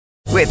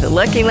With the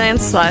Lucky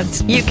Land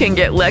Slots, you can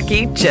get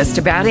lucky just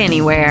about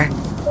anywhere.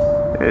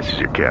 This is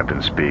your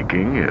captain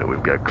speaking.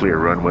 We've got clear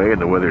runway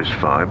and the weather's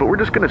fine, but we're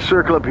just going to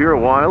circle up here a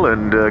while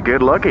and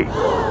get lucky.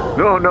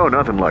 No,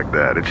 nothing like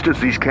that. It's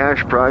just these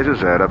cash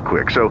prizes add up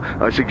quick. So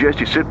I suggest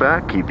you sit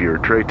back, keep your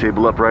tray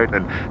table upright,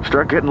 and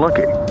start getting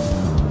lucky.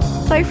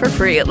 Play for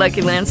free at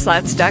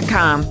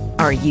LuckyLandSlots.com.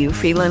 Are you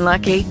feeling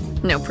lucky?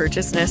 No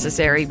purchase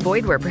necessary.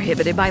 Void where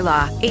prohibited by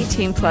law.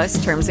 18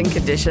 plus terms and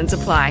conditions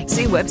apply.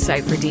 See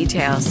website for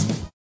details.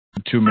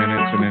 2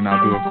 minutes, and then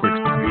I'll do a quick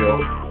spiel.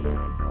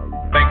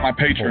 Thank my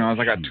Patreons.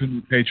 I got 2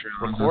 new Patreons.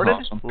 Recorded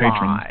awesome.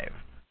 live.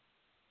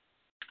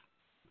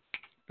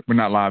 We're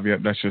not live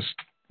yet.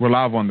 We're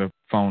live on the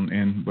phone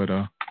end, but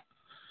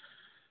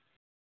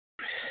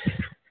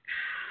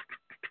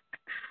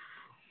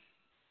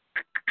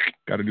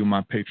got to do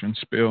my patron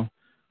spiel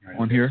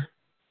on here.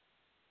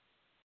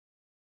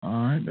 All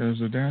right, there's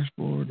the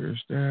dashboard.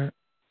 There's that.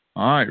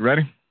 All right,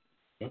 ready?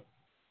 Yep.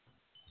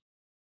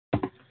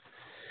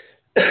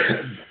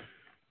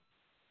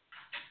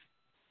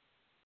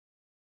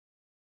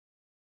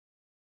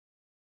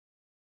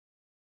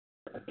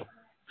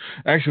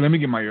 Actually, let me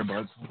get my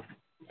earbuds.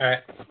 All right.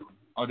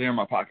 Oh, they're in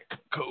my pocket.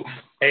 Cool.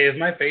 Hey, is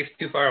my face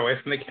too far away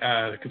from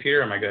the computer,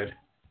 or am I good?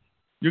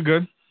 You're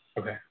good.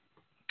 Okay.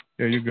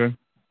 Yeah, you're good.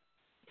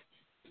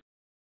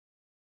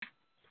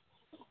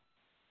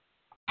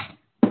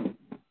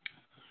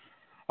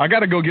 I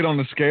got to go get on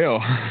the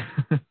scale.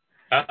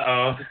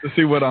 Uh-oh. To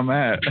see what I'm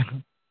at.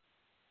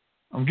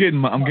 I'm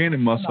gaining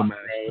muscle mass.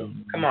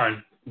 Come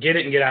on. Get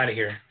it and get out of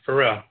here. For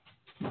real.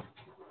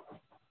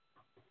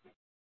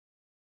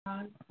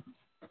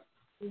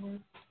 You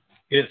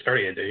didn't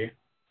start yet, did you?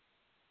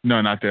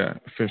 No, not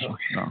that official.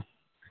 Okay. No.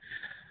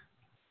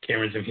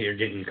 Cameron's in here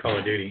getting Call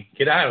of Duty.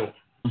 Get out.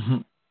 Mm-hmm.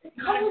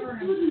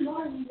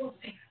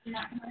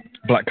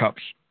 Black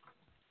Ops.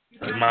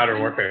 Modern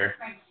Warfare.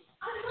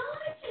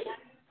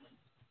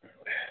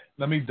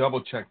 Let me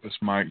double check this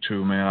mic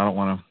too, man. I don't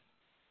want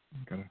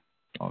to get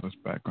all this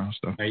background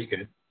stuff. No, you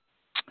good.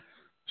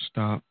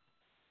 Stop.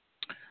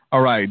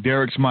 All right,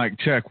 Derek's mic.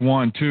 Check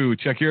 1, 2.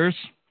 Check yours.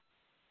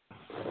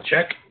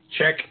 Check.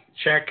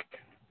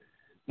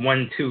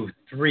 1, 2,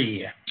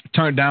 3.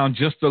 Turn it down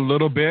just a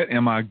little bit.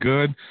 Am I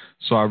good?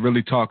 So I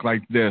really talk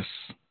like this.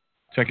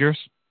 Check yours.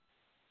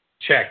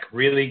 Check.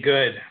 Really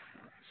good.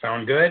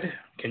 Sound good?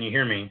 Can you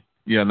hear me?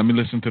 Yeah, let me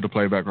listen to the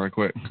playback right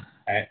quick.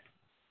 All right.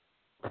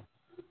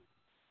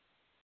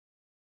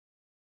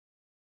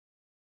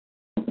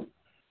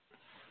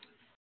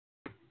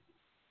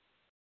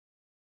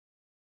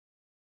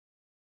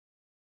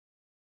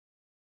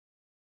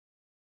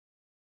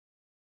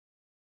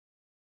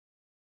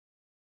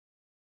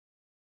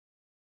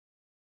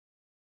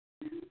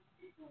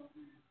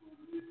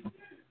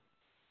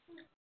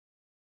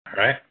 All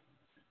right.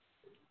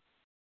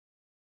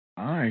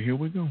 All right, here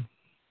we go. All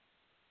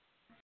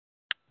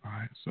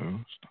right, so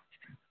stop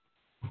stream.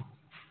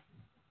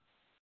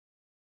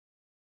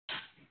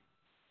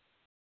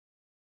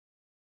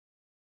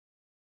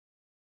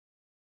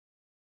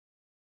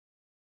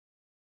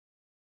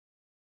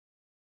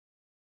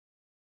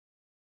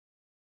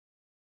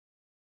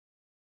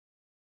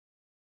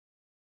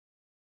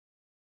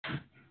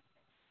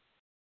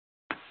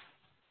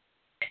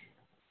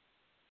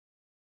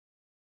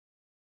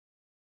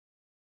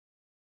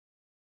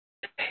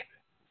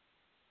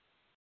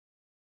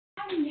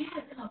 How many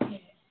had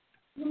coffee?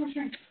 You're going to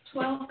drink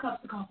 12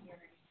 cups of coffee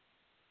already.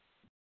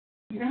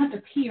 You're going to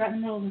have to pee right in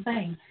the middle of the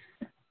thing.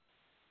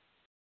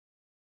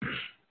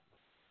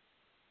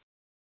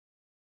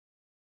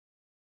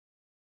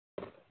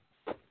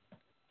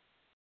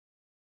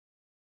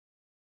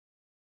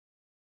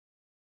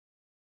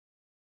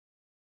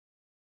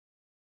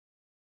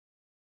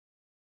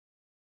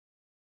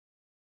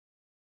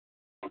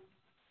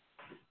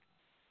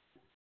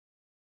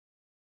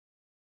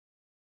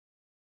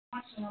 I'm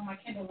watching it on my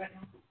Kindle right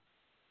now.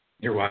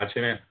 You're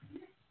watching it?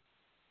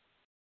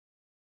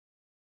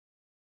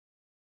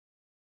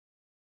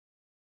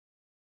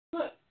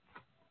 Look.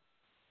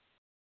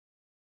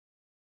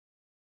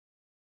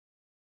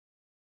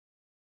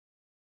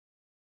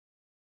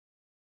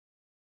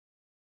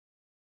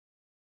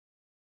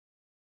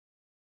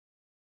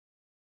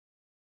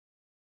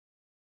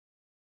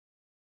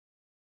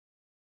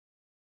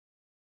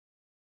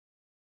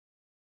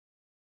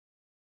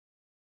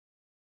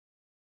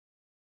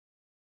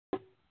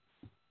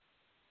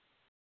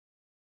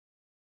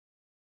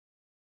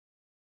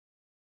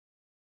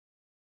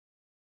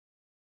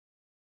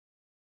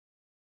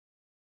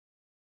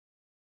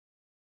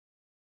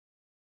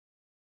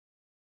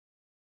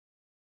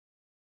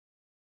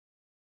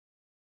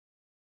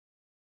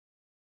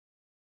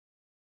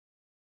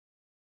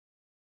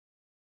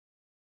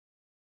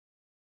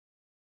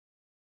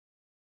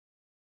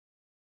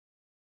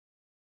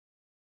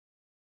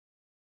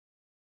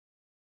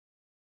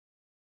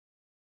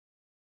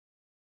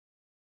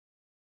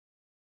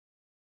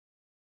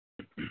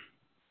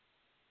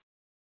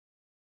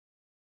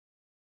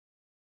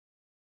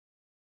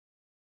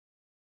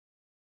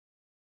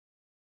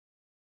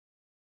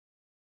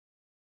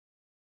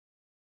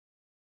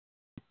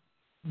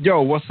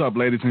 Yo, what's up,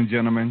 ladies and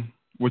gentlemen?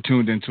 We're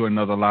tuned into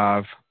another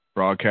live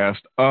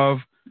broadcast of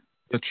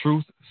the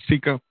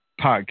TruthSeekah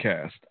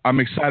podcast. I'm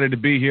excited to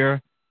be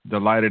here,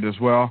 delighted as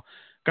well.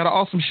 Got an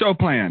awesome show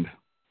planned.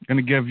 Going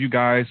to give you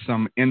guys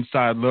some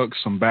inside looks,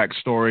 some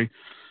backstory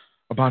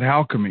about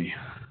alchemy,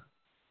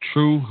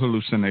 true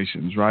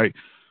hallucinations, right?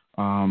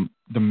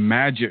 The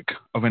magic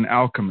of an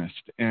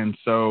alchemist. And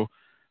so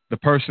the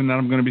person that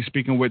I'm going to be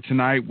speaking with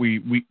tonight,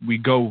 we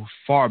go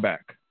far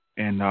back.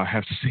 And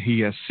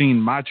he has seen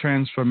my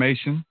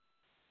transformation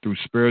through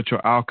spiritual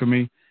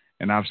alchemy,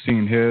 and I've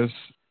seen his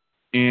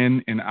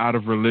in and out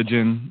of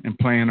religion and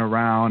playing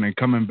around and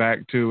coming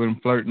back to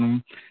and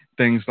flirting,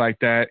 things like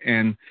that,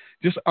 and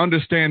just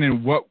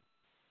understanding what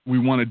we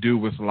want to do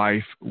with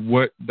life,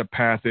 what the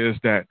path is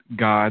that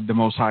God, the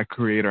Most High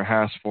Creator,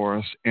 has for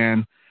us,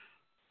 and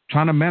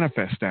trying to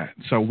manifest that.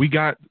 So we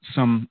got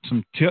some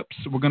tips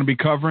we're going to be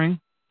covering.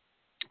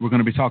 We're going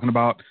to be talking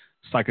about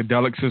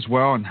psychedelics as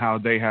well and how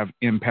they have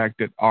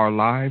impacted our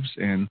lives,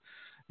 and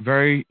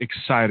very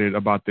excited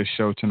about this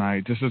show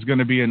tonight. This is going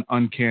to be an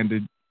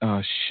uncandid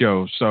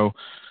show. So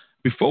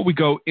before we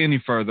go any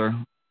further,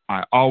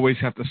 I always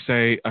have to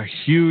say a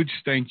huge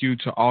thank you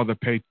to all the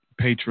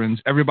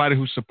patrons, everybody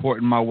who's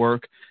supporting my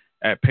work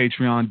at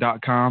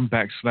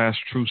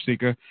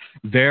patreon.com/TruthSeekah.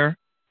 There,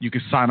 you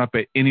can sign up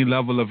at any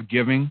level of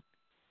giving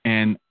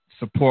and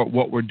support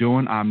what we're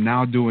doing. I'm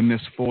now doing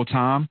this full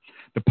time.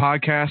 The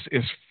podcast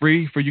is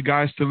free for you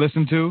guys to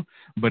listen to,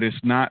 but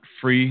it's not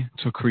free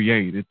to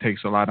create. It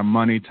takes a lot of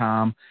money,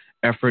 time,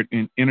 effort,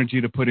 and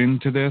energy to put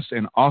into this.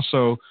 And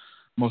also,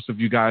 most of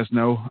you guys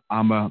know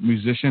I'm a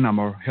musician. I'm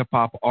a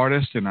hip-hop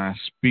artist, and I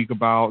speak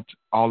about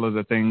all of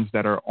the things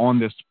that are on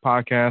this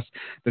podcast,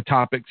 the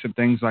topics and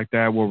things like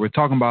that, where we're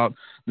talking about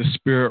the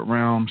spirit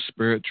realm,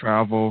 spirit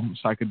travel,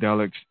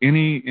 psychedelics,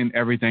 any and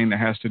everything that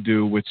has to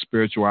do with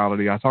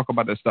spirituality. I talk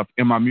about that stuff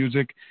in my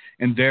music,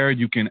 and there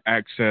you can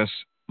access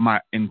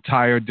my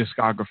entire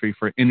discography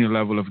for any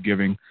level of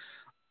giving,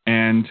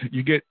 and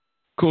you get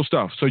cool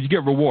stuff. So you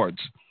get rewards.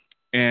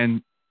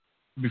 And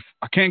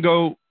I can't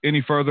go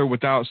any further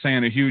without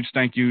saying a huge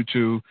thank you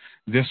to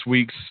this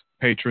week's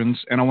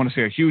patrons. And I want to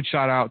say a huge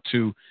shout out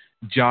to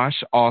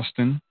Josh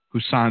Austin,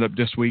 who signed up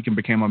this week and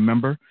became a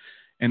member,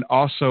 and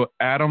also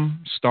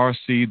Adam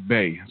Starseed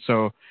Bay.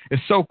 So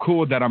it's so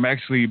cool that I'm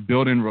actually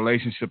building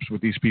relationships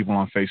with these people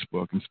on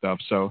Facebook and stuff.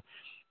 So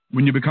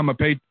when you become a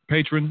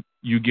patron,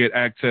 you get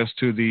access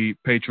to the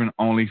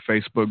patron-only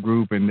Facebook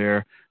group, and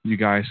there you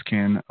guys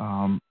can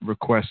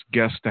request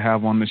guests to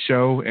have on the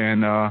show,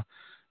 and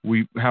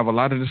we have a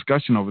lot of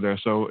discussion over there.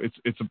 So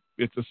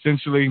it's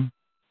essentially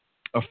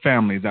a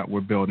family that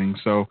we're building.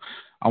 So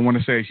I want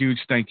to say a huge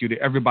thank you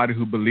to everybody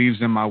who believes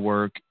in my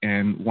work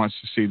and wants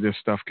to see this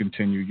stuff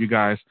continue. You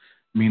guys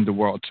mean the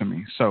world to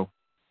me. So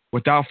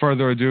without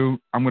further ado,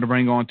 I'm going to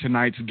bring on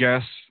tonight's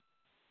guest,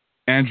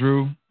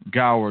 Andrew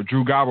Gower.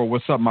 Drew Gower,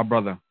 what's up, my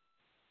brother?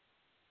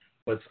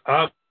 What's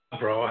up,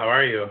 bro? How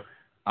are you?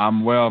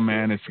 I'm well,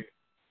 man. It's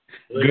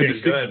looking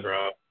good,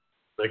 bro.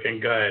 Looking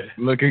good.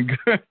 Looking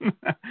good.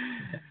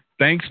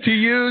 Thanks to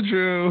you,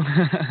 Drew.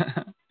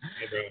 Hey,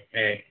 bro.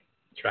 Hey,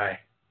 try.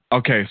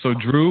 Okay, so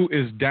Drew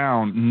is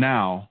down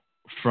now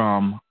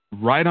from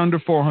right under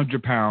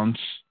 400 pounds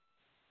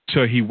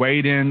to he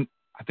weighed in,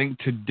 I think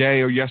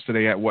today or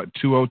yesterday at what,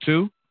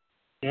 202?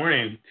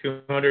 Morning,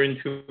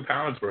 202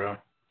 pounds, bro.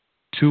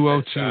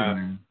 202,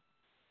 man.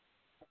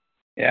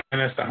 Yeah,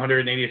 and that's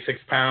 186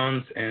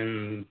 pounds,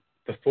 and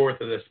the 4th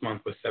of this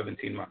month was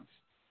 17 months.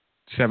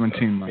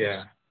 17 months.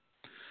 Yeah.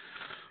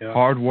 Yep.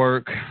 Hard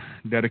work,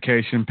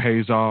 dedication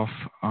pays off.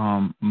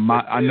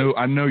 I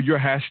know your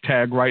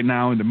hashtag right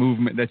now in the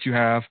movement that you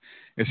have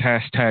is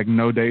hashtag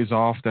no days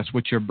off. That's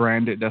what you're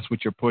branded. That's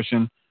what you're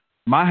pushing.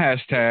 My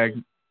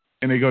hashtag,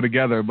 and they go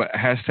together, but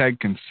hashtag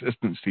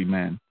consistency,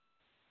 man.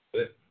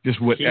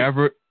 Just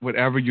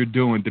whatever you're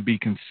doing to be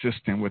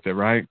consistent with it,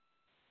 right?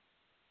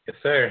 Yes,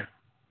 sir.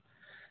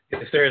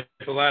 Yes, sir.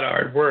 It's a lot of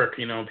hard work.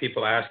 You know,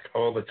 people ask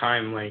all the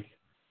time, like,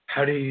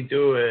 how do you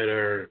do it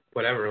or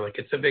whatever? Like,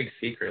 it's a big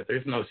secret.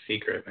 There's no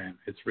secret, man.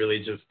 It's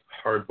really just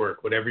hard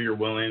work. Whatever you're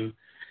willing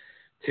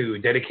to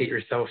dedicate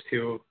yourself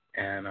to,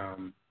 and,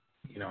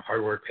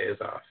 hard work pays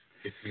off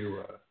if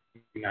you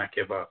do not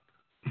give up.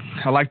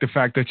 I like the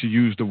fact that you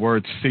use the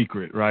word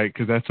secret, right?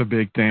 Because that's a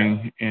big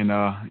thing in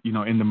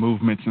the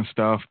movements and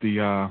stuff,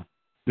 the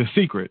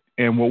secret.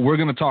 And what we're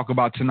going to talk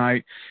about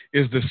tonight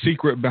is the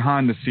secret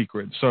behind the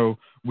secret. So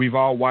we've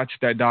all watched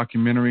that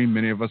documentary.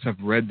 Many of us have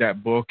read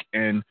that book,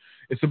 and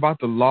it's about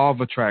the law of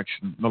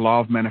attraction, the law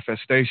of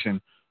manifestation,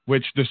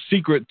 which the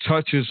secret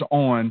touches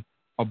on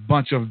a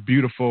bunch of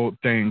beautiful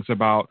things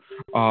about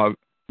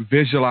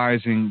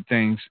visualizing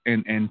things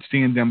and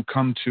seeing them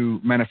come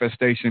to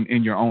manifestation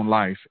in your own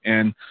life.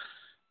 And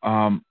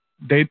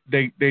they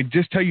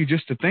just tell you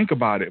just to think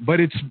about it,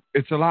 but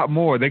it's a lot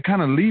more. They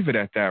kind of leave it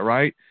at that,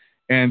 right?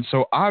 And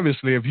so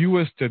obviously, if you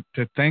was to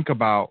think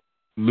about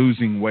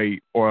losing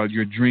weight or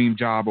your dream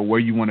job or where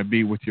you want to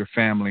be with your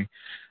family,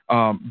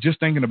 just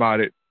thinking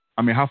about it,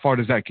 I mean, how far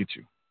does that get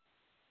you?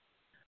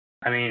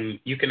 I mean,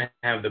 you can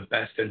have the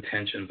best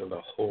intentions of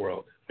the whole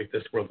world. Like,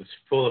 this world is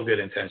full of good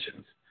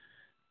intentions.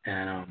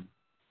 And,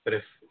 but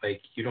if,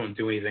 like, you don't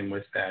do anything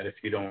with that, if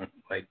you don't,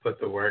 like, put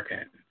the work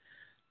in,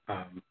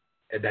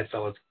 that's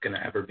all it's going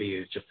to ever be,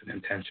 is just an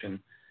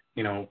intention.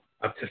 You know,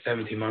 up to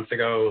 17 months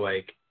ago,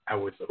 like, I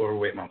was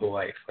overweight my whole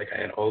life. Like,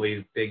 I had all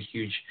these big,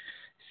 huge,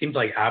 seemed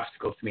like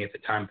obstacles to me at the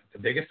time, but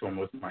the biggest one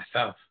was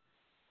myself.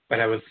 But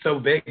I was so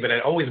big, but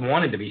I always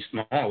wanted to be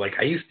small. Like,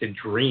 I used to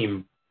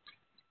dream,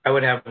 I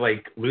would have,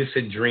 like,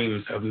 lucid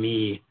dreams of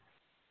me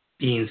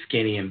being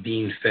skinny and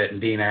being fit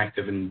and being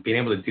active and being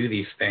able to do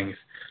these things.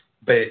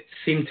 But it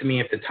seemed to me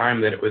at the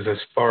time that it was as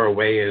far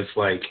away as,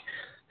 like,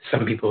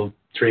 some people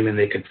dreaming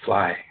they could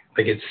fly.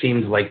 Like, it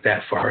seemed like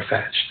that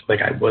far-fetched.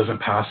 Like, I wasn't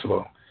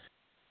possible.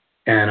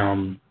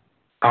 And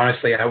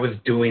honestly, I was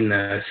doing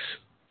this,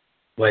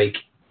 like,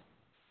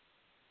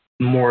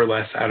 more or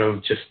less out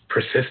of just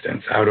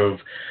persistence, out of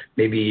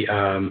maybe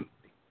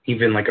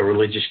even like a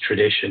religious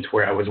tradition, to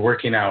where I was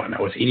working out and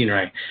I was eating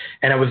right.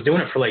 And I was doing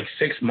it for like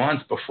 6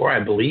 months before I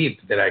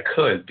believed that I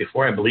could,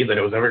 before I believed that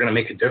it was ever going to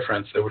make a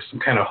difference. There was some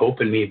kind of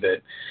hope in me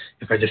that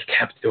if I just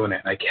kept doing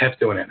it, and I kept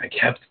doing it, and I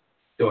kept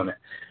doing it,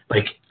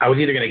 like, I was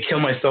either going to kill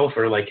myself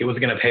or, like, it was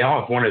going to pay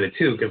off, one of the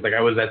two, because, like,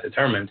 I was that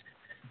determined.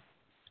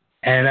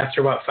 And after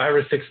about 5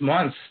 or 6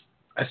 months,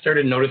 I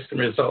started noticing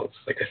results.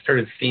 Like, I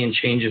started seeing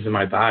changes in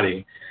my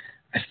body.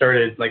 I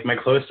started, like, my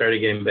clothes started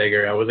getting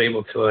bigger. I was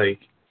able to, like,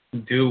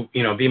 do,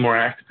 you know, be more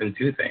active and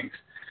do things.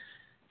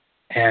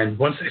 And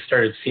once I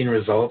started seeing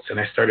results and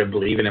I started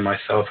believing in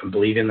myself and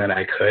believing that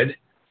I could,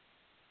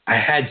 I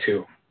had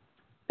to.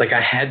 Like,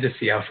 I had to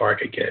see how far I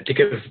could get,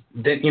 because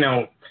then, you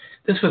know,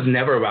 this was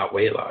never about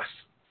weight loss.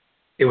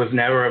 It was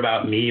never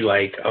about me,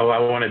 like, oh, I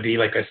want to be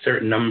like a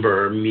certain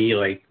number, or me,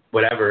 like,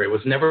 whatever. It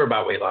was never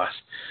about weight loss.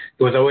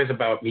 It was always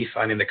about me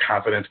finding the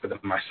confidence within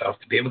myself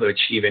to be able to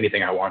achieve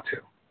anything I want to.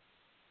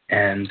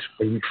 And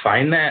when you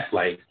find that,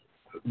 like,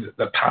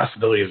 the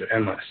possibilities are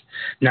endless,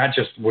 not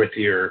just with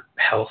your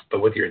health,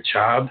 but with your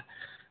job,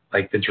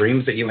 like, the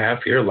dreams that you have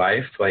for your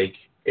life, like,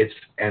 it's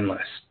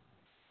endless.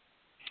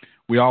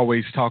 We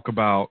always talk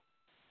about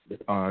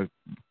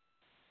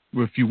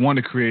if you want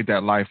to create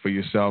that life for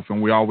yourself,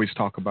 and we always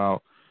talk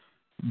about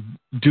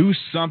do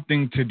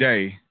something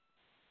today,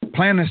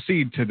 plant a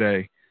seed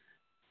today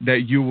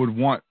that you would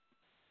want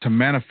to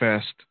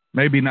manifest,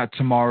 maybe not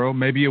tomorrow,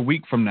 maybe a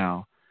week from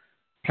now.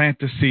 Plant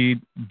the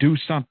seed, do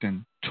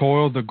something,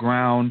 toil the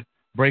ground,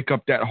 break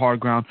up that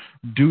hard ground,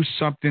 do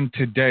something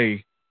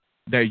today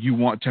that you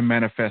want to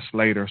manifest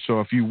later.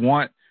 So if you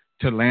want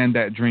to land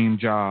that dream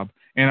job,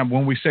 and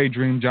when we say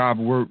dream job,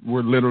 we're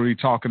literally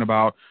talking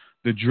about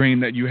the dream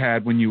that you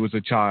had when you was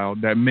a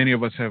child that many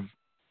of us have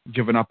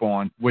given up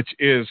on, which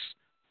is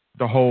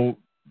the whole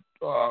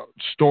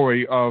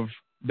story of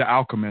The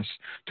Alchemist,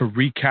 to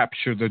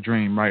recapture the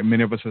dream, right?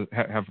 Many of us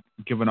have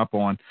given up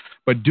on.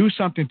 But do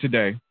something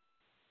today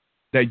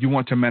that you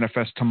want to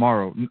manifest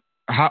tomorrow,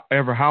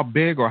 however, how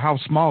big or how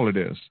small it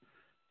is,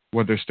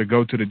 whether it's to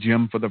go to the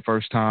gym for the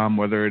first time,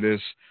 whether it is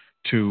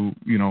to,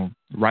 you know,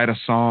 write a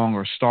song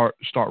or start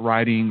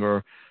writing,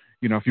 or,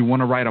 you know, if you want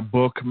to write a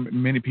book,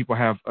 many people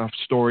have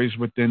stories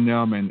within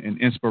them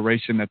and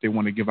inspiration that they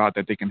want to give out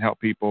that they can help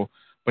people,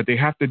 but they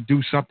have to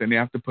do something. They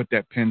have to put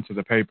that pen to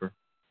the paper.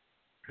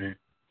 Right.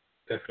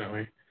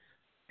 Definitely.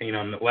 And, you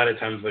know, a lot of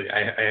times, like,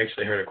 I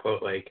actually heard a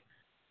quote, like,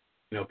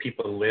 you know,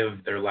 people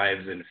live their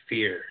lives in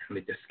fear and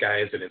they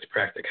disguise it as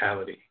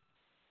practicality.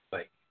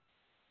 Like,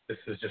 this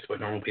is just what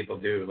normal people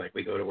do. Like,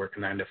 we go to work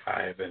 9 to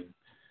 5 and,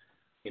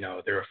 you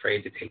know, they're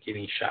afraid to take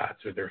any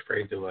shots, or they're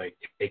afraid to, like,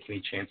 take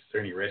any chances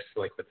or any risks,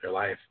 like, with their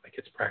life. Like,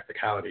 it's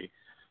practicality.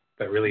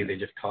 But really, they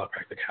just call it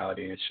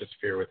practicality, and it's just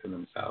fear within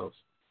themselves.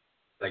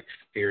 Like,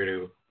 fear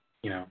to,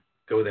 you know,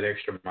 go that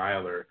extra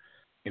mile, or,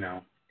 you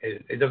know,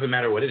 it doesn't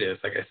matter what it is.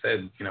 Like I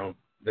said, you know,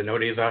 the No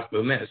Days Off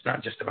movement, it's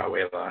not just about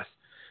weight loss.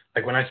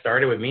 Like, when I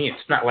started with me,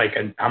 it's not like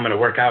I'm going to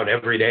work out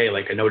every day,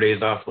 like a no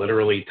days off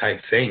literally type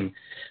thing.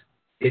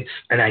 It's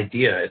an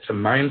idea. It's a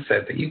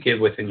mindset that you get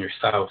within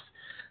yourself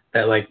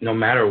that, like, no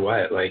matter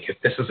what, like, if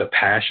this is a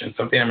passion,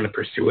 something I'm going to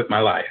pursue with my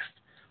life,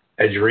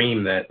 a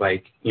dream that,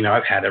 like, you know,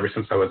 I've had ever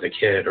since I was a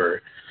kid,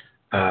 or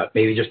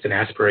maybe just an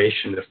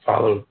aspiration to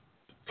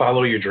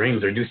follow your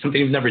dreams or do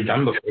something you've never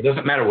done before. It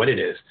doesn't matter what it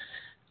is.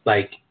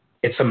 Like,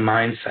 it's a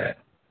mindset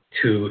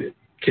to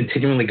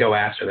continually go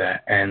after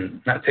that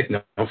and not take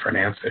no for an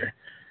answer.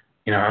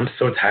 You know, I'm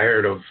so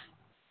tired of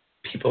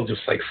people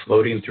just, like,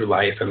 floating through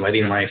life and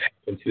letting life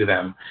happen to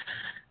them.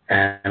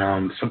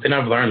 And something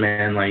I've learned,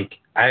 man, like,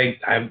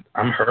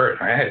 I'm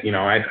hurt. I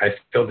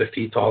feel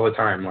defeat all the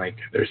time. Like,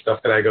 there's stuff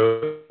that I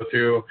go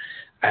through.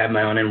 I have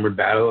my own inward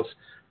battles,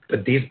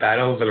 but these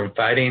battles that I'm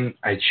fighting,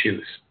 I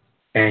choose.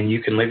 And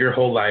you can live your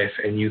whole life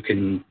and you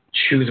can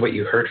choose what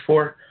you hurt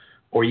for,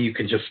 or you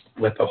can just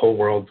let the whole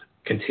world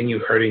continue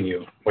hurting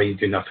you while you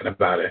do nothing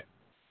about it.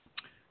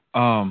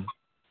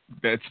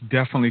 That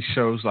definitely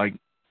shows, like,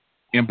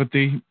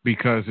 empathy,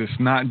 because it's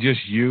not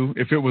just you.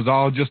 If it was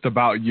all just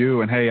about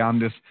you and, hey, I'm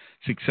this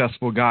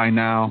successful guy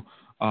now,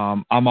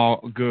 I'm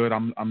all good.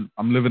 I'm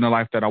living the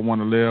life that I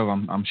want to live.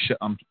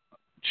 I'm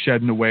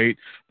shedding the weight,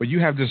 but you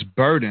have this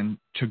burden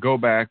to go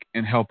back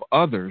and help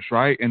others,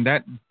 right? And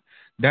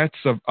that's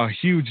a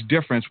huge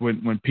difference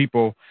when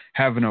people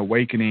have an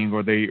awakening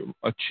or they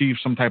achieve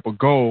some type of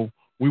goal.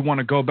 We want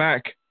to go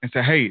back and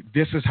say, hey,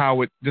 this is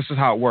how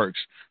it works.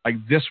 Like,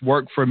 this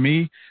worked for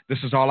me. This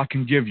is all I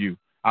can give you.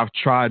 I've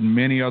tried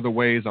many other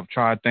ways. I've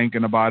tried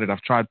thinking about it.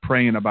 I've tried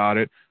praying about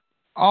it.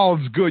 All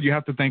is good. You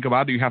have to think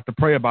about it. You have to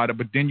pray about it,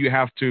 but then you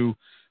have to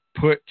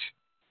put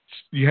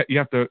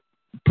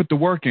the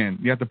work in.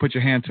 You have to put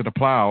your hand to the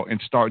plow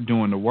and start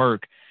doing the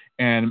work.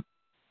 And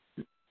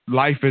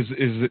life is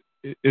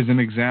an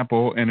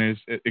example, and is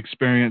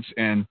experience,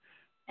 and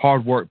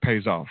hard work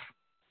pays off.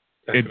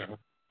 It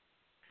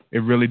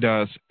really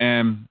does.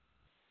 And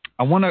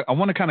I want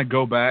to kind of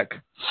go back,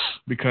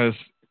 because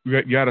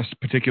you're at a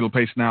particular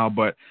place now,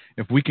 but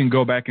if we can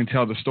go back and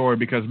tell the story,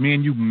 because me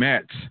and you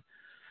met,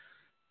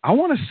 I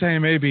want to say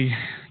maybe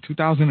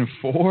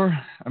 2004,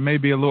 or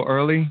maybe a little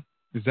early.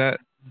 Is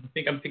that?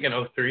 I'm thinking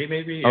 03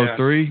 maybe.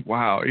 03?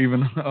 Wow,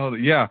 even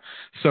yeah.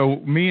 So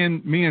me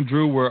and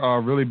Drew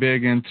were really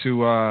big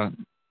into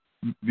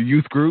the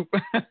youth group.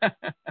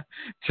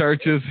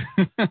 Churches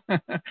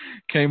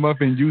came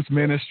up in youth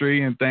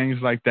ministry and things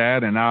like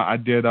that, and I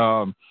did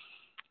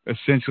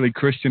essentially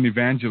Christian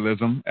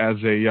evangelism as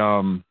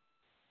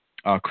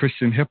a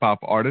Christian hip hop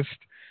artist.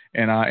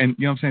 And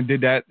you know what I'm saying,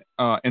 did that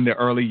in the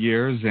early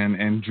years,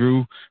 and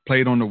Drew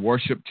played on the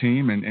worship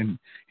team, and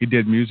he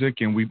did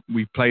music, and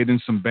we played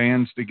in some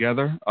bands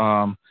together,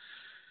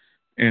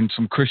 in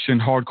some Christian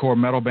hardcore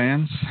metal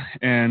bands,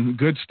 and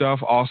good stuff,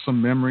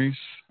 awesome memories,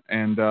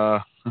 and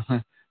a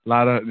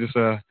lot of just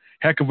a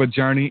heck of a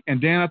journey. And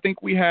then I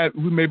think we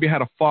maybe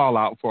had a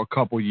fallout for a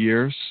couple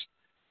years,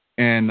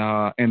 and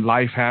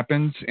life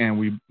happens, and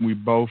we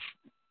both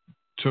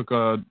took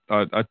a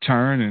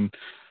turn, and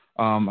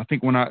I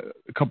think a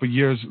couple of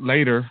years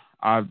later,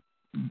 I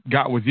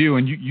got with you,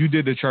 and you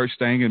did the church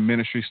thing and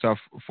ministry stuff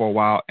for a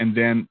while. And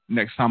then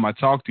next time I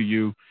talked to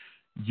you,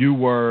 you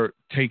were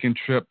taking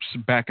trips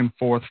back and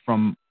forth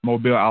from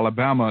Mobile,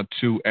 Alabama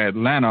to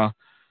Atlanta,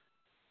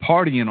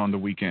 partying on the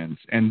weekends.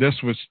 And this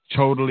was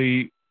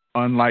totally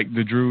unlike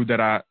the Drew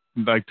that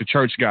like the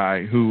church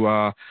guy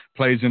who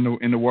plays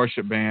in the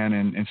worship band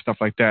and stuff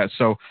like that.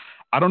 So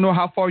I don't know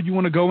how far you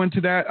want to go into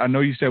that. I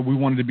know you said we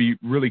wanted to be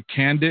really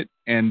candid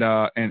and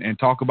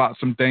talk about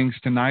some things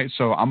tonight.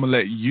 So I'm gonna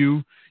let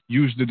you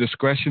use the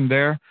discretion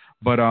there.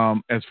 But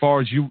as far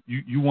as you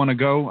want to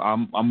go,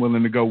 I'm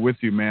willing to go with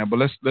you, man. But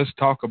let's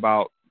talk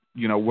about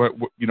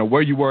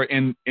where you were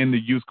in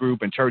the youth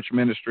group and church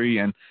ministry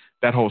and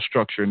that whole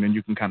structure, and then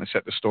you can kind of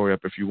set the story up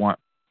if you want.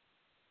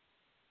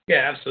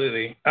 Yeah,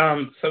 absolutely.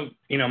 So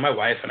my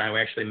wife and I, we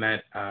actually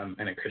met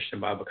in a Christian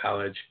Bible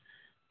college.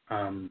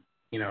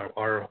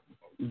 Our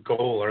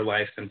goal, our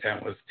life's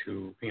intent was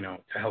to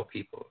help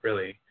people,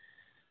 really.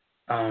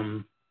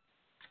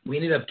 We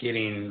ended up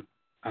getting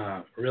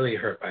really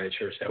hurt by the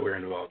church that we were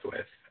involved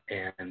with.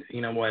 And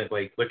you know what,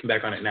 like looking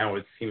back on it now,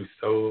 it seems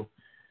so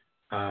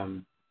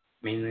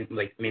maybe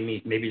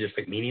just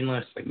like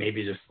meaningless, like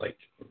maybe just like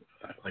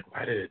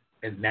why did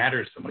it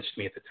matter so much to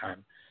me at the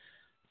time?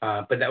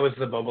 But that was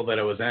the bubble that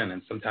I was in.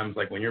 And sometimes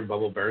like when your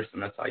bubble bursts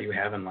and that's all you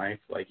have in life,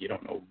 like you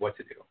don't know what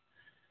to do.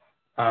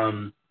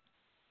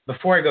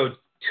 Before I go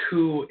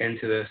too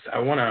into this, I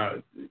want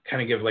to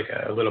kind of give like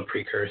a little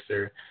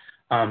precursor.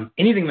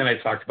 Anything that I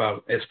talked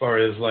about as far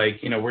as like,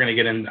 we're going to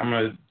get in, I'm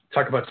going to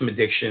talk about some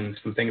addictions,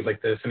 some things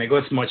like this, and it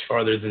goes much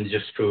farther than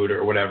just food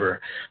or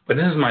whatever. But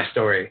this is my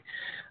story.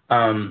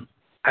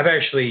 I've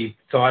actually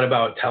thought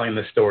about telling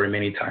this story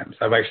many times.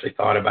 I've actually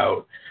thought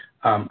about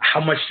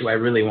how much do I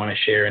really want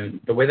to share? And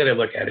the way that I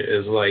look at it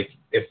is like,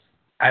 if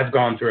I've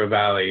gone through a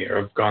valley or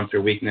I've gone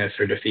through weakness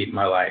or defeat in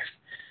my life,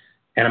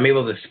 and I'm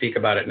able to speak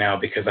about it now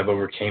because I've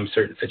overcame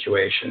certain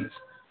situations.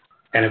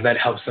 And if that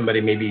helps somebody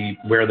maybe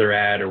where they're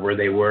at or where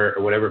they were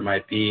or whatever it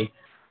might be,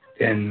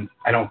 then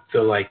I don't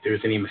feel like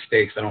there's any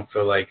mistakes. I don't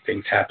feel like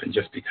things happen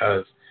just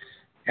because.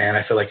 And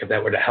I feel like if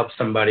that were to help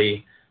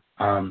somebody,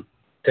 then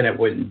it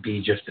wouldn't be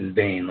just in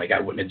vain. Like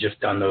I wouldn't have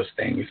just done those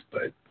things,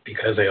 but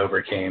because I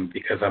overcame,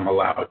 because I'm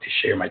allowed to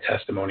share my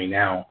testimony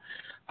now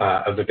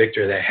of the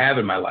victory that I have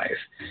in my life,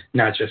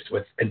 not just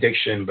with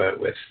addiction, but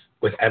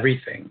with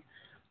everything.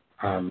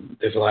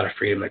 There's a lot of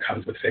freedom that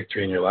comes with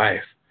victory in your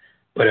life.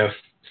 But if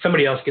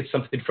somebody else gets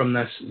something from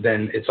this,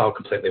 then it's all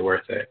completely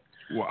worth it.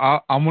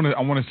 Well, I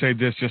want to say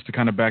this just to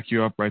kind of back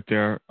you up right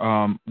there.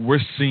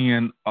 We're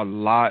seeing a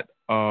lot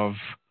of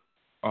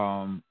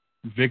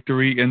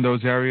victory in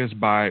those areas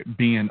by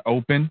being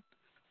open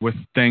with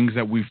things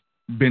that we've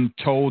been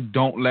told.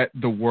 Don't let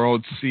the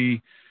world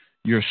see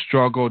your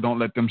struggle. Don't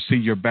let them see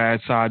your bad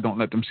side. Don't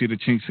let them see the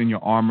chinks in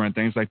your armor and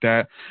things like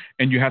that.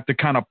 And you have to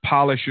kind of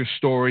polish your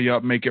story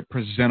up, make it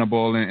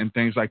presentable and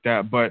things like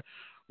that. But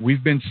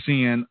we've been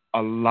seeing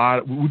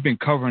we've been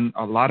covering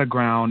a lot of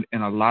ground,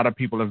 and a lot of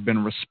people have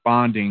been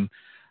responding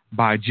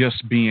by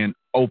just being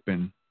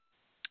open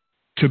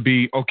to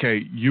be,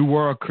 okay, you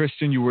were a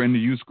Christian, you were in the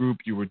youth group,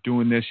 you were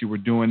doing this, you were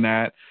doing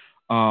that.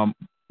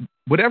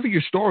 Whatever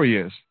your story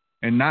is,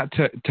 and not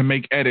to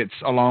make edits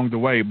along the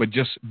way, but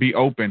just be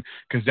open,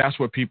 because that's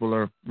what people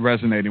are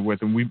resonating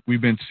with. And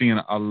we've been seeing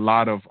a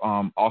lot of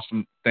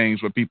awesome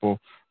things with people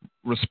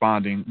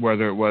responding,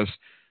 whether it was,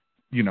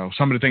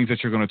 some of the things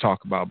that you're going to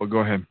talk about. But go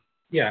ahead.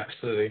 Yeah,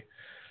 absolutely.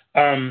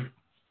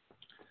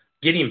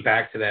 Getting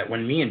back to that,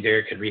 when me and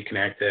Derek had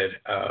reconnected,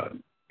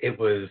 it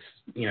was,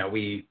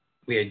 we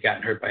had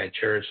gotten hurt by a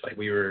church. Like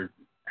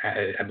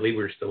I believe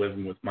we were still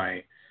living with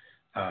my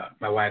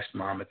wife's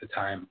mom at the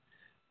time.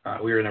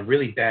 We were in a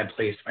really bad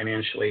place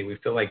financially. We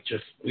felt like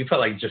just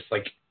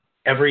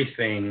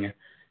everything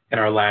in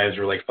our lives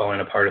were like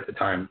falling apart at the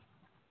time.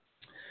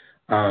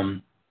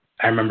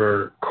 I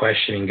remember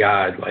questioning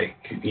God, like,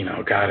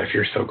 God, if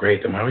you're so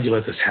great, then why would you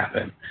let this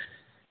happen?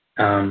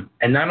 And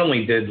not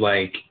only did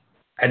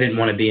I didn't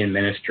want to be in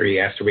ministry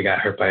after we got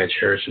hurt by a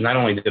church. And not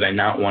only did I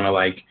not want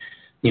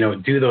to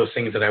do those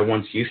things that I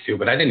once used to,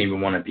 but I didn't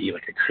even want to be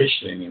like a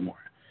Christian anymore.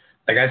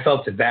 Like I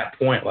felt at that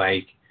point,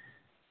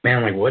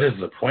 man, what is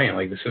the point?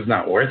 This is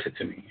not worth it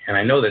to me. And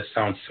I know that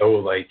sounds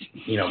so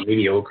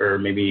mediocre,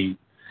 maybe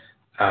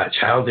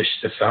childish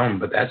to some,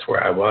 but that's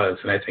where I was.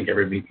 And I think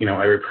every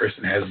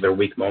person has their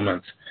weak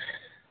moments.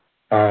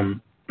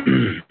 When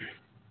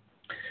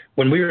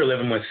we were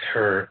living with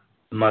her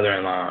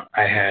mother-in-law,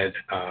 I had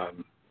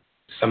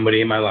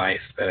somebody in my life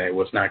that I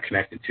was not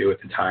connected to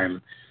at the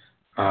time,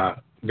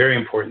 very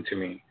important to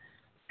me.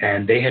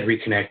 And they had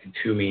reconnected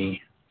to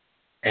me,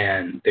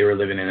 and they were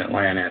living in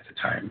Atlanta at the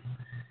time.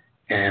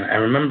 And I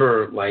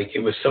remember,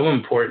 it was so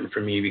important for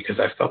me because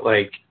I felt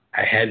like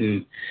I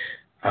hadn't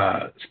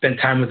spent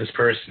time with this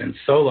person in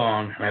so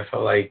long, and I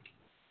felt like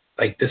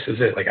this is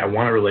it. I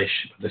want a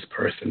relationship with this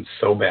person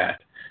so bad.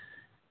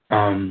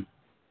 And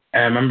I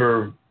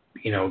remember,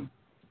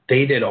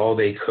 they did all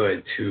they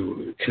could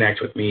to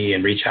connect with me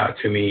and reach out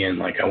to me,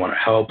 and I want to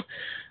help.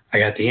 I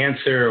got the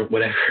answer,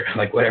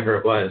 whatever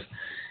it was.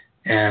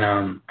 And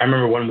I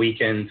remember one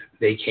weekend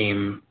they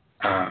came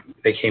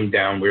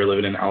down. We were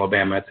living in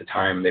Alabama at the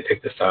time. They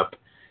picked us up,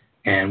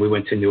 and we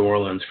went to New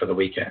Orleans for the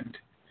weekend.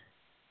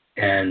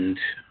 And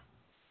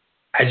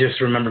I just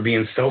remember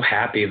being so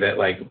happy that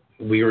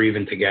we were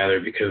even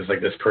together, because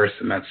this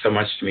person meant so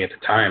much to me at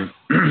the time.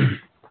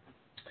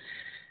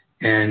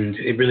 And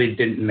it really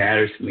didn't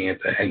matter to me at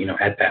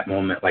that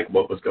moment,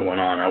 what was going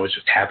on. I was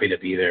just happy to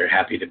be there,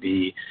 happy to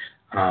be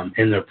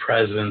in their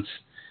presence,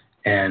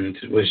 and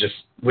was just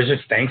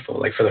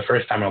thankful. For the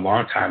first time in a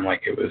long time,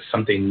 it was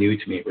something new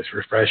to me. It was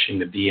refreshing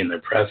to be in their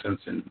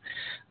presence and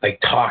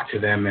talk to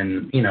them.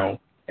 And,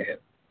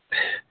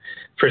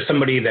 for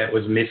somebody that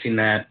was missing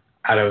that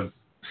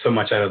so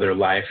much out of their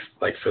life,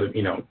 for,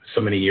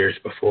 so many years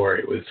before,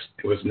 it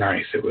was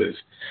nice. It was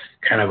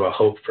kind of a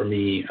hope for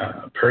me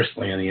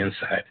personally on the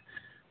inside.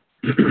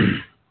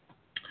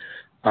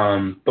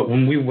 But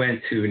when we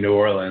went to New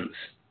Orleans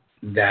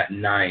that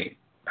night,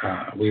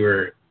 we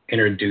were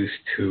introduced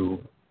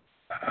to,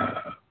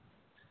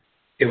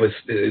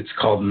 it's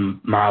called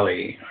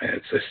Molly.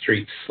 It's a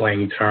street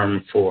slang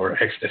term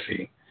for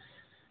ecstasy.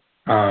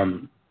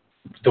 The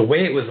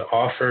way it was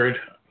offered,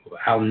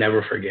 I'll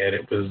never forget.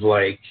 It was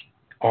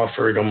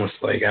offered almost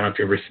I don't know if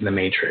you've ever seen The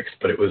Matrix,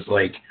 but it was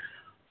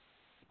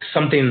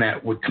something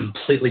that would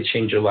completely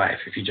change your life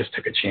if you just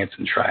took a chance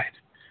and tried.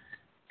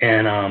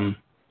 And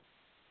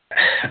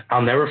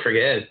I'll never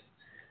forget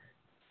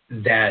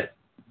that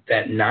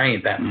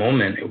night, that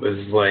moment. It was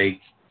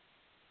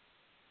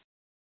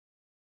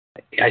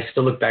I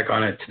still look back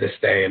on it to this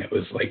day, and it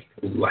was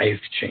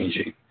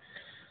life-changing.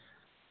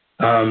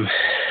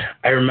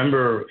 I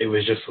remember it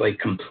was just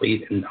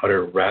complete and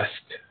utter rest.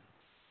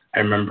 I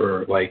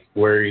remember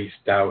worries,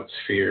 doubts,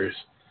 fears,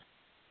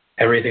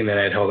 everything that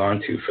I had held on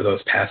to for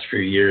those past few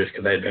years,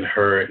 because I had been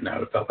hurt, and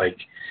I felt like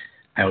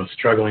I was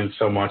struggling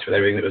so much with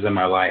everything that was in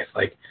my life.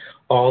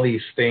 All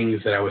these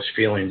things that I was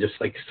feeling just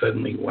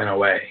suddenly went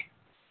away.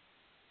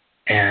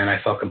 And I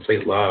felt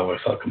complete love. I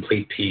felt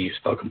complete peace,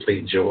 felt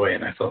complete joy,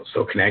 and I felt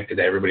so connected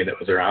to everybody that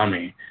was around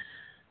me.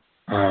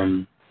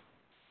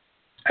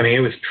 It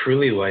was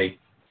truly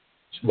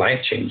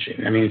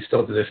life-changing.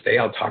 Still to this day,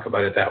 I'll talk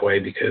about it that way,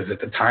 because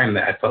at the time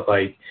that I felt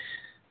like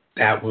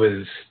that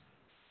was,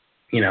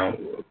 not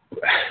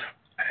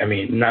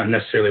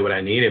necessarily what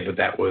I needed, but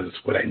that was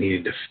what I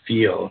needed to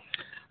feel,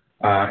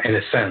 in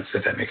a sense,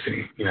 if that makes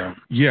any,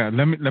 Yeah,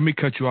 let me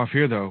cut you off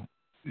here, though.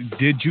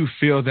 Did you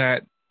feel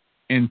that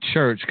in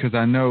church? Because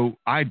I know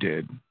I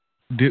did.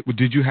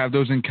 Did you have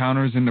those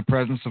encounters in the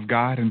presence of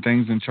God and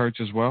things in church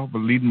as well, but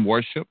leading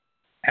worship?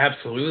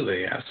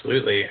 Absolutely,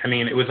 absolutely.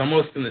 It was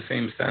almost in the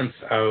same sense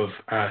of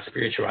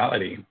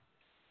spirituality.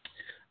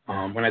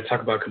 When I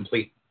talk about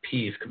complete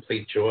peace,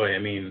 complete joy,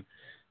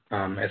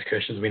 as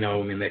Christians, we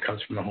know, that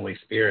comes from the Holy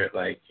Spirit.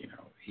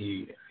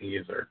 He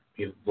is the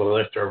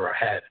lifter of our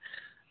head.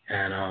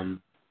 And,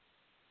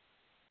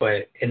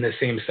 but in the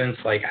same sense,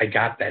 I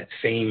got that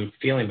same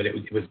feeling, but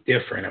it was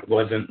different. It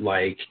wasn't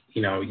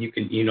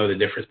the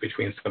difference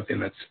between something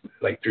that's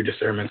through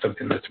discernment,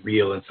 something that's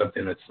real, and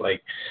something that's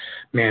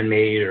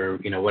man-made or,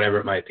 whatever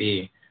it might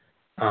be.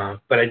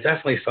 But I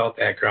definitely felt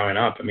that growing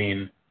up.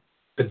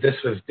 But this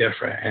was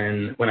different.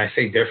 And when I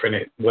say different,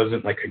 it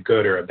wasn't like a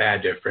good or a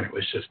bad different. It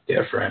was just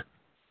different.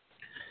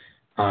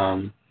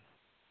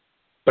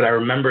 But I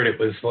remembered it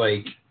was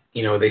like,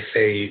 they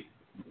say,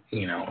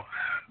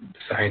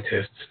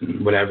 scientists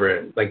and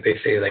whatever, like they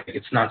say, like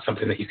it's not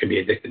something that you can be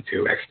addicted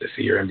to,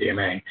 ecstasy or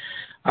MDMA.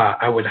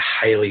 I would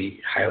highly,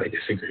 highly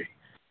disagree.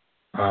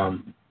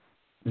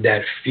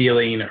 That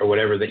feeling or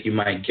whatever that you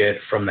might get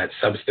from that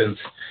substance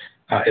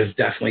is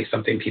definitely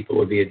something people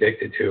would be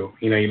addicted to.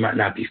 You might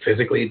not be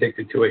physically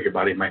addicted to it. Your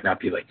body might not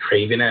be like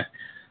craving it.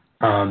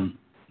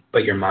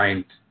 But your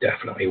mind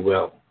definitely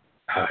will.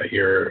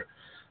 Your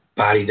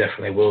body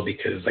definitely will,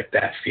 because like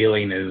that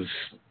feeling is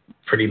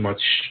pretty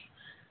much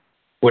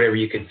whatever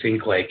you could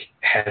think like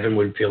heaven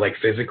would feel like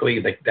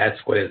physically. Like that's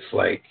what it's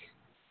like,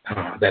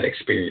 that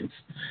experience.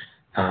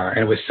 And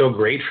it was so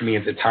great for me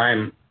at the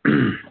time,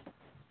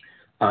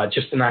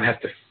 just to not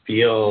have to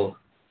feel,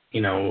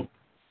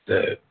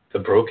 the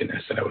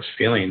brokenness that I was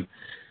feeling.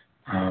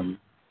 I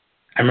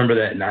remember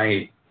that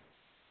night,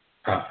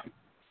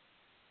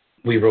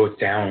 we wrote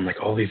down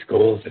like all these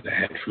goals that I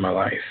had for my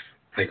life,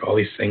 like all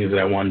these things that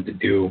I wanted to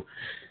do.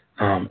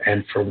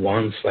 And for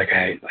once, like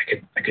I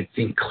could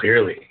think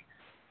clearly,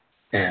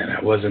 and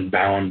I wasn't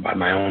bound by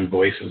my own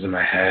voices in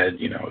my head,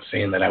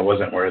 saying that I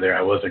wasn't worthy,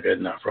 I wasn't good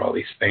enough for all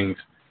these things.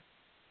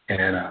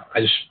 And I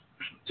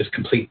just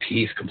complete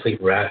peace,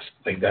 complete rest,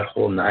 like that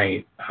whole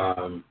night.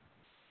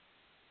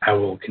 I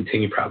will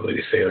continue probably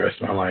to say the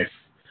rest of my life,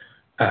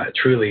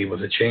 truly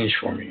was a change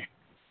for me.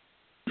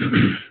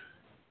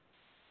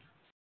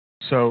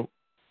 So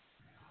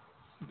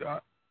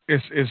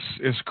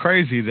it's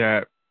crazy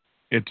that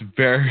it's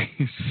very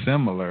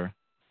similar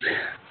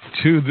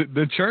to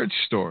the church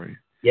story.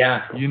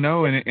 Yeah.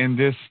 In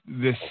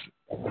this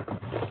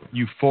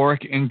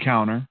euphoric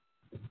encounter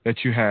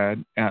that you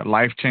had,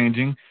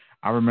 life-changing.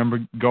 I remember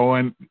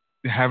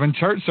having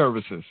church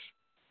services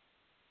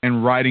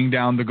and writing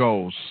down the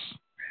goals,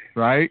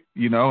 right?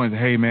 And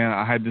hey, man,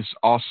 I had this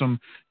awesome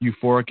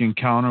euphoric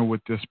encounter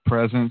with this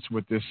presence,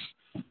 with this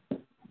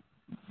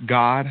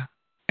God,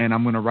 and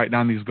I'm going to write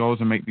down these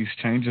goals and make these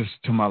changes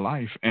to my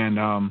life. And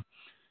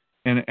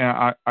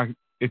I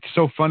it's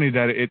so funny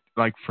that it,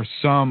 like, for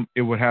some,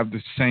 it would have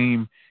the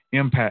same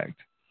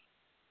impact,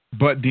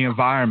 but the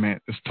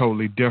environment is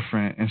totally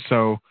different. And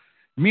so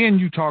me and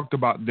you talked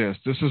about this.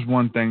 This is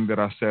one thing that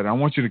I said. I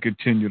want you to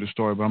continue the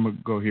story, but I'm going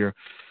to go here.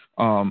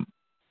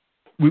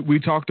 We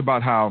talked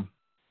about how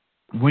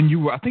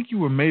when I think you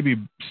were maybe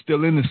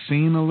still in the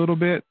scene a little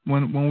bit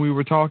when we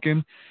were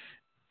talking.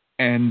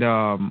 And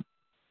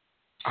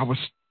I was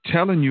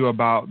telling you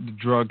about the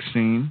drug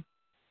scene,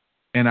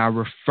 and I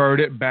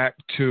referred it back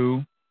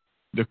to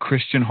the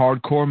Christian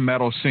hardcore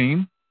metal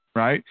scene,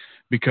 right?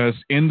 Because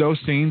in those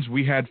scenes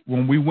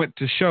when we went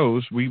to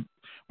shows, we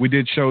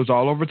did shows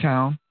all over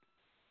town,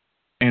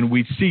 and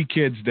we'd see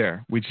kids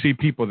there. We'd see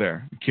people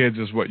there. Kids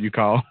is what you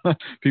call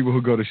people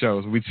who go to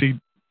shows. We'd see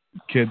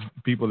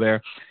people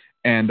there,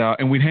 and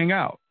we'd hang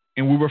out.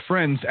 And we were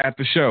friends at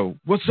the show.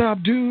 What's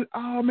up, dude?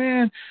 Oh,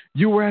 man,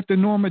 you were at the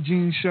Norma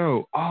Jean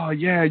show. Oh,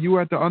 yeah, you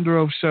were at the Under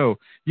Oath show.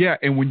 Yeah,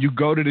 and when you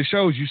go to the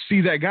shows, you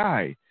see that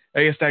guy.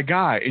 Hey, it's that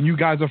guy, and you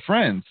guys are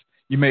friends.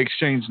 You may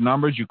exchange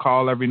numbers. You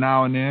call every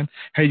now and then.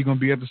 Hey, you going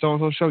to be at the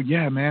so-and-so show?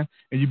 Yeah, man.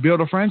 And you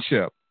build a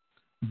friendship.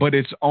 But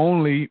it's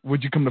only,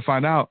 would you come to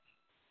find out,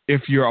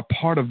 if you're a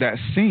part of that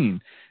scene.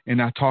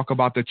 And I talk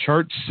about the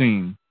church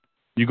scene.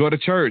 You go to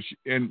church,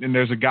 and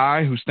there's a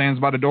guy who stands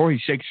by the door. He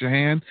shakes your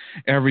hand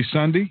every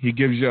Sunday. He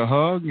gives you a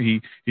hug.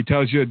 He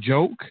tells you a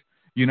joke,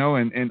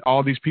 and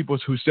all these people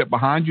who sit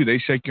behind you, they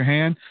shake your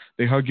hand.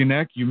 They hug your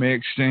neck. You may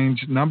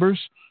exchange numbers.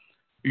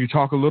 You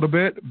talk a little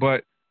bit,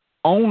 but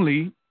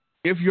only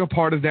if you're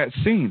part of that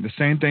scene. The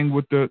same thing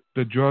with the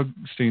drug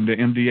scene, the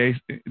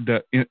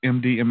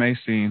MDMA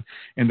scene,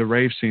 and the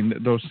rave scene.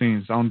 Those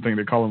scenes, I don't think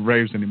they call them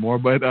raves anymore,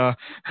 but the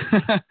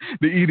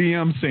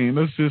EDM scene.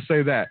 Let's just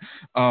say that.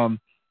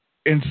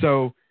 And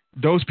so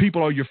those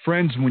people are your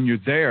friends when you're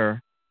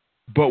there,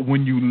 but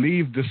when you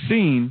leave the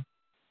scene,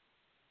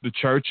 the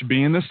church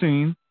being the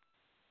scene,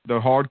 the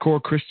hardcore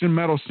Christian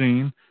metal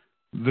scene,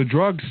 the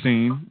drug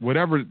scene,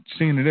 whatever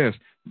scene it is,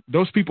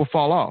 those people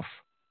fall off,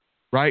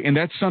 right? And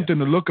that's something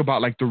to look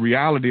about. Like, the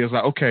reality is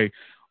like, okay,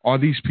 are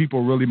these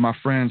people really my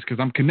friends? Because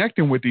I'm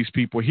connecting with these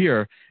people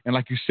here. And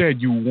like you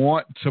said, you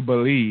want to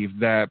believe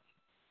that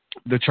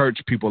the church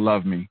people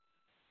love me.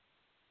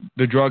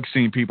 The drug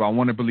scene people, I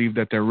want to believe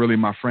that they're really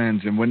my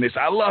friends. And when they say,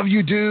 I love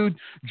you, dude,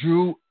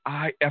 Drew,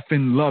 I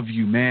effing love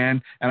you,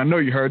 man. And I know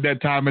you heard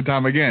that time and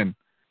time again.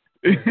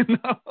 And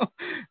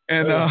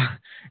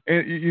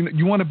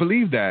you want to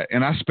believe that.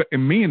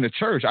 And me in the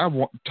church,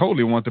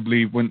 totally want to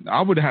believe. When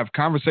I would have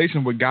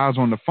conversations with guys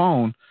on the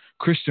phone,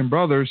 Christian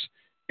brothers,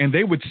 and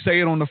they would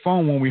say it on the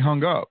phone when we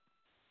hung up.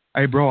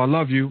 Hey, bro, I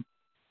love you.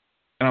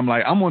 And I'm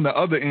like, I'm on the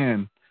other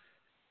end,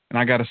 and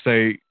I got to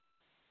say,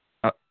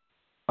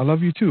 I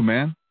love you too,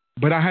 man.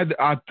 But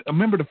I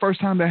remember the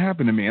first time that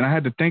happened to me, and I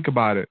had to think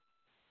about it.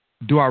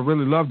 Do I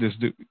really love this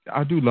dude?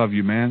 I do love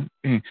you, man.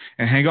 And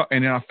hang up.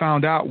 And then I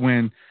found out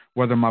when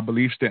whether my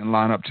beliefs didn't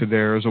line up to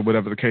theirs or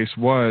whatever the case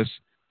was,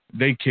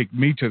 they kicked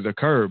me to the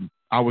curb.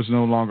 I was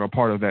no longer a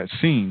part of that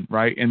scene,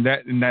 right? And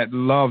that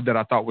love that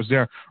I thought was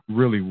there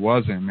really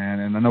wasn't,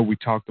 man. And I know we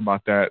talked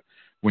about that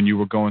when you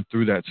were going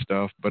through that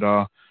stuff, but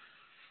I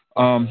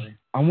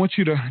want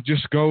you to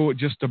just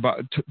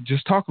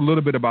talk a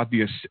little bit about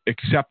the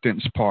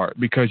acceptance part,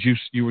 because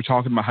you were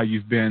talking about how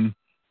you've been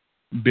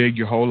big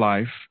your whole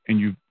life and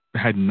you've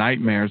had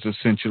nightmares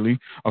essentially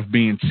of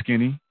being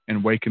skinny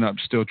and waking up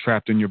still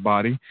trapped in your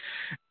body.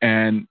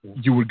 And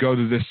you would go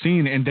to this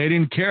scene and they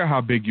didn't care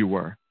how big you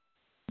were.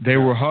 They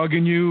were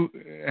hugging you,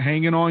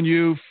 hanging on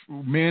you,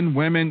 men,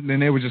 women,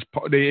 and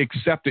they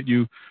accepted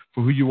you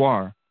for who you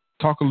are.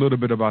 Talk a little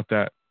bit about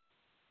that.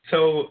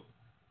 So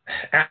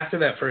after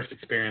that first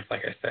experience,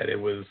 like I said, it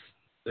was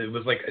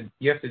like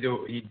you have to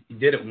do it. You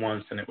did it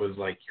once and it was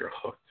like you're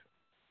hooked.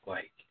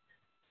 Like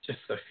just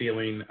the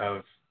feeling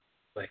of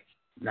like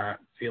not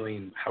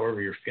feeling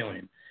however you're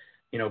feeling.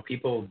 You know,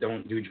 people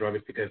don't do drugs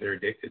because they're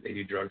addicted. They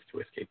do drugs to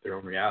escape their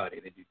own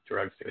reality. They do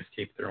drugs to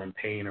escape their own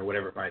pain or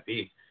whatever it might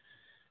be.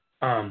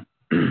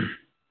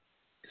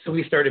 So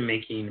we started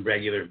making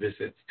regular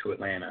visits to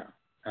Atlanta,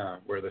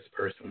 where this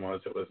person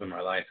was that was in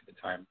my life at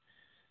the time.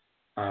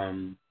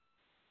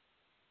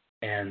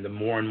 And the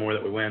more and more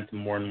that we went, the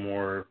more and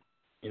more,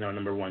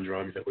 number one,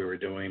 drugs that we were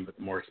doing, but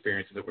the more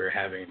experiences that we were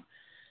having.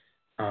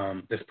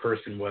 This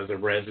person was a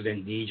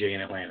resident DJ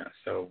in Atlanta.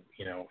 So,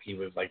 he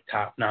was like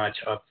top notch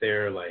up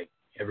there. Like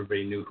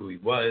everybody knew who he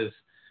was.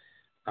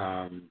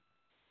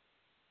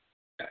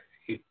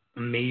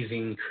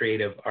 Amazing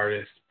creative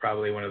artist,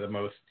 probably one of the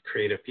most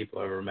creative people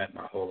I've ever met in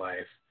my whole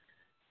life,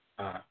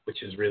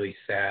 which is really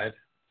sad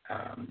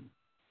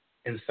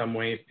in some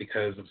ways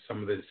because of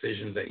some of the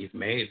decisions that he's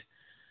made.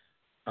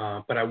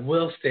 But I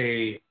will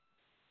say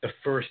the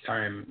first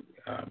time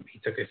he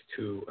took us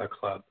to a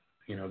club,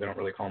 they don't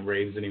really call them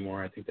raves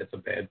anymore. I think that's a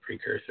bad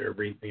precursor,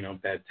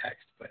 bad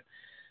text. But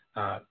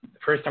the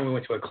first time we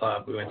went to a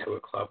club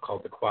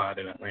called The Quad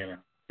in Atlanta.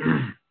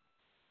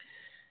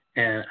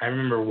 And I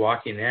remember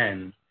walking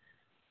in,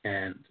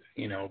 and,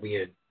 we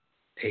had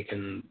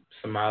taken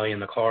Somali in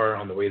the car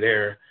on the way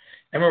there.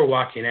 I remember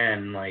walking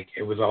in, like,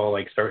 it was all,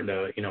 like, starting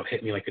to,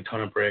 hit me like a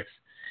ton of bricks.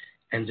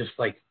 And just,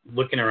 like,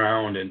 looking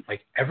around and,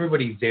 like,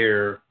 everybody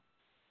there,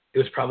 it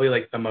was probably,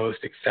 like, the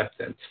most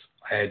acceptance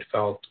I had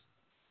felt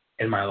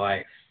in my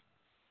life.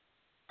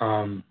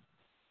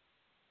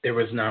 There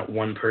was not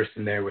one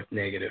person there with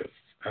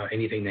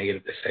anything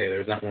negative to say. There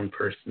was not one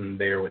person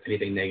there with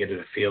anything negative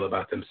to feel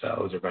about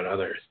themselves or about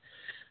others.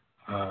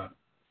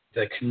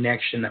 The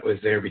connection that was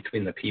there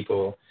between the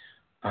people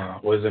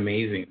was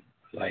amazing.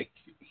 Like,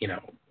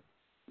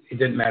 it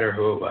didn't matter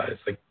who it was.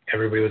 Like,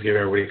 everybody was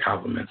giving everybody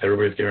compliments.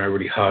 Everybody was giving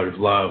everybody hugs,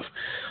 love,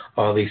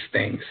 all these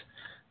things.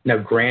 Now,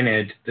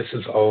 granted, this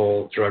is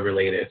all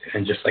drug-related.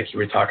 And just like you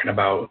were talking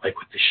about, like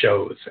with the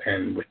shows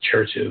and with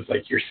churches,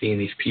 like you're seeing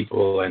these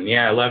people and,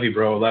 yeah, I love you,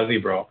 bro.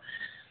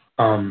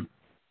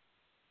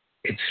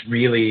 It's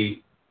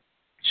really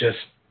just,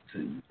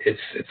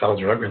 it's all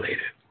drug-related.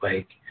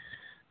 Like,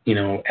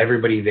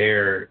 everybody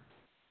there,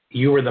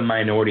 you were the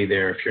minority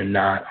there if you're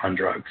not on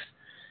drugs.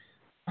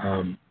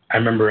 I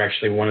remember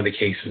actually one of the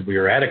cases, we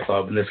were at a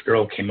club and this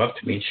girl came up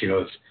to me and she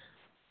goes,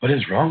 "What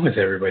is wrong with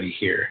everybody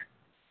here?"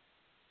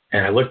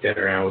 And I looked at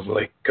her and I was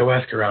like, "Go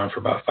ask around for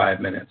about 5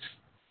 minutes."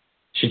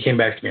 She came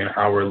back to me an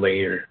hour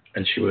later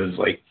and she was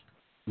like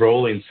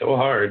rolling so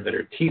hard that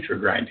her teeth were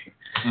grinding.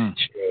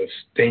 She goes,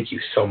 "Thank you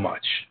so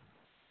much."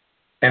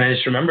 And I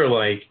just remember,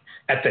 like,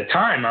 at the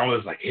time, I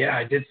was like, yeah,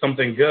 I did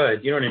something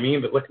good. You know what I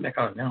mean? But looking back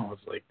on it now, I was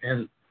like,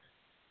 man,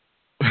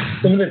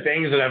 some of the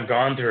things that I've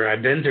gone through,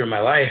 I've been through in my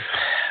life,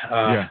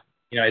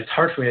 it's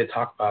hard for me to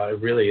talk about. It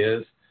really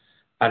is,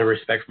 out of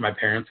respect for my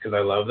parents because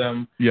I love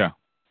them. Yeah.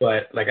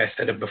 But like I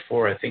said it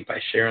before, I think by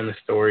sharing the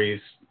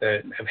stories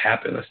that have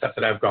happened, the stuff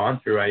that I've gone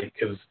through,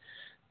 because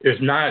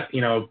there's not,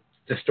 the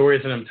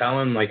stories that I'm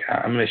telling, like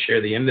I'm going to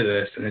share the end of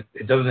this, and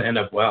it doesn't end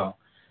up well.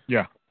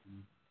 Yeah.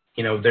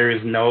 There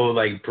is no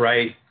like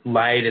bright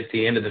light at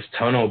the end of this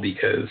tunnel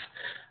because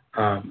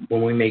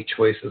when we make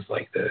choices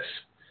like this,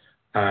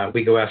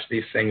 we go after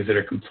these things that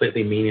are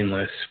completely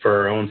meaningless for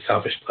our own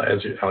selfish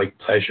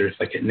pleasures.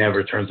 Like it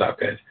never turns out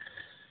good.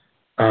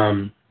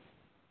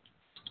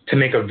 To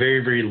make a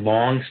very, very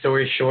long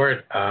story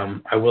short,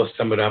 I will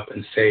sum it up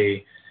and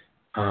say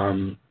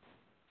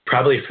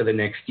probably for the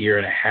next year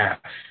and a half,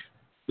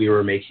 we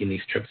were making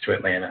these trips to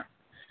Atlanta.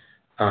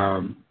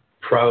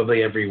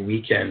 Probably every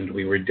weekend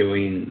we were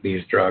doing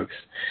these drugs,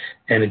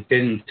 and it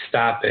didn't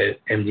stop at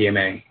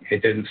MDMA.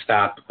 It didn't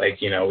stop we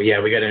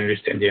got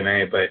introduced to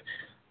MDMA, but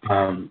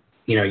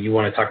you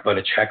want to talk about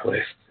a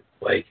checklist.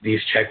 Like these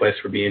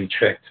checklists were being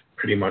checked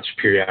pretty much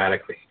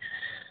periodically.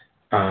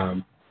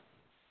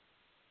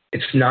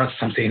 It's not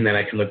something that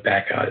I can look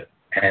back at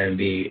and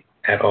be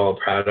at all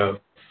proud of.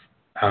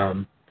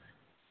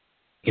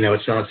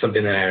 It's not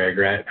something that I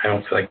regret. I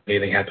don't feel like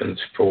anything happens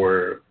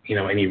for,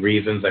 any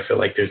reasons. I feel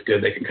like there's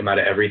good that can come out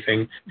of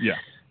everything. Yeah.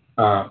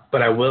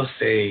 But I will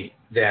say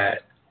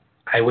that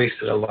I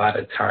wasted a lot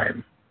of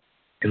time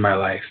in my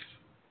life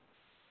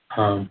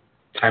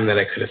Time that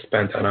I could have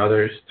spent on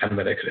others, time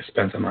that I could have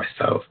spent on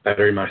myself,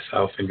 bettering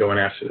myself, and going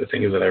after the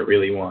things that I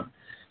really want.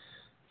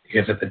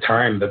 Because at the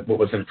time, what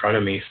was in front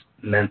of me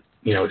meant,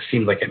 it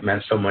seemed like it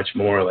meant so much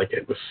more. Like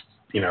it was,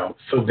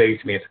 so big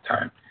to me at the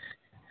time.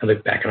 I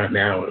look back on it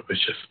now, it was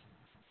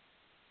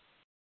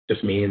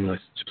just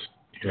meaningless.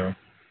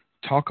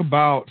 Talk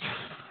about,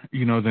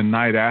 the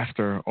night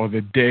after or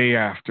the day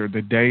after,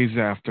 the days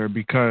after,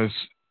 because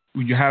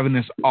you're having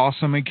this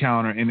awesome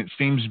encounter and it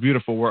seems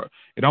beautiful.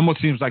 It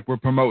almost seems like we're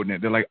promoting it.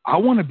 They're like, I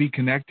want to be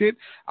connected.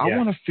 I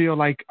want to feel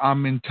like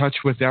I'm in touch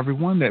with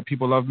everyone, that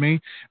people love me.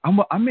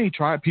 I may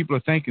try it. People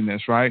are thinking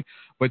this, right?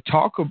 But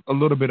talk a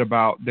little bit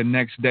about the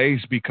next days,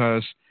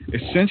 because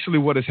essentially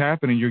what is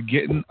happening, you're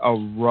getting a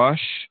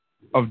rush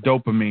of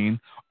dopamine,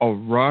 a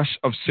rush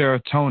of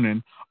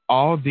serotonin.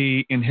 All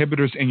the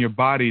inhibitors in your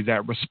body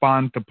that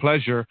respond to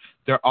pleasure,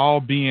 they're all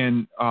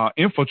being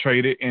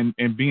infiltrated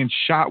and being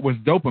shot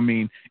with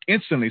dopamine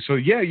instantly. So,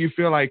 you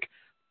feel like,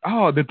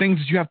 the things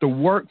that you have to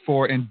work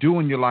for and do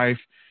in your life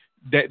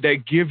that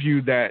give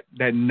you that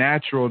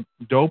natural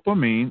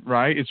dopamine,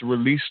 right? It's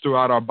released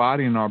throughout our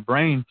body and our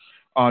brain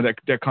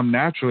that come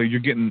naturally.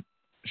 You're getting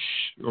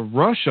a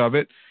rush of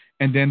it.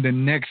 And then the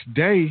next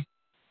day,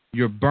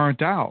 you're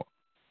burnt out.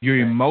 Your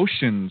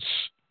emotions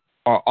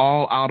are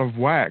all out of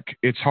whack.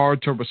 It's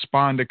hard to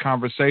respond to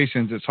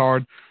conversations. It's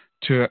hard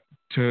to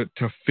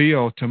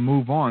feel, to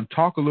move on.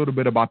 Talk a little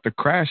bit about the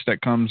crash that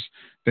comes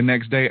the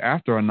next day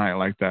after a night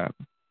like that.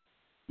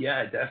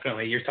 Yeah,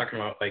 definitely. You're talking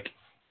about like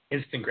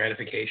instant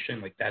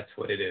gratification. Like that's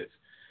what it is.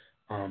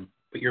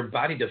 But your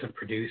body doesn't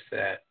produce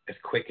that as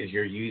quick as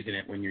you're using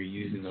it when you're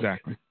using those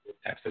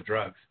types of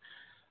drugs.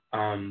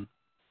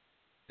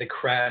 The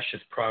crash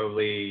is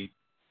probably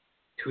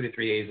 2 to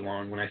 3 days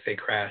long. When I say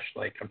crash,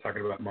 like I'm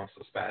talking about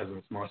muscle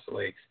spasms, muscle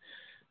aches.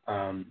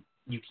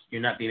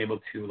 You're not being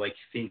able to like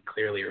think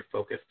clearly or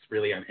focus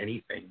really on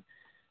anything,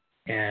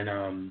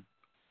 and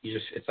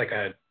it's like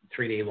a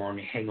 3-day long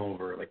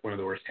hangover, like one of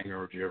the worst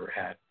hangovers you ever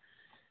had.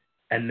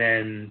 And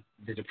then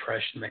the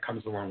depression that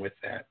comes along with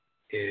that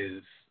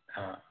is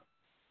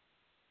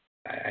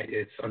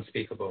it's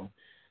unspeakable.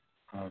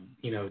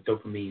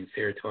 Dopamine,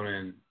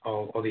 serotonin,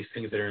 all these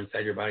things that are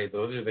inside your body,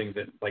 those are things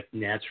that like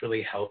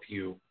naturally help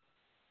you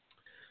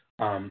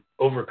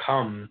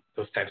overcome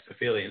those types of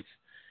feelings.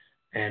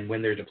 And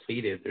when they're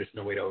depleted, there's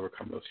no way to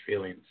overcome those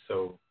feelings.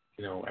 So,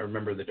 I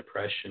remember the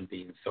depression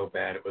being so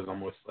bad, it was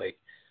almost like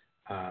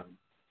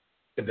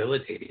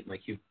debilitating.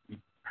 Like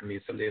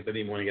some days I didn't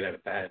even want to get out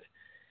of bed.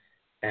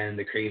 And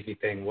the crazy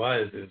thing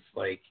is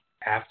like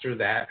after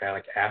that,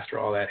 after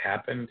all that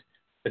happened,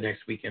 the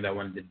next weekend I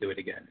wanted to do it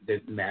again. It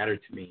didn't matter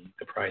to me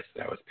the price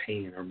that I was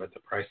paying or the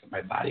price that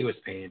my body was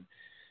paying,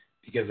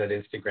 because that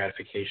instant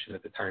gratification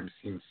at the time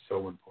seemed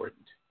so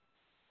important.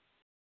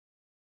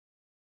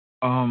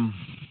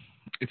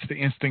 It's the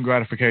instant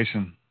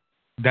gratification.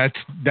 That's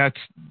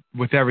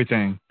with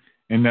everything,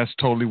 and that's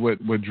totally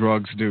what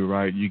drugs do,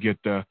 right? You get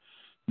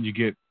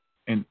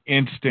an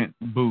instant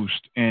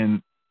boost,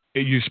 and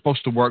you're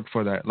supposed to work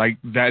for that. Like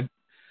that,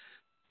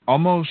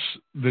 almost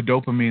the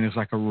dopamine is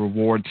like a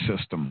reward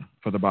system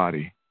for the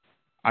body.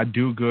 I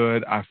do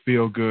good, I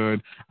feel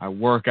good, I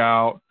work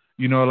out.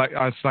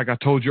 It's like I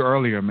told you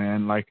earlier,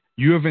 man. Like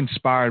you have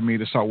inspired me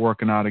to start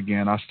working out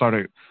again. I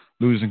started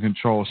losing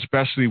control,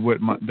 especially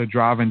with the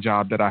driving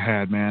job that I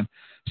had, man.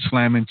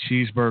 Slamming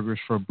cheeseburgers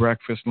for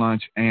breakfast,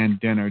 lunch, and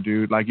dinner,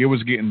 dude. Like it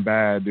was getting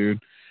bad, dude.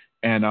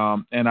 And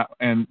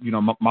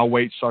my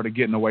weight started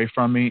getting away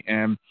from me,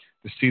 and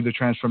to see the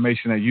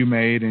transformation that you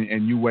made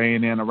and you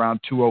weighing in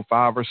around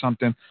 205 or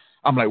something,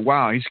 I'm like,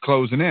 wow, he's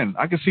closing in.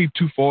 I can see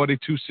 240,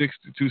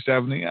 260,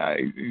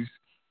 270.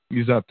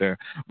 He's up there.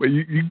 But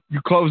you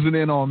closing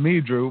in on me,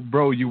 Drew.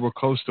 Bro, you were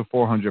close to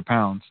 400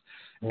 pounds.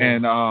 Yeah.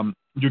 And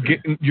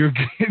you're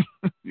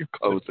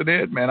closing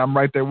in, man. I'm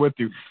right there with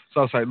you.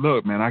 So I was like,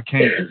 look, man, I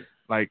can't,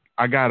 like,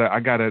 I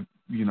gotta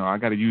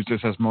use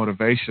this as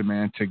motivation,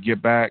 man, to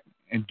get back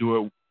and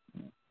do it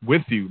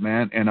with you,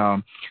 man,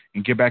 and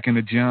get back in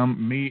the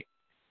gym, me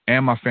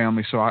and my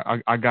family. So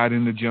I got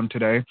in the gym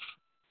today,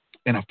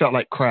 and I felt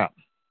like crap.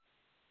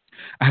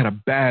 I had a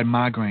bad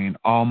migraine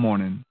all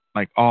morning,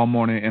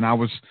 and I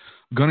was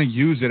gonna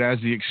use it as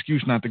the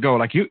excuse not to go.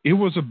 Like it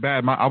was a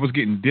bad. I was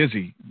getting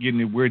dizzy,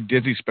 getting weird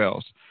dizzy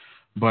spells.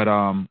 But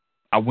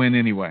I went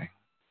anyway.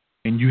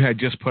 And you had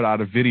just put out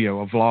a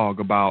vlog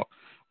about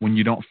when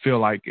you don't feel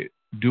like it,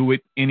 do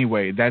it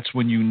anyway. That's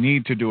when you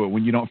need to do it.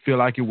 When you don't feel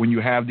like it, when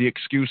you have the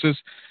excuses,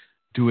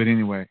 do it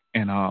anyway.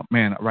 And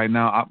man, right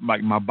now,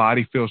 my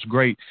body feels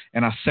great.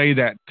 And I say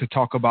that to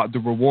talk about the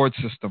reward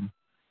system,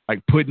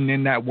 like putting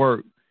in that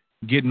work,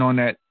 getting on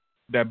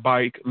that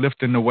bike,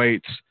 lifting the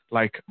weights.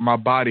 Like my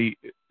body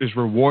is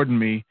rewarding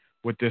me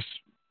with this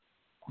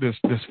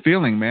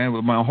feeling,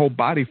 man. My whole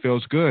body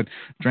feels good.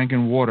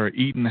 Drinking water,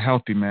 eating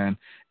healthy, man.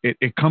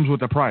 It comes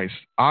with a price.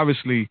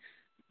 Obviously,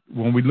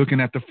 when we're looking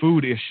at the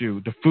food issue,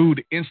 the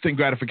food instant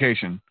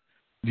gratification.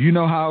 Do you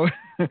know how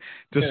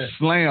to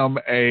slam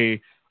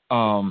a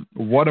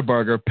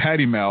Whataburger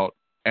patty melt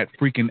at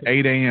freaking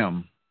 8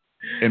 a.m.?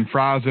 and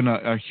fries and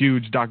a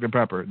huge Dr.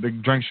 Pepper. The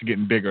drinks are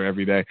getting bigger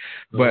every day.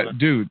 But,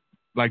 dude,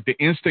 like the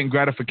instant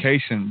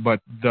gratification, but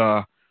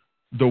the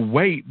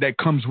weight that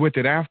comes with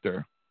it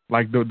after,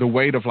 like the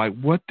weight of like,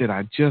 what did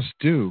I just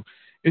do?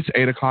 It's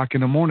 8 o'clock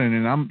in the morning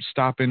and I'm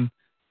stopping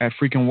at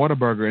freaking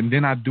Whataburger, and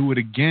then I do it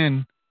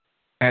again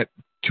at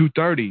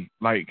 2:30.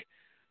 Like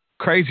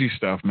crazy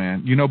stuff,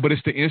 man. You know, but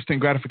it's the instant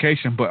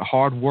gratification, but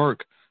hard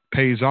work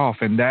pays off.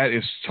 And that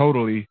is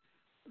totally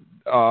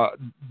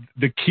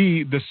the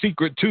key, the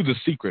secret to the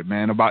secret,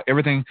 man, about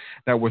everything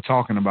that we're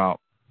talking about.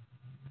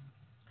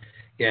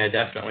 Yeah,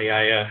 definitely.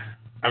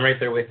 I'm right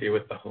there with you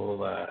with the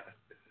whole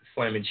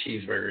slamming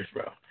cheeseburgers,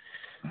 bro.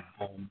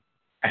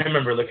 I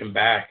remember looking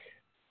back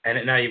and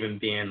it not even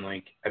being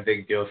like a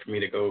big deal for me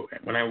to go,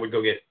 when I would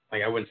go get,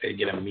 like, I wouldn't say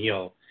get a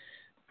meal.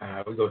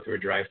 I would go through a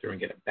drive-thru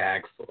and get a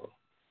bag full.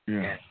 Yeah.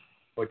 And I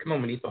would come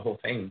home and eat the whole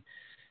thing.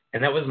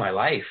 And that was my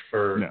life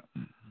for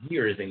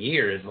years and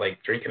years,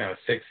 like drinking a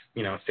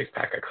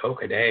six-pack of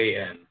Coke a day,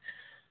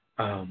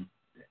 and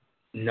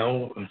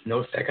no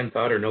second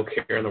thought or no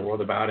care in the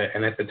world about it.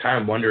 And at the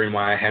time, wondering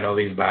why I had all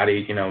these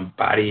body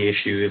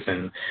issues,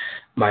 and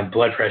my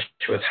blood pressure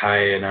was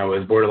high, and I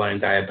was borderline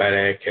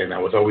diabetic, and I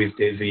was always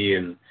dizzy,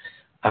 and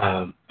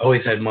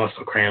always had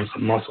muscle cramps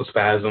and muscle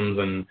spasms,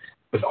 and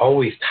was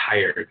always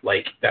tired.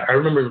 Like that, I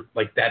remember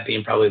like that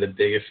being probably the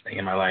biggest thing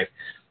in my life.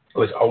 I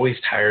was always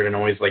tired and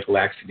always like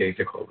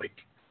lackadaisical, like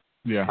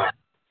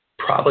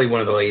probably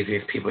one of the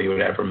laziest people you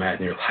would ever met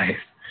in your life.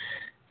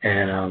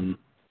 And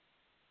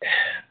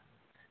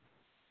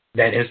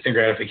that instant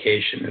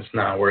gratification is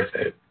not worth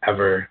it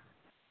ever.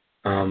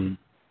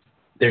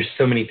 There's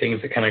so many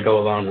things that kind of go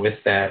along with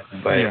that,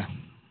 but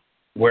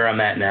where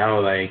I'm at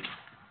now, like,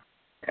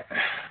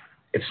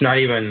 it's not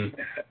even,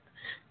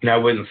 I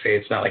wouldn't say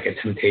it's not like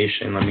a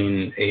temptation. I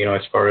mean,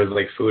 as far as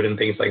like food and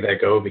things like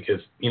that go,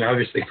 because,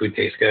 obviously food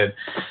tastes good,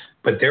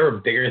 but there are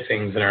bigger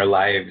things in our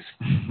lives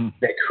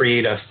that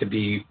create us to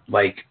be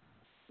like,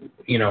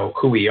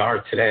 who we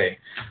are today.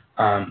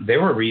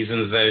 There were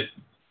reasons that,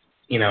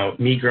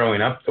 me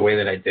growing up the way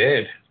that I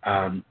did,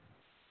 I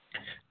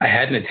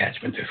had an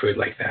attachment to food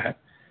like that.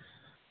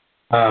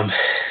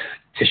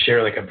 To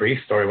share like a brief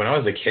story, when I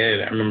was a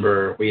kid, I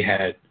remember we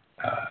had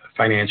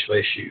financial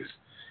issues.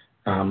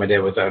 My dad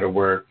was out of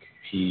work.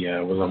 He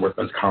was on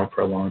workman's comp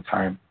for a long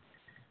time.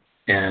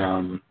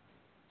 And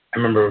I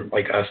remember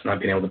like us not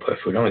being able to put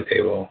food on the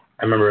table.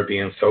 I remember it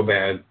being so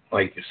bad,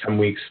 like some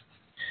weeks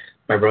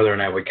my brother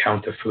and I would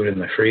count the food in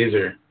the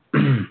freezer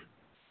to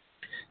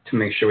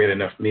make sure we had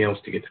enough meals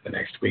to get to the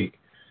next week.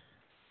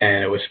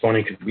 And it was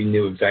funny because we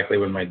knew exactly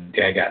when my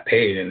dad got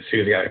paid. And as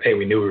soon as he got paid,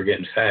 we knew we were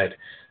getting fed.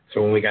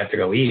 So when we got to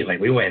go eat, like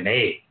we went and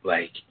ate,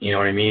 like, you know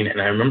what I mean?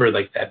 And I remember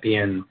like that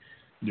being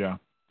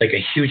like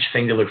a huge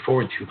thing to look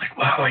forward to. Like,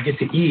 wow, I get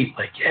to eat.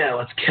 Like, yeah,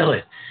 let's kill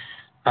it.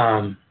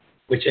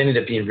 Which ended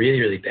up being really,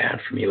 really bad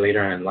for me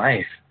later on in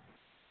life.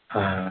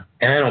 And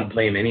I don't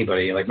blame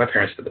anybody. Like my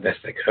parents did the best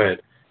they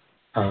could.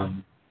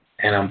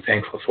 And I'm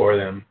thankful for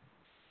them.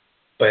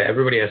 But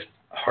everybody has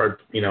hard,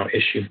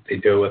 issues that they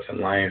deal with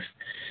in life.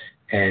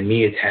 And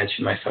me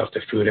attaching myself to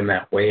food in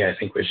that way, I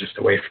think was just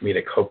a way for me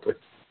to cope with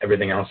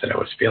everything else that I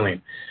was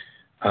feeling.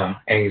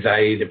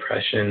 Anxiety,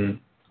 depression,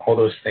 all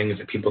those things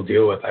that people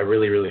deal with, I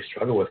really, really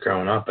struggled with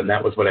growing up. And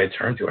that was what I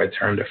turned to. I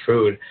turned to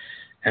food,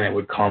 and it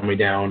would calm me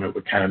down. It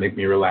would kind of make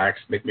me relax,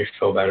 make me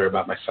feel better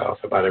about myself,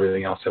 about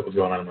everything else that was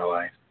going on in my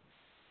life.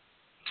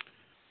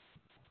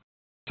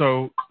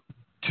 So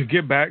to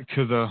get back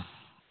to the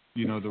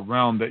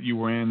realm that you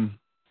were in,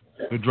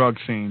 the drug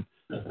scene,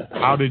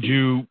 how did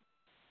you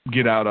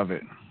get out of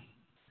it?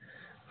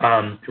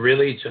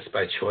 Really just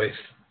by choice.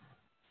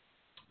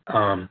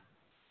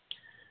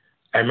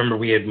 I remember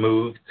we had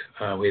moved.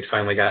 We had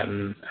finally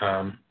gotten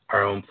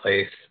our own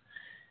place,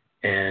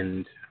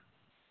 and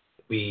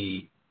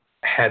we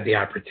had the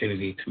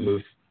opportunity to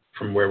move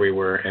from where we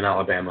were in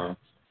Alabama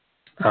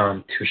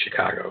to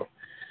Chicago.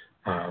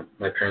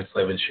 My parents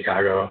live in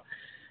Chicago,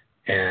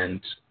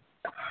 and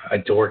a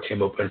door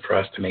came open for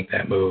us to make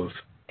that move.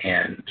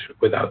 And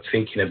without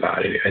thinking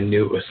about it, I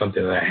knew it was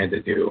something that I had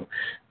to do.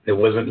 It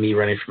wasn't me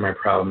running from my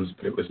problems,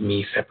 but it was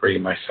me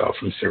separating myself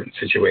from certain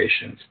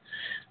situations.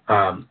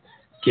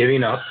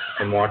 Giving up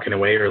and walking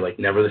away are like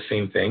never the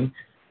same thing.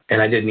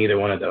 And I did neither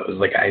one of those.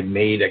 Like I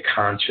made a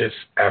conscious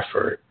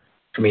effort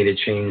for me to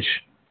change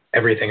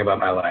everything about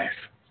my life.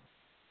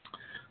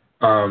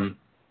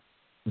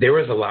 There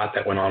was a lot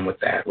that went on with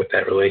that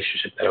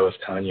relationship that I was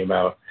telling you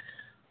about.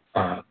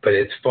 But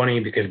it's funny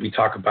because we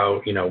talk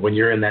about, when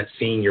you're in that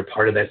scene, you're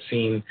part of that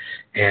scene.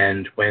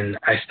 And when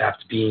I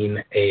stopped being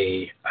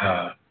a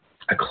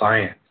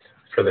client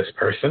for this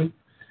person,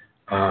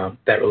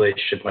 that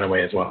relationship went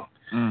away as well.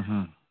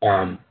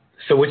 Mm-hmm.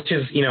 So which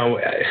is,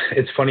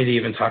 it's funny to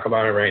even talk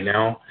about it right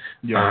now.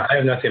 Yeah. I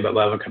have nothing but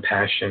love and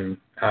compassion,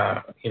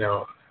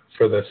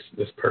 for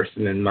this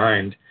person in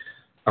mind.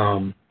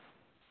 But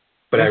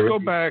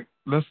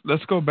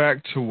let's go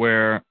back to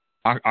where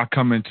I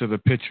come into the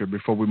picture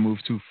before we move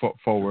too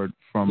forward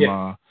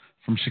from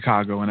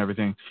Chicago and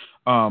everything.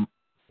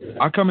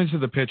 I come into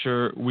the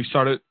picture.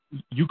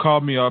 You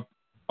called me up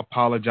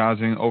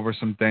apologizing over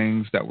some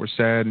things that were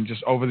said and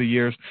just over the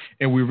years,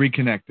 and we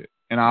reconnected.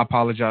 And I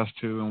apologized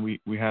too, and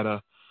we had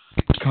a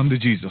come to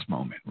Jesus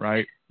moment,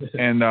 right?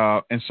 And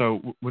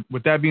so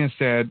with that being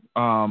said,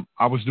 I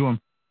was doing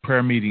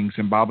prayer meetings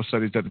and Bible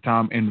studies at the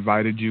time.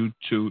 Invited you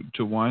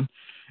to one,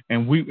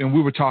 and we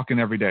were talking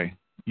every day.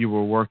 You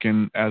were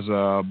working as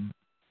a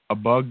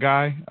bug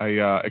guy,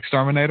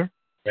 exterminator,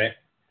 Right.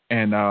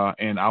 and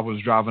I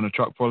was driving a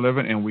truck for a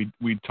living, and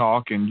we'd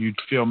talk, and you'd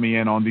fill me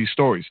in on these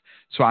stories.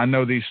 So I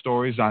know these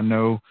stories. I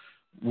know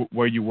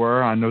where you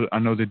were. I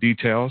know the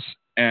details,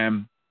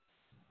 and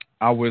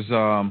I was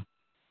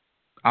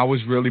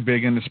really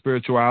big into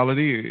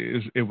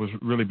spirituality. It was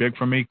really big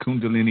for me,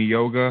 Kundalini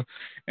yoga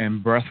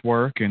and breath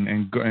work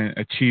and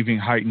achieving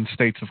heightened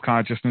states of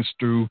consciousness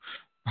through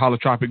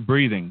holotropic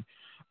breathing.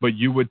 But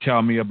you would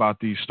tell me about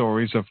these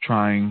stories of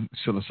trying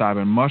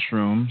psilocybin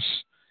mushrooms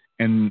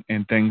and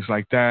things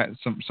like that,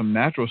 some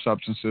natural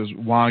substances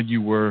while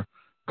you were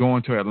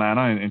going to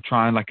Atlanta and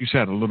trying, like you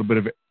said, a little bit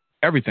of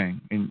everything.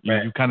 And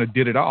Right. you kind of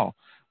did it all.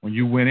 When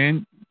you went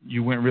in,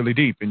 you went really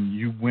deep and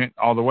you went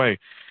all the way.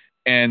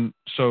 And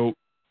so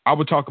I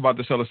would talk about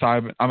the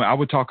psilocybin. I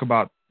would talk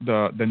about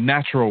the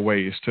natural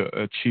ways to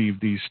achieve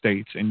these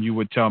states. And you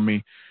would tell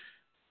me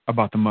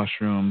about the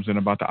mushrooms and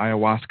about the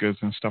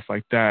ayahuascas and stuff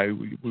like that.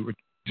 We would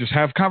just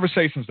have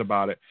conversations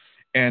about it.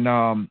 And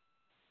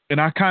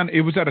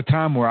it was at a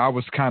time where I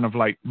was kind of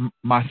like,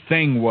 my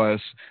thing was,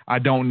 I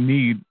don't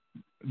need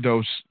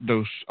those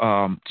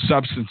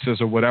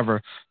substances or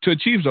whatever to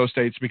achieve those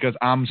states because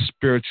I'm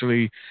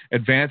spiritually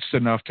advanced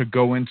enough to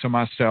go into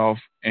myself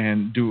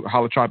and do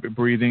holotropic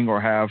breathing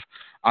or have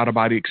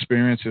out-of-body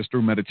experiences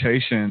through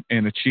meditation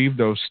and achieve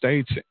those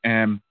states.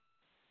 And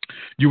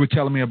you were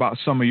telling me about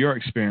some of your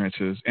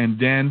experiences. And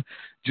then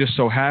just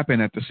so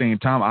happened at the same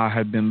time, I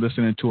had been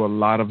listening to a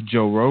lot of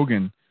Joe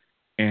Rogan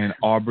and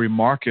Aubrey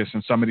Marcus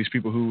and some of these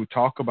people who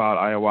talk about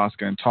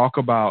ayahuasca and talk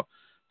about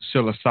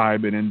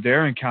psilocybin and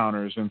their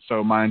encounters. And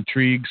so my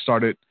intrigue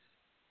started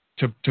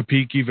to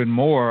peak even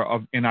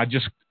more and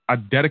I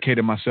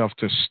dedicated myself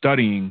to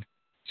studying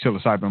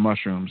psilocybin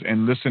mushrooms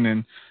and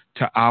listening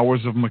to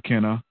hours of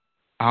McKenna,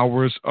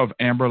 hours of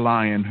Amber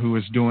Lyon, who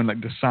is doing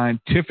like the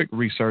scientific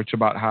research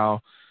about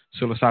how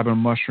psilocybin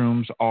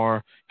mushrooms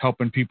are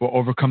helping people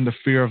overcome the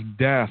fear of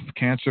death,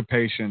 cancer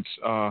patients,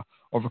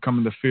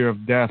 overcoming the fear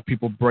of death,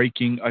 people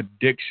breaking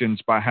addictions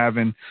by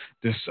having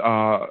this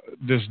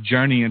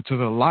journey into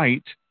the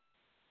light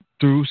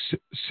through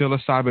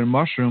psilocybin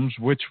mushrooms,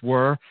 which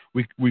were,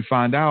 we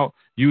find out,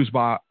 used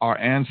by our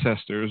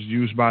ancestors,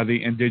 used by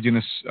the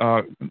indigenous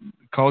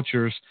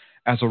cultures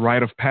as a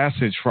rite of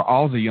passage for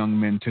all the young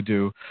men to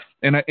do.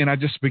 And I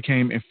just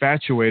became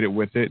infatuated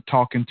with it,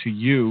 talking to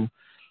you,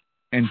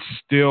 and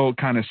still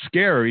kind of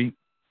scared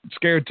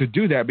to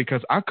do that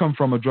because I come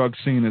from a drug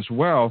scene as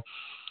well.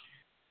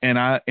 And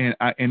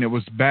it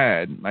was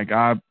bad. Like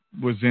I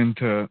was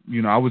into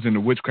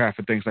witchcraft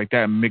and things like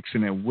that,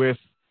 mixing it with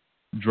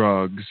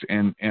drugs.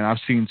 And I've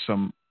seen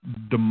some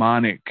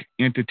demonic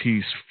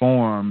entities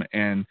form,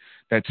 and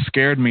that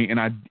scared me.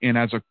 And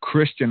as a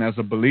Christian, as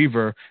a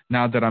believer,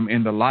 now that I'm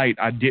in the light,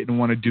 I didn't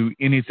want to do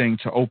anything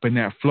to open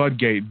that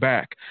floodgate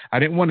back. I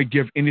didn't want to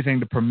give anything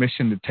the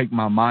permission to take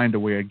my mind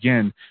away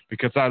again,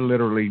 because I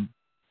literally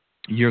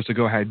years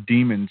ago had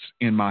demons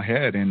in my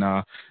head and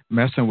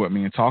messing with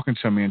me and talking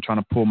to me and trying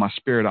to pull my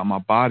spirit out of my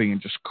body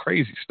and just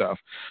crazy stuff.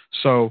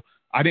 So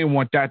I didn't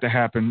want that to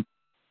happen.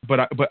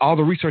 But all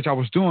the research I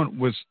was doing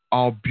was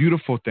all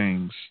beautiful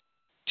things,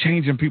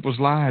 changing people's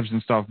lives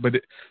and stuff.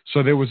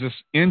 So there was this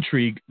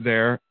intrigue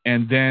there.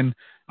 And then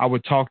I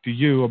would talk to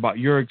you about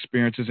your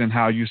experiences and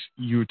how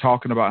you were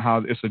talking about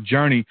how it's a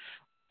journey.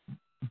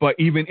 But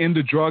even in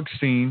the drug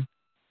scene,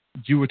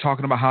 you were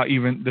talking about how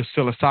even the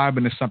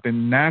psilocybin is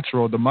something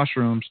natural. The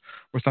mushrooms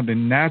were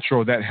something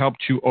natural that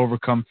helped you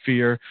overcome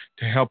fear,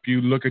 to help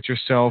you look at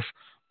yourself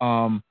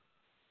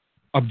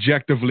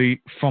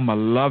objectively from a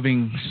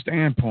loving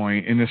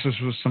standpoint. And this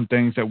was some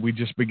things that we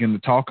just began to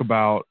talk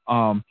about.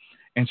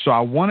 And so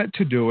I wanted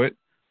to do it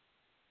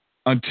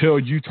until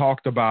you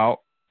talked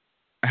about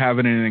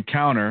having an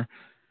encounter.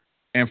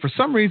 And for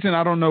some reason,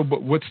 I don't know,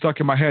 but what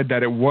stuck in my head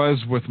that it was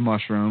with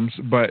mushrooms,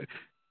 but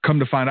come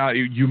to find out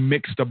you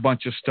mixed a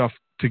bunch of stuff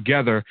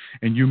together,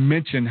 and you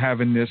mentioned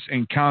having this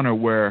encounter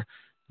where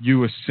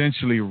you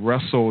essentially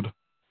wrestled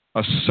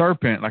a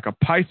serpent, like a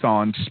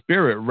python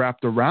spirit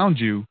wrapped around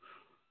you.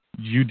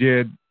 You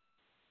did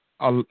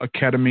a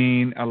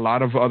ketamine, a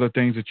lot of other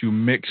things that you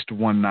mixed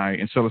one night,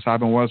 and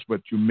psilocybin was,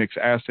 but you mix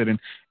acid and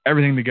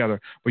everything together.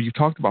 But you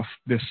talked about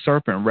this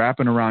serpent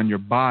wrapping around your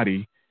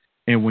body,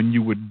 and when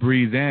you would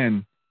breathe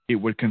in, it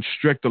would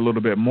constrict a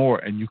little bit more,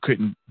 and you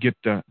couldn't get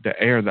the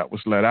air that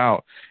was let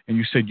out. And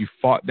you said you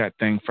fought that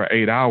thing for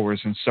 8 hours.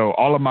 And so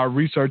all of my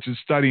research and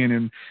studying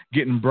and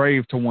getting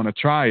brave to want to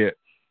try it,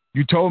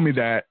 you told me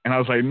that, and I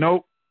was like,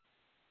 nope,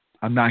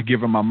 I'm not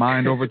giving my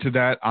mind over to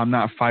that. I'm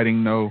not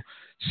fighting no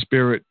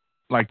spirit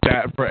like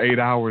that for 8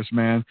 hours,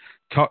 man.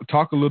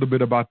 Talk a little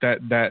bit about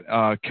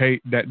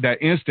that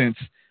instance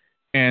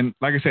And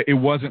like I said, it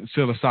wasn't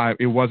psilocybin.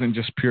 It wasn't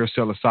just pure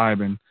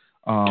psilocybin.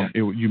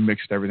 You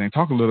mixed everything.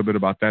 Talk a little bit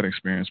about that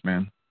experience,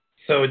 man.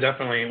 So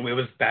definitely, it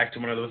was back to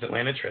one of those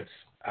Atlanta trips.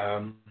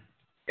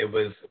 It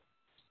was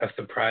a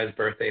surprise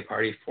birthday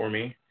party for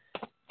me.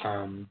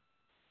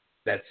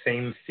 That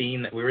same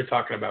scene that we were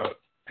talking about,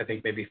 I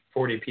think maybe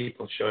 40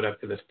 people showed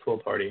up to this pool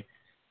party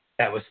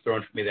that was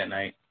thrown for me that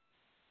night.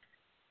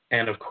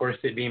 And of course,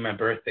 it being my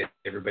birthday,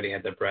 everybody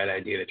had the bright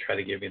idea to try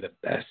to give me the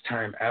best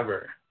time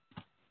ever.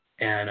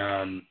 And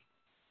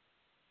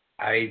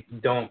I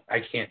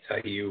can't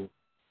tell you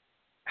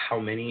how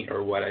many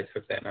or what I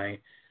took that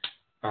night.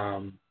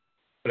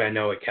 But I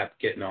know it kept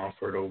getting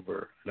offered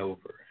over and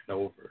over and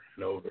over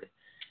and over.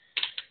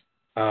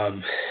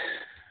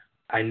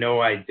 I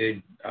know I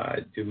did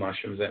do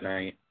mushrooms that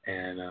night,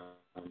 and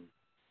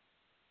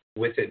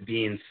with it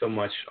being so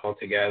much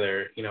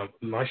altogether,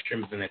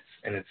 mushrooms in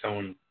its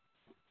own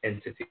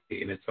entity,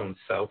 in its own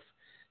self,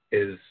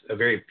 is a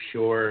very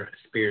pure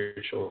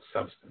spiritual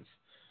substance.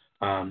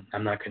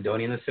 I'm not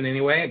condoning this in any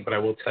way, but I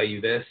will tell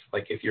you this: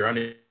 like, if you're on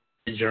a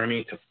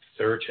journey to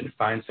search and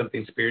find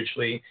something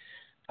spiritually,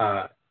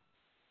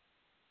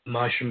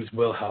 mushrooms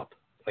will help.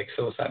 Like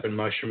psilocybin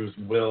mushrooms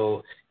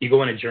will, you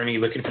go on a journey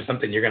looking for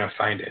something, you're going to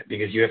find it,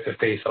 because you have to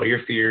face all your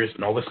fears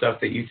and all the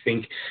stuff that you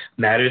think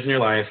matters in your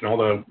life, and all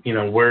the,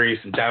 worries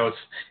and doubts,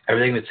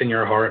 everything that's in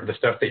your heart, the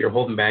stuff that you're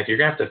holding back. You're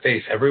going to have to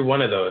face every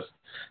one of those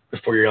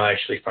before you'll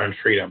actually find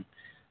freedom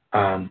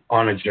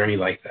on a journey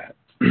like that.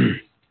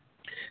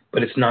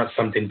 But it's not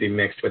something to be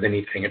mixed with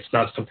anything. It's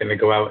not something to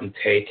go out and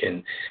take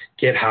and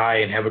get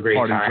high and have a great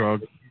party time.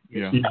 Drug.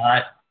 Yeah.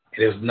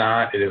 It is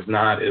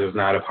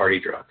not a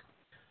party drug.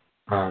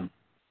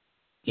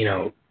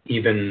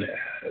 Even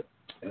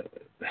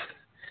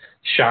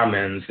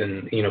shamans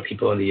and,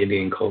 people in the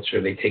Indian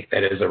culture, they take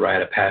that as a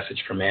rite of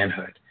passage for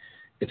manhood.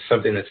 It's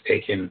something that's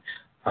taken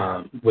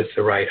with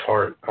the right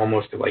heart,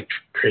 almost like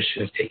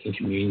Christians taking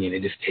communion.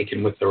 It is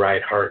taken with the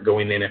right heart,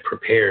 going in and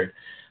prepared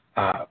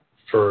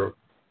for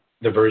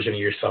the version of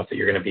yourself that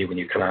you're going to be when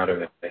you come out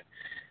of it.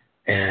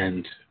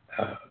 And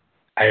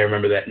I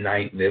remember that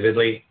night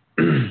vividly.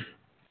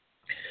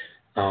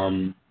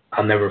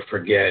 I'll never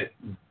forget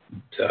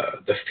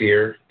the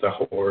fear, the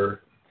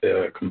horror,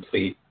 the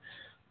complete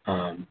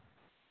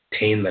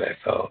pain that I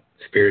felt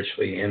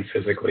spiritually and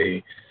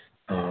physically,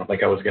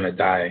 like I was going to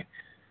die.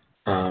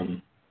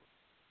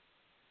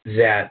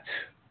 That,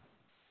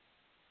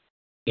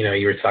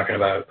 you were talking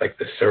about like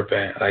the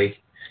serpent. I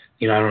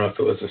don't know if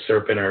it was a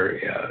serpent or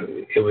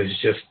it was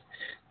just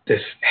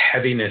this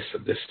heaviness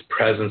of this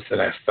presence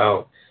that I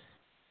felt,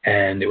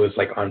 and it was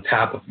like on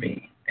top of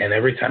me. And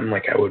every time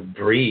like I would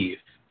breathe,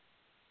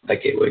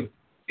 like it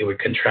would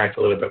contract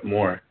a little bit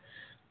more,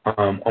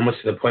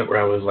 almost to the point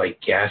where I was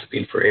like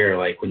gasping for air,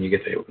 like when you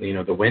get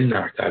the wind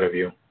knocked out of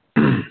you.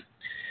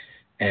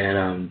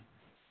 And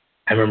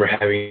I remember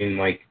having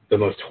like the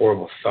most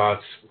horrible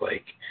thoughts,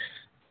 like,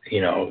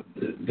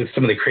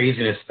 some of the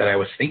craziness that I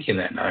was thinking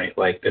that night,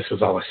 like this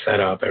was all a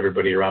setup.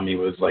 Everybody around me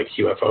was like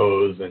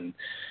UFOs, and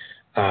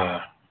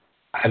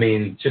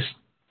just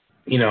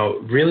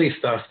really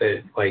stuff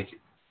that like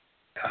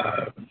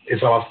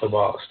is off the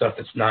wall, stuff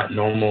that's not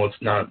normal.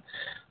 It's not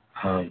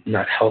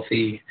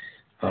healthy.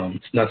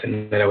 It's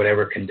nothing that I would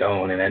ever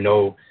condone. And I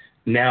know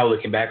now,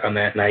 looking back on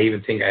that, and I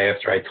even think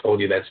after I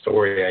told you that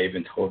story, I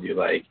even told you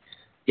like,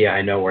 yeah,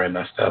 I know where I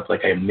messed up.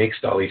 Like I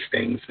mixed all these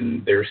things,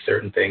 and there are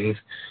certain things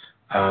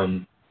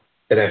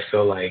that I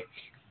feel like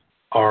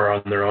are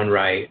on their own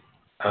right,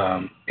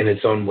 in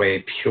its own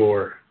way,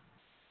 pure.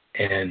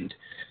 And,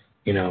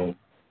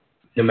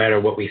 no matter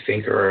what we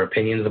think or our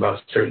opinions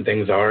about certain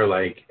things are,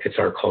 like, it's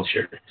our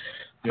culture.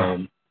 Yeah.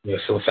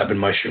 Psilocybin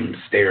mushrooms,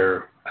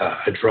 they're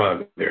a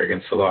drug. They're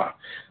against the law.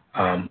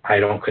 I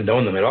don't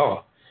condone them at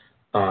all.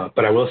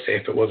 But I will say,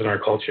 if it wasn't our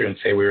culture, and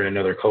say we were in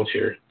another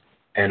culture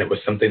and it was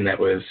something that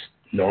was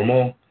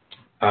normal,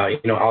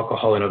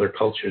 alcohol in other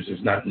cultures is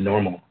not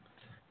normal.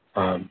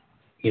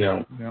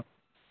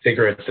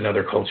 Cigarettes in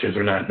other cultures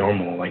are not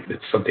normal. Like,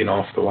 it's something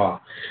off the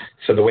wall.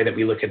 So the way that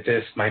we look at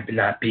this might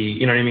not be,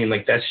 you know what I mean?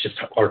 Like, that's just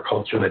our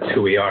culture. That's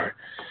who we are.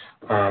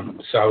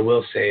 So I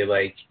will say,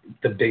 like,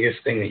 the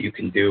biggest thing that you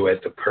can do as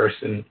a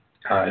person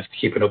is to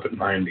keep an open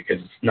mind, because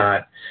it's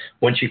not,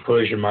 once you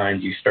close your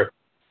mind, you start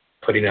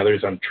putting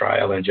others on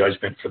trial and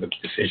judgment for the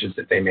decisions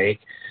that they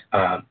make.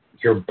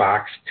 Your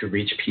box to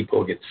reach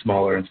people gets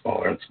smaller and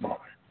smaller and smaller.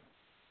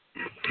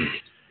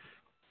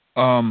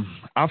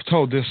 I've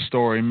told this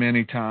story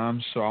many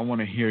times, so I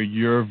want to hear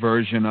your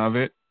version of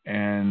it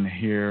and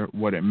hear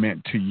what it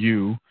meant to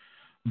you.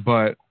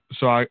 But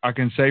so I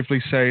can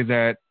safely say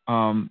that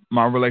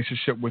my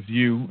relationship with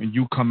you, and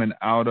you coming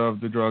out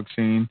of the drug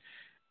scene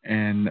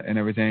and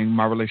everything,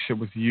 my relationship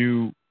with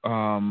you,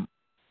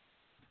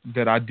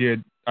 that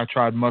I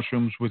tried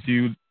mushrooms with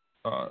you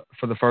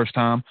for the first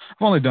time.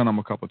 I've only done them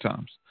a couple of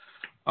times.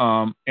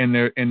 And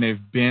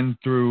they've been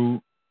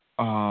through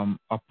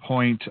a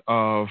point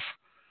of,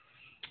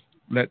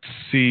 let's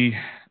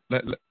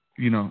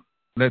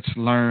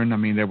learn. I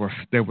mean, there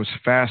was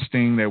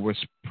fasting, there was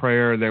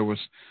prayer, there was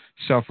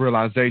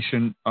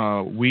self-realization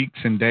weeks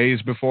and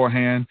days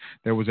beforehand.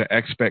 There was an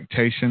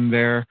expectation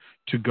there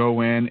to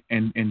go in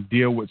and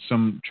deal with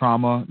some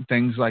trauma,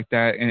 things like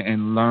that,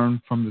 and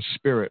learn from the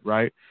spirit,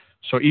 right?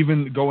 So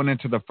even going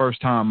into the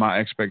first time, my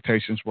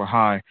expectations were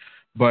high.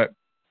 But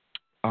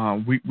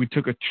we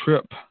took a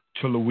trip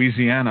to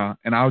Louisiana,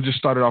 and I'll just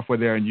start it off with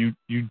there, and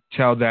you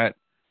tell that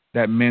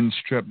men's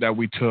trip that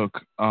we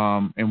took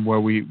and where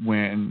we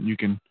went, and you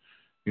can,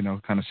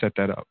 kind of set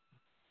that up.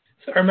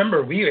 So I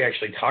remember we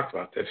actually talked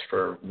about this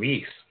for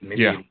weeks,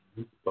 maybe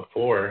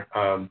before,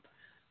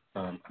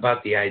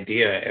 about the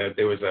idea.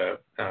 There was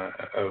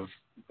of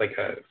like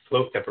a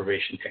float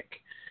deprivation tank.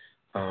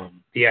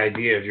 The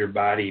idea of your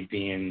body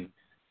being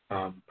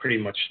pretty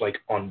much like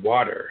on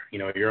water.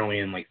 You're only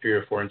in like 3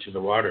 or 4 inches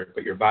of water,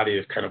 but your body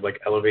is kind of like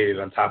elevated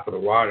on top of the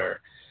water.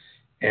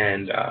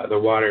 And the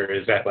water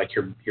is at like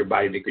your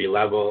body degree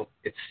level.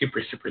 It's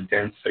super, super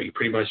dense. So you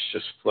pretty much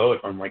just float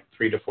on like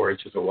 3 to 4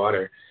 inches of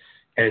water.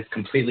 And it's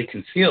completely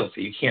concealed,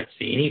 so you can't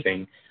see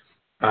anything.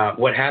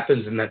 What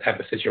happens in that type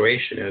of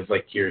situation is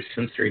like your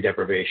sensory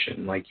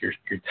deprivation, like your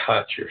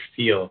touch, your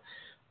feel,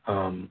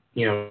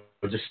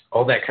 just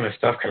all that kind of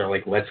stuff kind of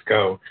like lets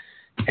go.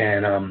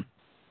 And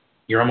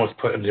you're almost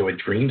put into a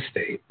dream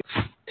state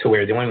to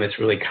where the only thing that's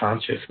really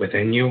conscious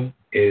within you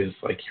is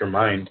like your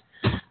mind.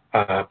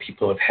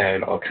 People have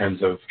had all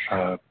kinds of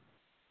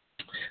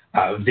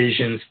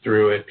visions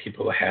through it.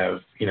 People have,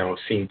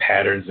 seen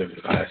patterns of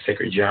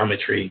sacred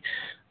geometry.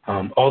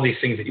 All these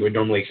things that you would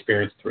normally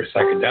experience through a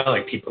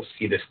psychedelic, people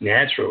see this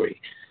naturally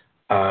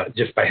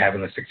just by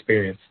having this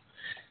experience.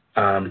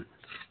 I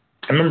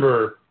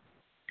remember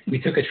we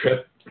took a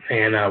trip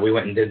and we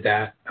went and did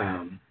that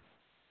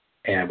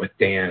and with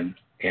Dan,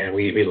 and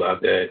we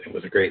loved it. It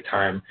was a great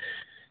time.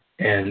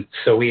 And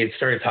so we had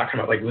started talking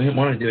about, like, we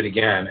want to do it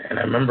again. And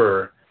I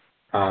remember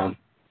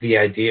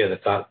the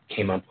thought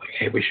came up, like,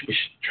 hey, we should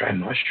try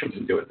mushrooms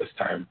and do it this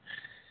time.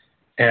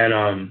 And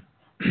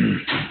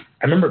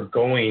I remember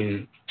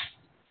going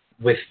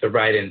with the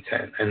right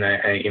intent. And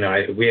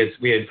we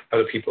had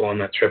other people on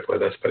that trip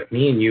with us, but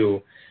me and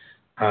you,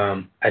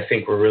 I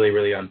think we're really,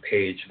 really on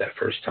page that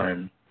first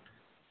time.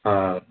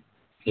 We're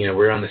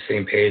on the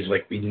same page.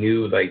 Like, we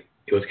knew, like,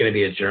 it was going to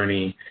be a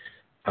journey.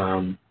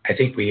 I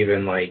think we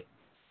even, like,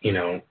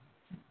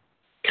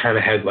 kind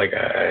of had like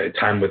a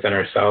time within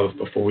ourselves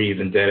before we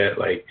even did it.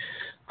 Like,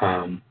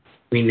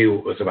 we knew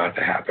what was about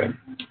to happen.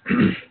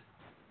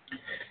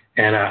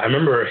 And I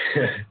remember,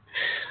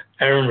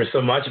 I remember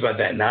so much about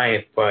that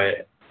night,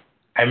 but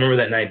I remember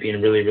that night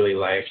being really, really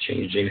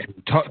life-changing.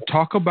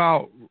 Talk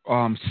about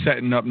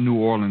setting up New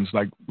Orleans,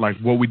 like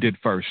what we did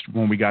first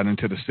when we got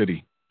into the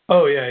city.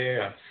 Oh,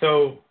 yeah.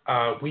 So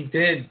we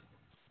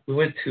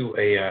went to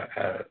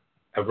a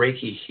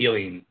Reiki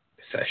healing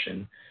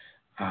session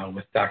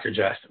with Dr.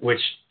 Jess,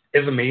 which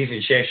is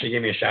amazing. She actually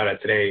gave me a shout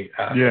out today.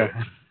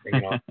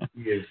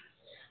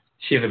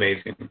 She is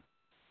amazing.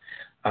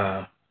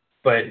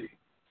 But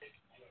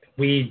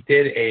we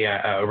did a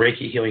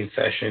Reiki healing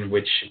session,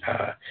 which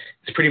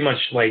is pretty much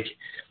like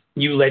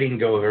you letting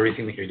go of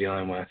everything that you're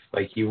dealing with.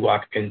 Like, you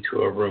walk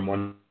into a room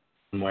one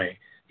way,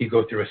 you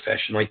go through a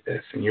session like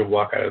this, and you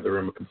walk out of the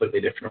room a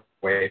completely different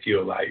way if you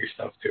allow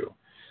yourself to.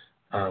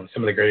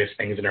 Some of the greatest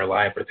things in our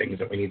life are things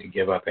that we need to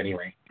give up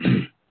anyway.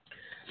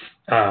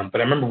 But I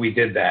remember we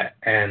did that.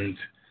 And,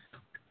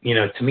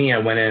 to me, I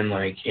went in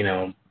like,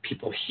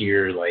 people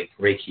hear like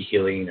Reiki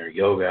healing or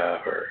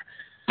yoga or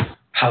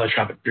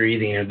holotropic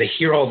breathing, and they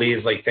hear all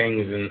these like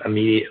things, and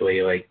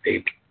immediately like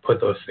they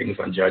put those things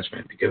on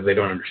judgment because they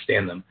don't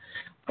understand them.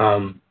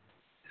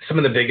 Some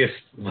of the biggest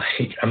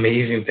like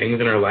amazing things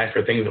in our life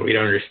are things that we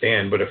don't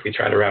understand, but if we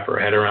try to wrap our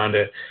head around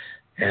it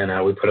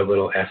and we put a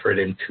little effort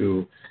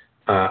into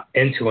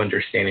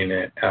understanding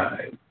it,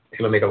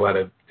 it'll make a lot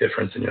of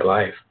difference in your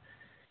life.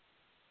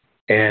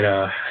 And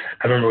I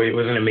remember it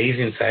was an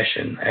amazing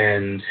session,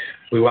 and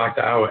we walked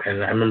out,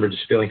 and I remember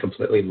just feeling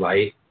completely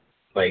light.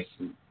 Like,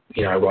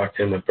 I walked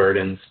in with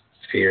burdens,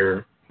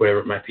 fear, whatever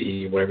it might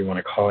be, whatever you want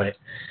to call it,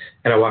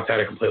 and I walked out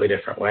a completely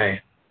different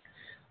way.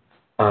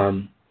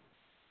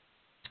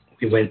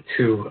 We went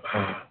to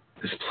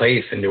this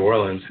place in New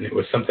Orleans, and it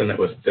was something that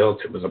was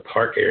built. It was a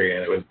park area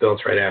that was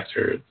built right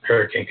after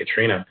Hurricane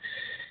Katrina,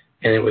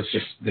 and it was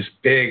just this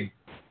big,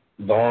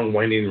 long,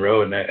 winding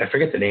road, and I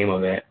forget the name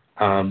of it.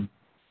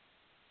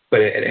 But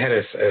it had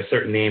a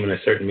certain name and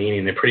a certain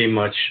meaning. And pretty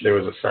much there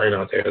was a sign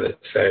out there that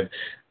said,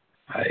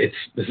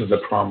 this is a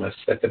promise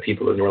that the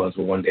people of New Orleans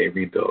will one day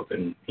rebuild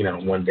and,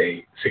 one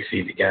day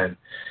succeed again.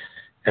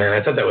 And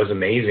I thought that was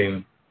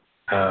amazing.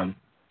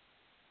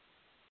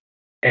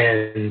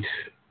 And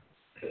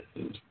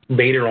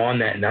later on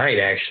that night,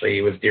 actually,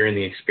 it was during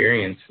the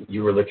experience,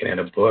 you were looking at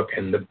a book,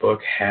 and the book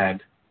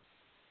had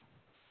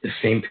the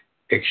same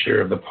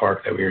picture of the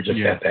park that we were just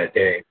at that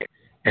day.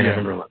 And I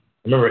remember,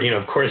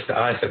 of course, to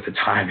us at the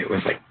time, it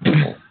was like,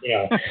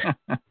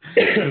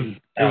 it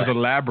was a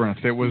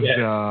labyrinth. It was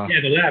the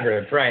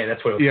labyrinth, right?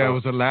 That's what it was. Yeah,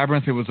 called. It was a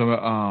labyrinth. It was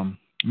a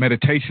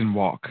meditation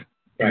walk.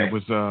 And it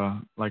was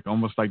like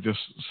almost like this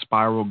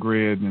spiral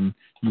grid, and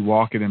you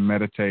walk it and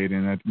meditate,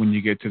 and when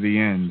you get to the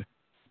end,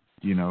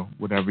 you know,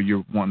 whatever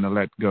you're wanting to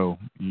let go,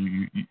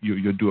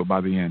 you'll do it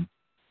by the end.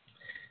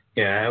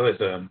 Yeah, that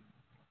was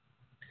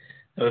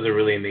a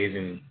really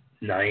amazing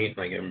night,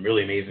 like a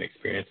really amazing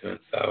experience in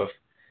itself.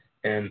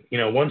 And, you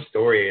know, one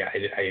story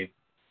I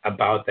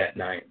about that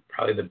night,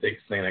 probably the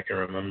biggest thing I can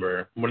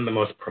remember, one of the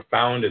most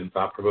profound and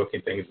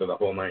thought-provoking things of the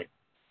whole night.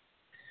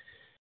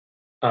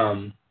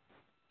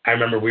 I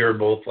remember we were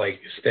both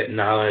like spitting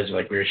knowledge,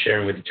 like we were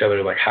sharing with each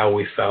other, like how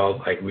we felt,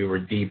 like we were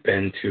deep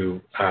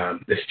into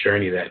this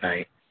journey that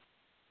night.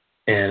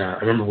 And I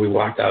remember we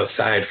walked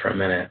outside for a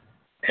minute,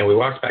 and we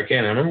walked back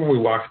in. I remember when we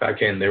walked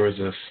back in, there was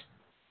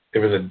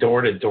a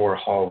door-to-door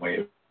hallway.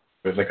 It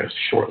was like a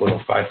short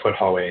little 5-foot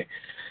hallway,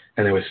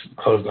 and it was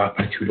closed off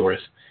by 2 doors.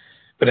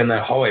 But in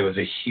that hallway was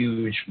a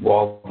huge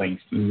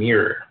wall-length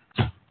mirror.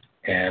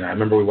 And I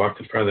remember we walked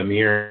in front of the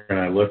mirror, and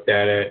I looked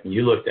at it, and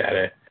you looked at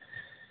it.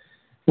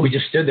 We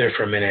just stood there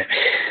for a minute,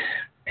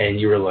 and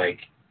you were like,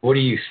 what do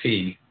you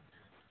see?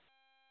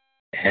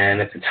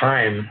 And at the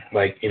time,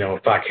 like, you know, a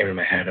thought came to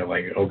my head of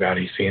like, oh, God,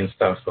 he's seeing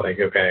stuff. So like,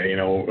 okay, you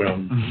know, what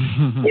am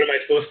I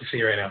supposed to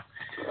see right now?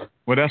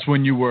 Well, that's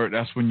when you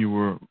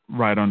were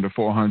right under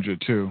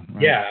 400 too.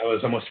 Right? Yeah, I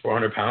was almost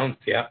 400 pounds.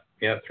 Yeah,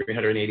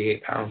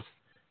 388 pounds.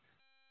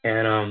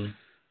 And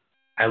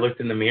I looked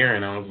in the mirror,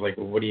 and I was like,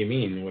 well, what do you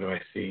mean? What do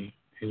I see?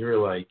 And you were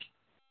like,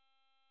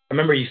 I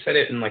remember you said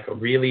it in like a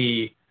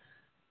really,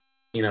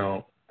 you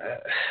know,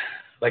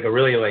 like a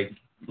really like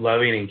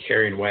loving and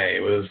caring way.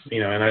 It was, you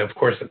know, and of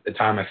course at the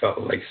time I felt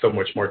like so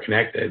much more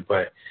connected,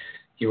 but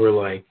you were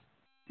like,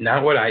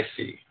 not what I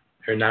see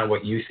or not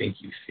what you think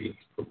you see,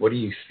 but what do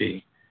you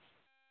see?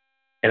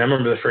 And I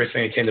remember the first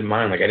thing that came to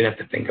mind, like I didn't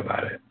have to think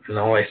about it. And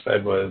all I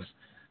said was,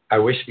 I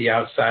wish the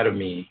outside of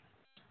me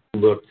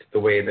looked the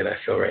way that I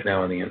feel right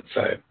now on the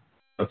inside.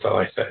 That's all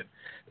I said.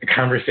 The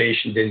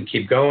conversation didn't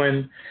keep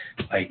going.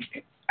 Like,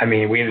 I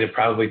mean, we ended up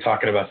probably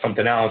talking about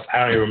something else. I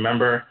don't even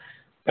remember,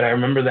 but I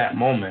remember that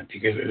moment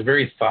because it was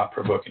very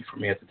thought-provoking for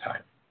me at the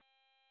time.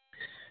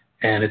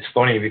 And it's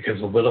funny because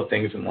the little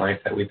things in life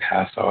that we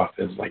pass off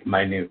as like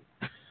minute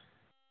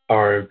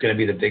are going to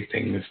be the big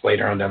things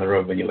later on down the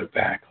road when you look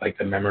back, like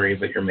the memories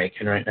that you're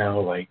making right now,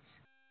 like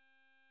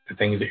the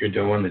things that you're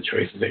doing, the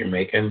choices that you're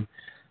making,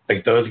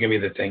 like those are going to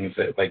be the things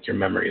that like your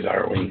memories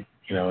are when,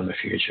 you know, in the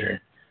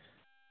future.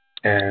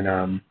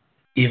 And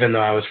even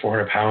though I was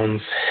 400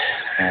 pounds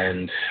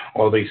and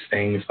all these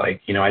things,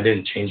 like, you know, I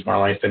didn't change my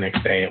life the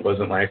next day. It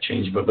wasn't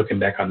life-changing, but looking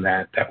back on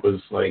that, that was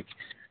like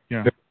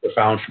very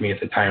profound for me at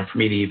the time, for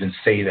me to even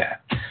say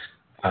that,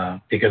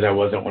 because I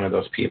wasn't one of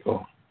those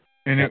people.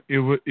 And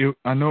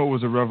I know it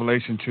was a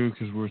revelation too,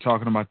 because we were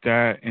talking about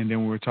that, and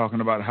then we were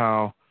talking about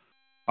how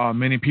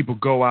many people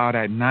go out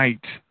at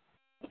night,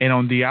 and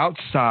on the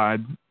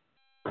outside,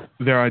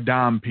 they're a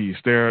dime piece.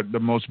 They're the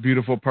most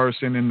beautiful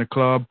person in the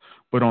club,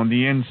 but on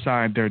the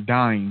inside, they're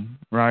dying,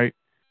 right?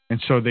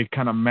 And so they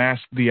kind of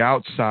mask the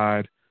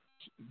outside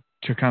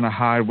to kind of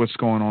hide what's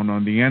going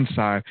on the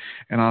inside.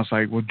 And I was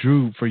like, well,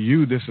 Drew, for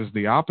you, this is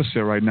the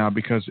opposite right now,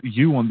 because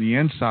you on the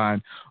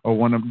inside are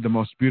one of the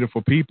most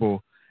beautiful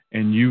people.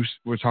 And you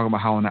were talking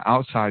about how on the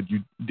outside you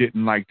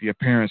didn't like the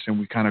appearance, and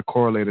we kind of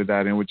correlated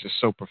that, and it was just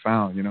so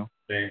profound, you know?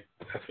 Right,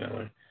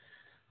 definitely.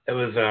 It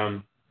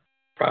was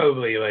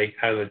probably like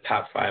out of the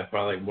top 5,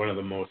 probably one of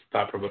the most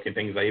thought-provoking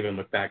things I even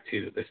look back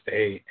to this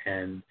day.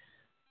 And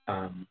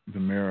the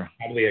mirror.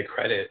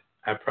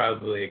 I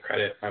probably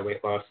accredit my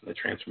weight loss and the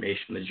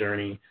transformation, the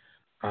journey,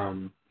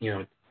 you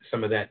know,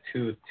 some of that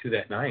to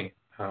that night.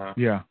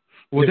 Yeah.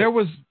 Well, there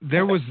was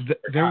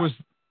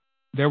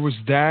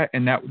that,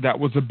 and that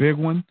was a big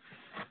one.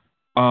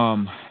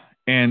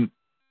 And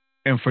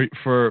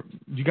for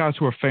you guys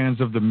who are fans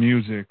of the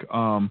music,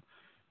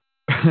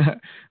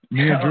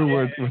 me and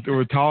Drew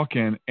were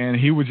talking, and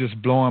he was just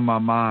blowing my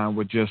mind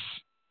with just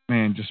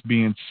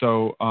being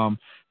so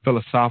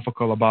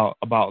philosophical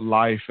about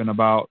life and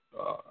about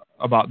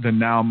the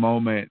now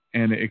moment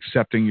and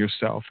accepting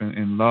yourself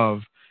and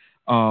love.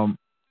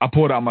 I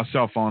pulled out my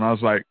cell phone. I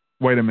was like,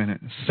 wait a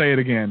minute, say it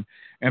again.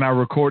 And I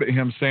recorded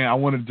him saying, I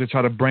wanted to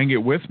try to bring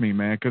it with me,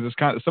 man, because it's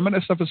kind of, some of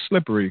that stuff is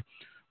slippery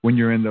when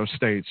you're in those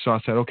states. So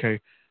I said, okay,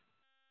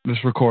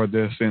 let's record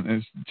this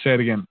and say it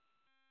again.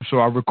 So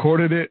I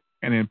recorded it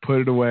and then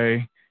put it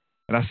away.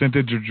 And I sent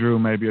it to Drew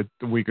maybe a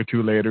week or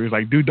 2 later. He's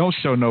like, dude, don't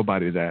show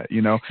nobody that,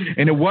 you know.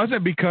 And it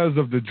wasn't because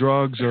of the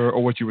drugs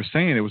or what you were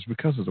saying. It was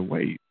because of the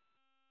weight.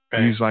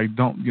 Right. He's like,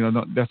 don't,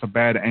 that's a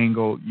bad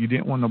angle. You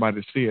didn't want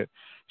nobody to see it.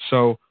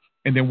 So,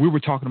 and then we were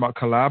talking about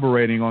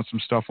collaborating on some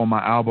stuff on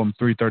my album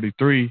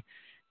 333,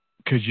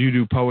 because you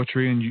do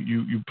poetry and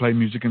you play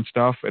music and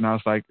stuff. And I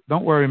was like,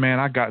 don't worry, man,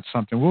 I got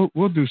something.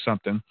 We'll do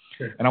something.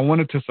 Sure. And I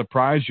wanted to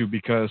surprise you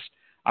because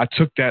I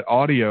took that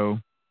audio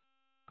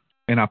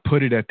and I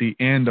put it at the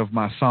end of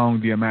my song,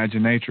 The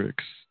Imaginatrix.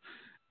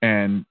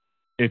 And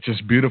it's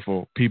just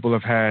beautiful. People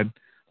have had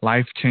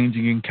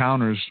life-changing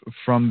encounters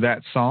from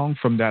that song,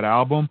 from that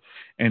album,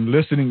 and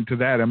listening to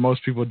that. And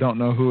most people don't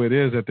know who it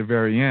is at the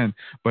very end,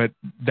 but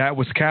that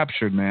was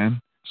captured,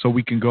 man. so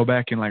we can go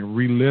back and like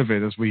relive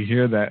it as we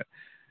hear that.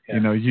 Yeah.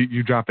 You know,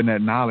 you dropping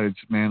that knowledge,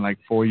 man, like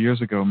 4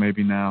 years ago,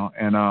 maybe now.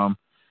 And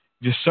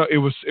just so it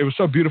was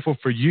so beautiful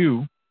for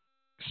you,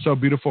 so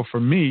beautiful for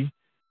me,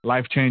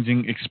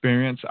 life-changing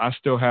experience. I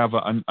still have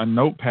a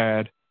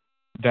notepad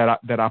that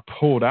I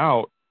pulled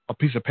out, a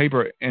piece of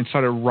paper, and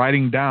started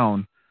writing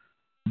down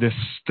this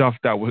stuff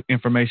that was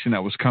information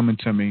that was coming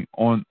to me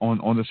on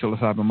the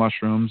psilocybin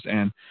mushrooms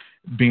and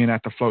being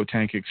at the float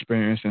tank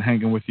experience and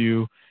hanging with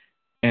you.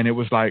 And it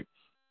was like,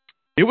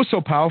 it was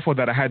so powerful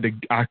that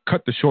I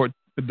cut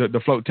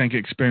the float tank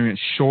experience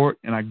short,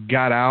 and I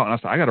got out and I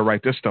said, I got to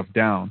write this stuff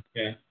down.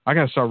 Yeah. I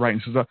got to start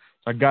writing stuff.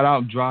 So I got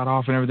out and dried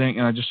off and everything.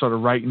 And I just started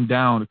writing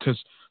down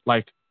because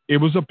like, it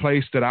was a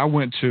place that I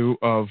went to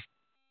of,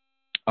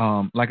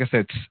 like I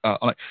said,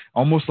 like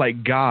almost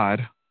like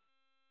God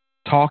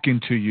talking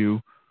to you,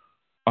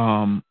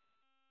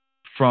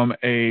 from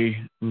a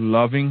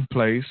loving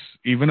place,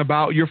 even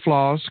about your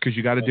flaws, because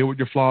you got to deal with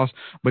your flaws,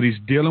 but he's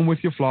dealing with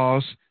your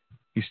flaws.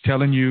 He's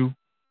telling you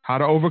how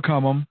to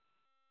overcome them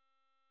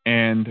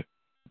and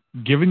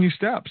giving you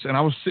steps. And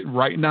I was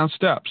writing down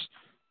steps.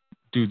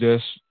 Do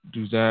this,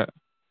 do that,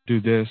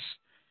 do this.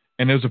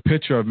 And there's a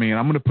picture of me, and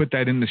I'm going to put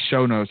that in the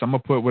show notes. I'm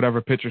going to put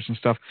whatever pictures and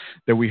stuff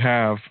that we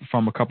have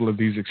from a couple of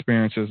these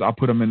experiences. I'll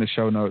put them in the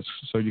show notes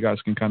so you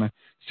guys can kind of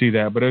see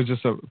that. But it was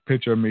just a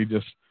picture of me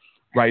just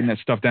writing that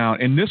stuff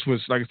down. And this was,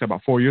 like I said,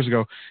 about 4 years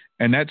ago,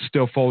 and that's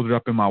still folded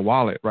up in my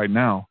wallet right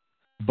now.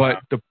 But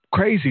the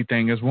crazy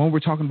thing is, when we're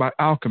talking about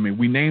alchemy,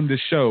 we named this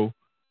show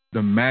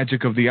The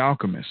Magic of the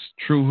Alchemist,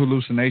 True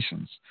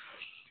Hallucinations.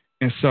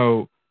 And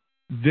so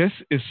this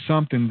is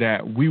something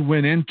that we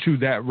went into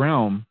that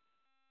realm,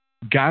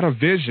 got a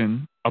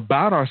vision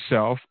about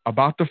ourselves,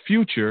 about the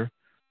future,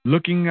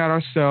 looking at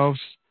ourselves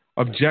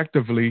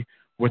objectively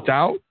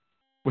without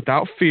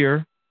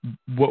fear,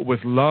 with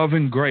love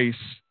and grace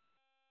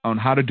on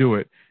how to do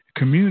it,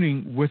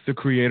 communing with the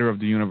creator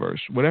of the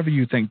universe, whatever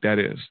you think that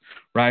is,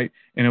 right?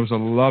 And it was a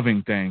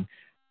loving thing.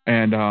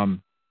 And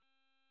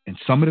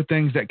some of the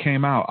things that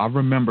came out, I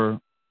remember,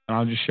 and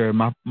I'll just share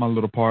my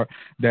little part,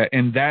 that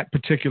in that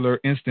particular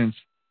instance,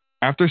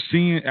 after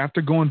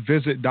going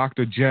visit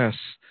Dr. Jess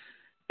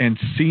and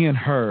seeing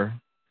her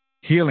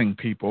healing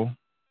people,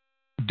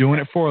 doing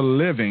it for a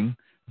living,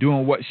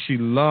 doing what she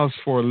loves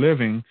for a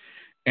living,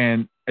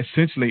 and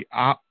essentially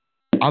I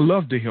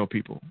love to heal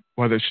people,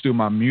 whether it's through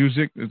my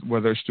music,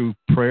 whether it's through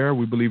prayer.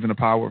 We believe in the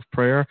power of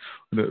prayer,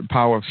 the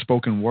power of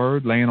spoken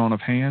word, laying on of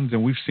hands,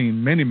 and we've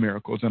seen many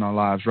miracles in our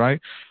lives, right?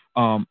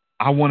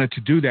 I wanted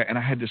to do that, and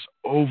I had this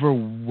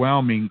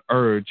overwhelming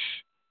urge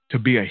to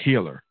be a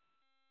healer,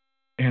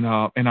 and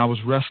I was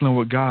wrestling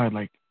with God,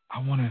 like I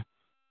want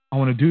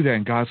to do that,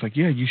 and God's like,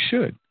 yeah, you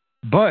should,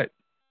 but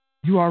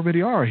you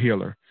already are a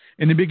healer.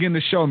 And he began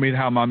to show me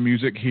how my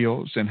music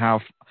heals and how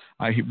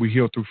we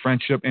heal through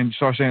friendship, and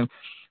start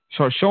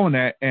showing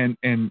that, and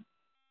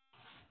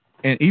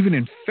even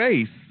in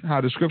faith,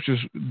 how the scriptures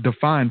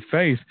define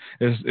faith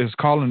is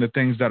calling the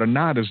things that are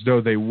not as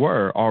though they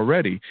were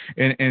already.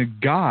 And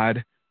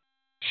God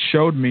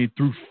showed me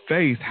through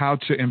faith how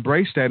to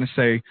embrace that and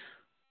say,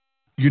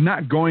 you're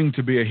not going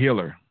to be a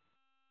healer.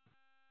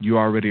 You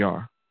already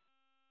are.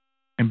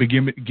 And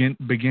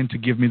begin to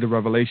give me the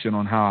revelation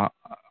on how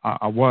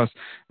I was.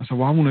 I said,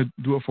 well, I want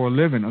to do it for a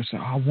living. I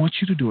said, I want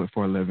you to do it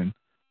for a living.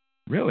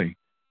 Really?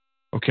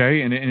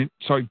 Okay, and it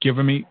started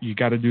giving me, you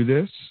got to do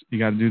this, you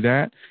got to do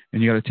that,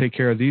 and you got to take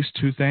care of these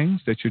two things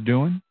that you're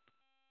doing.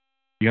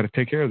 You got to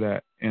take care of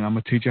that, and I'm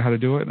going to teach you how to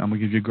do it, and I'm going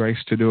to give you grace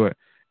to do it.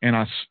 And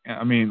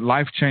I mean,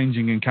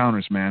 life-changing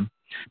encounters, man.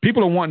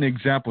 People are wanting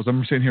examples.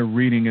 I'm sitting here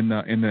reading in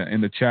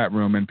the chat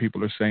room, and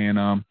people are saying,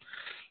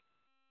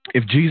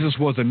 if Jesus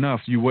was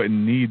enough, you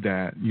wouldn't need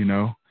that, you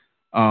know.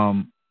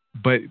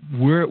 But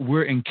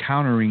we're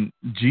encountering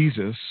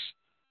Jesus,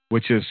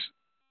 which is,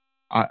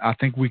 I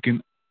think we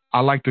can. I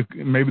like to,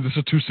 maybe this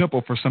is too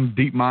simple for some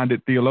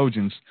deep-minded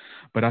theologians,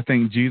 but I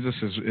think Jesus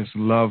is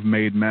love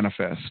made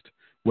manifest.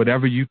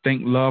 Whatever you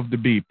think love to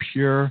be,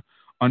 pure,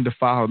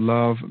 undefiled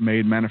love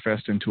made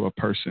manifest into a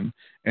person.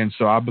 And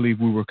so I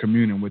believe we were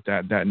communing with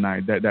that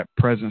night, that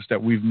presence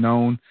that we've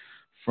known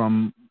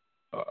from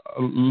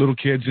little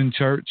kids in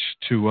church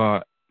to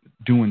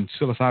doing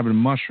psilocybin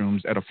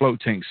mushrooms at a float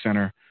tank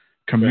center,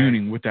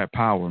 communing with that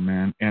power,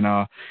 man. And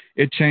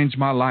it changed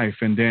my life.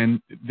 And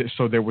then,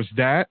 so there was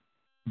that.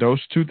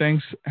 Those two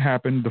things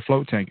happened, the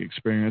float tank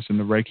experience and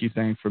the Reiki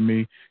thing for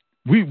me.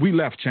 We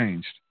left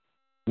changed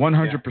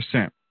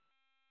 100%.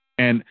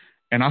 And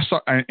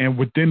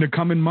within the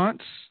coming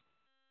months,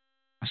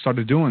 I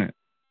started doing it.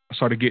 I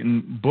started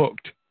getting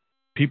booked.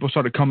 People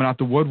started coming out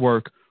the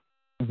woodwork,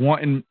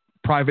 wanting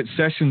private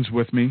sessions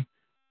with me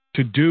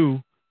to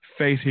do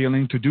faith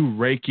healing, to do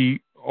Reiki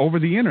over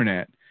the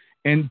internet,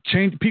 and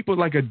change people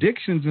like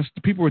addictions, and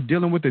people were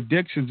dealing with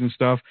addictions and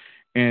stuff.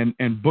 And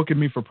booking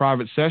me for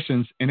private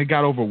sessions, and it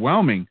got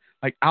overwhelming,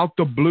 like out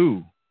the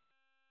blue.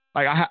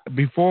 Like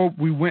before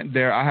we went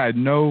there,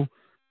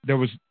 there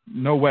was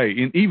no way.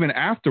 And even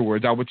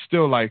afterwards, I would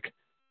still like,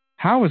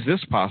 how is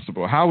this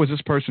possible? How is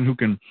this person who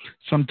can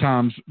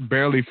sometimes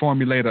barely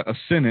formulate a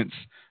sentence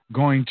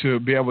going to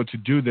be able to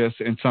do this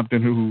in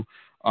something who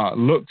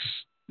looks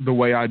the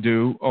way I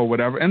do or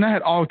whatever. And I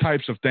had all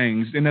types of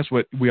things, and that's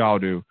what we all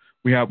do.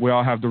 We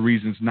all have the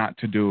reasons not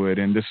to do it,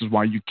 and this is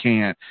why you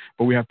can't.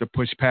 But we have to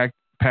push past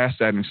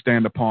that and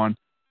stand upon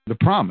the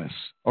promise.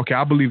 Okay,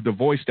 I believe the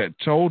voice that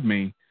told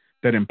me,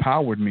 that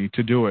empowered me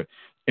to do it.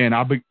 And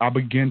I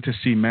begin to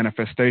see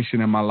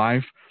manifestation in my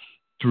life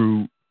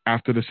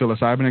after the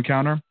psilocybin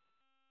encounter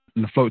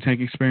and the float tank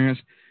experience.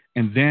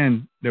 And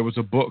then there was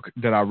a book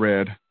that I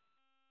read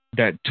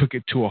that took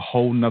it to a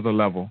whole nother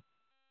level.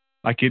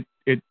 Like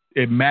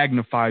it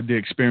magnified the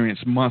experience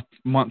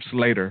months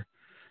later.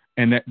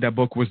 And that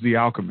book was The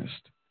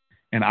Alchemist.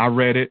 And I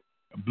read it,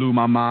 blew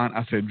my mind.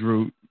 I said,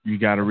 Drew, you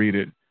got to read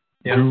it.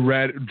 Yeah. Drew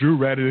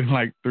read it in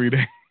like 3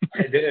 days.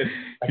 I did.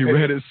 He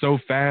read it so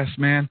fast,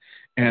 man.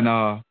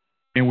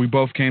 And we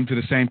both came to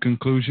the same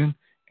conclusion.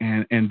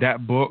 And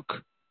that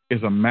book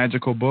is a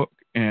magical book.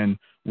 And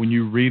when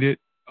you read it,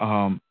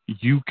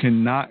 you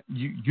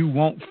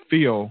won't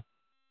feel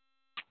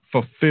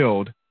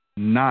fulfilled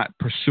not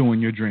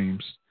pursuing your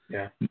dreams.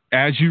 Yeah.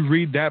 As you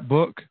read that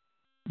book,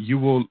 you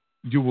will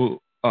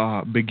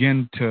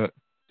begin to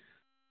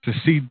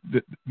see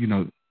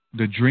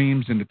the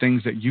dreams and the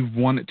things that you've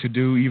wanted to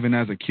do even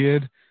as a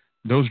kid.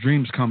 Those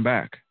dreams come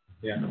back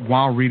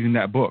while reading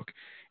that book,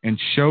 and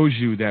shows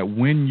you that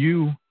when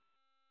you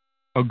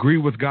agree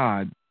with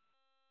God,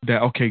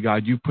 that, okay,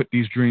 God, you put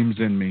these dreams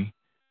in me,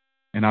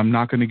 and I'm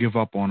not going to give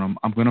up on them.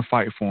 I'm going to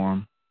fight for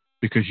them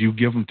because you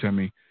give them to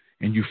me.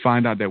 And you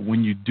find out that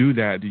when you do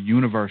that, the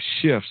universe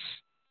shifts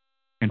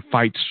and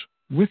fights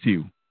with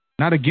you,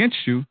 not against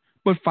you,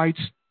 but fights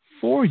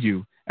for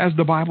you. As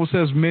the Bible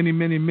says many,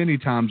 many, many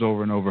times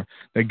over and over,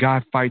 that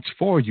God fights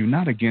for you,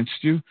 not against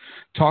you.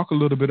 Talk a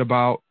little bit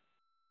about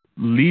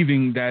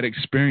leaving that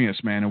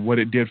experience, man, and what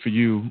it did for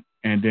you,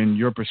 and then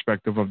your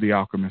perspective of The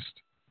Alchemist.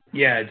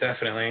 Yeah,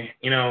 definitely.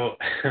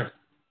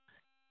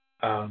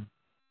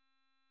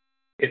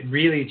 It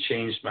really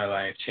changed my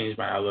life, changed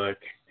my outlook.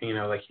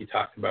 Like you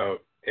talked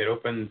about, it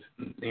opened,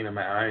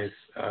 my eyes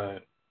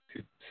to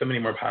so many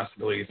more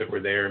possibilities that were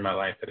there in my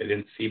life that I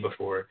didn't see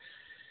before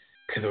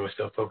because I was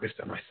so focused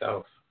on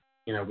myself.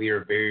 We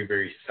are very,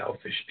 very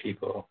selfish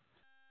people.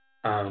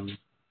 The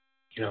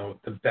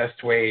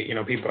best way,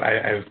 people,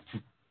 I've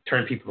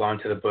turned people on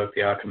to the book,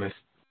 The Alchemist,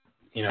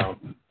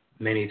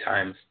 many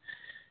times.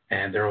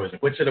 And they're always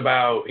like, what's it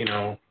about?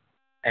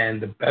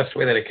 And the best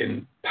way that I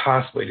can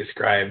possibly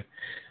describe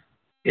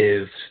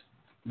is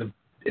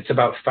it's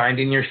about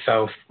finding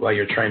yourself while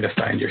you're trying to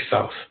find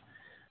yourself.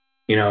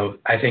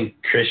 I think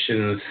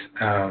Christians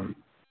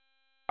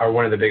are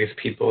one of the biggest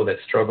people that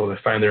struggle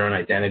to find their own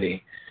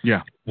identity.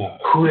 Yeah.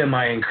 Who am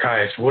I in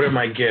Christ? What are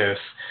my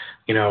gifts?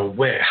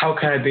 How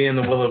can I be in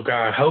the will of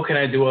God? How can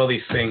I do all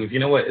these things? You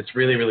know what? It's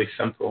really, really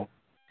simple.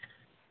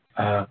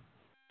 To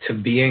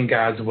be in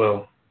God's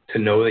will, to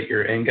know that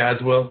you're in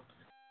God's will,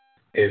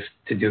 is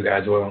to do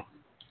God's will.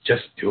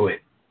 Just do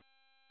it.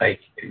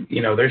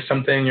 There's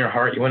something in your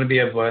heart. You want to be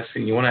a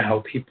blessing. You want to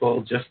help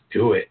people. Just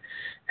do it.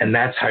 And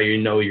that's how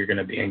you know you're going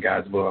to be in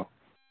God's will.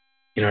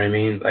 You know what I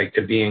mean? Like,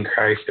 to be in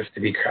Christ is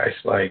to be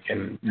Christ-like,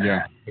 and you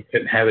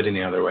couldn't have it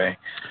any other way.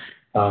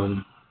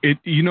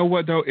 You know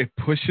what, though? It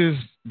pushes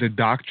the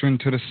doctrine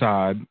to the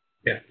side.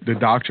 Yeah. The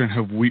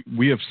doctrine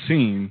we have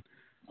seen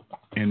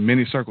in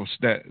many circles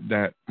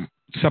that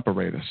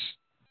separate us.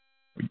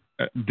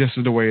 This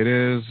is the way it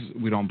is.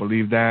 We don't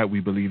believe that. We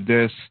believe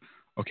this.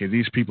 Okay,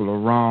 these people are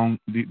wrong.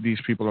 These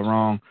people are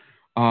wrong.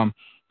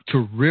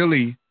 To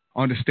really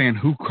understand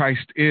who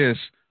Christ is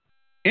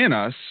in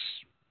us,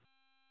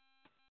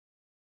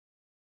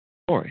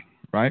 glory,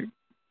 right?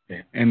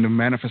 Yeah. And the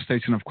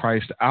manifestation of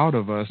Christ out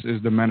of us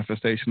is the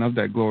manifestation of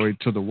that glory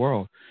to the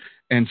world.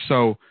 And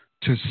so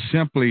to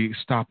simply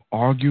stop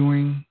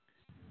arguing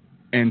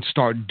and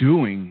start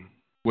doing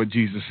what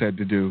Jesus said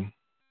to do.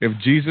 If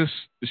Jesus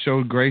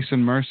showed grace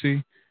and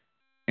mercy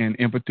and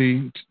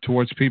empathy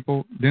towards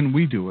people, then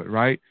we do it,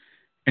 right?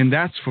 And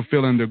that's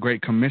fulfilling the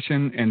Great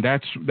Commission, and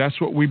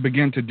that's what we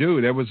begin to do.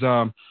 There was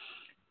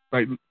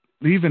like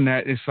leaving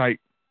that. It's like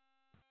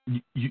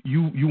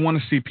you want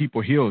to see people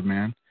healed,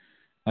 man.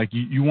 Like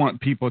you want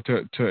people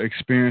to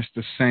experience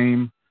the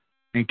same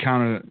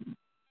encounter,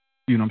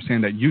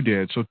 that you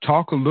did. So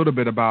talk a little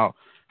bit about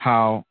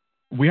how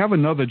we have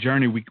another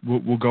journey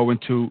we'll go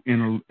into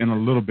in a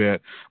little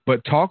bit,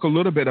 but talk a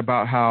little bit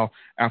about how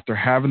after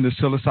having the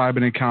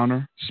psilocybin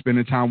encounter,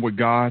 spending time with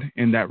God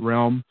in that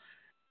realm,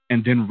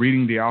 and then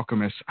reading The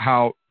Alchemist,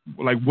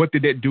 what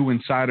did it do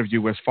inside of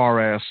you as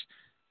far as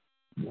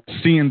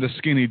seeing the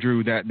skinny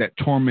Drew that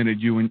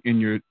tormented you in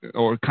your,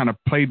 or kind of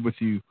played with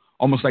you,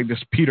 almost like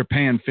this Peter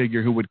Pan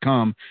figure who would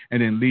come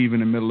and then leave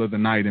in the middle of the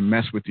night and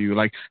mess with you?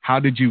 Like, how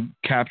did you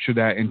capture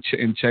that and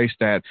chase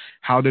that?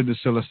 How did the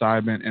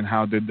psilocybin and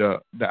how did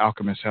the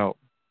Alchemist help?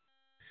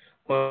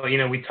 Well,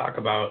 we talk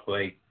about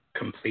like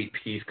complete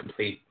peace,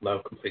 complete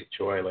love, complete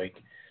joy. Like,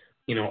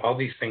 all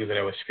these things that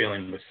I was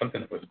feeling was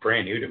something that was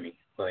brand new to me.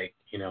 Like,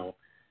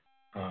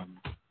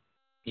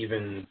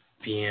 even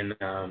being,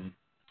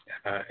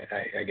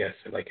 I guess,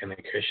 like in the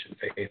Christian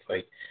faith,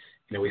 like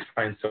we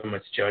find so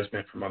much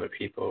judgment from other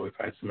people. We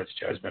find so much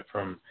judgment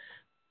from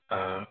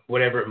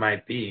whatever it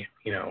might be.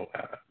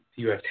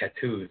 You have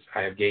tattoos,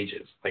 I have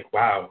gauges. Like,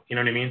 wow, you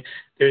know what I mean?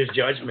 There's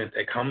judgment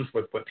that comes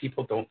with what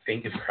people don't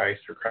think is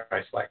Christ or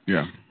Christ-like.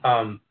 Yeah.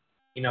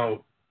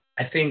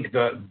 I think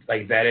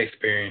that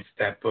experience,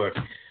 that book,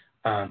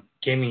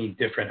 gave me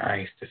different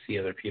eyes to see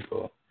other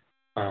people.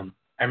 I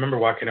remember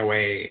walking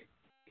away,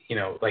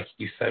 like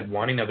you said,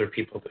 wanting other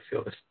people to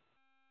feel the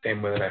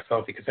same way that I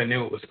felt, because I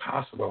knew it was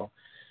possible.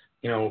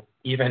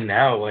 Even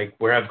now, like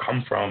where I've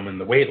come from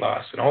and the weight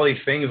loss and all these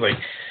things, like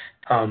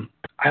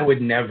I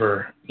would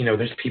never,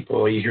 there's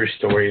people, you hear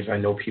stories, I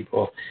know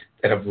people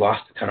that have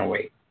lost a ton of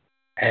weight,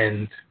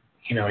 and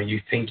you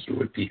think you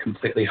would be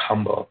completely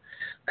humble,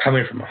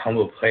 coming from a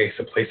humble place,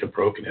 a place of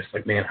brokenness.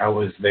 Like, man, I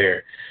was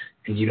there,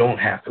 and you don't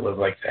have to live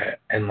like that.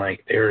 And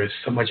like, there is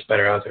so much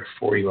better out there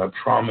for you. I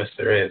promise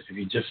there is, if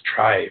you just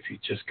try, if you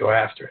just go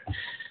after it.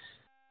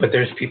 But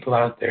there's people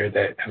out there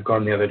that have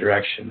gone the other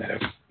direction, that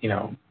have,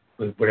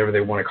 whatever they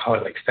want to call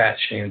it, like fat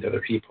shamed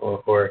other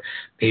people or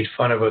made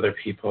fun of other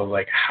people.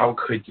 Like, how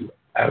could you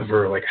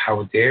ever, like,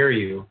 how dare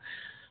you?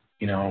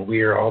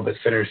 We are all but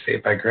sinners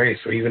saved by grace.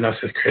 So even us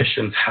as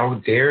Christians,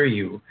 how dare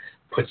you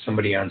put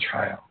somebody on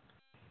trial?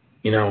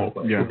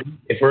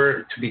 If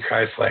we're to be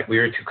Christ-like, we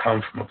are to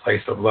come from a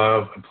place of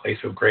love, a place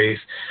of grace.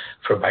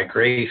 For by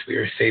grace we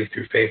are saved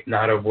through faith,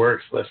 not of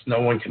works, lest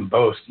no one can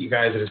boast. You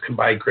guys, it is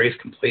by grace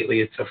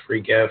completely. It's a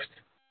free gift.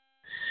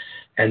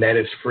 And that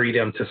is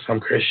freedom to some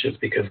Christians,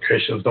 because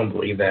Christians don't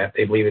believe that.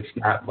 They believe it's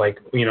not like,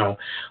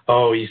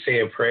 you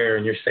say a prayer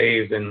and you're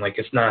saved, and like,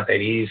 it's not that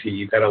easy.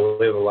 You got to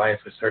live a life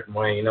a certain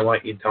way. You know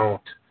what? You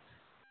don't.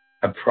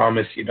 I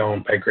promise you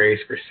don't. By grace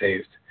we're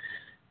saved.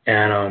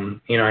 And,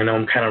 I know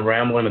I'm kind of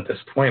rambling at this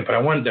point, but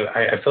I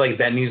feel like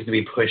that needs to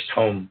be pushed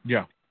home.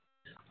 Yeah.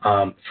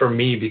 For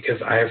me,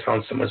 because I have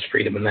found so much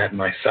freedom in that in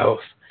myself.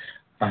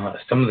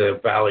 Some of the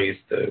valleys,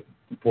 the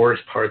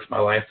worst parts of my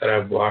life that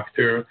I've walked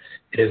through,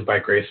 it is by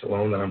grace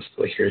alone that I'm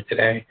still here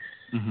today.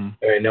 Mm-hmm.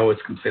 I know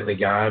it's completely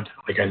God.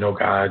 Like, I know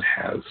God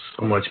has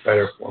so much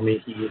better for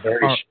me. He's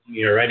already shown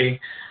me already.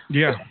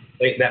 Yeah.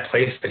 That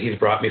place that he's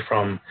brought me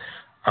from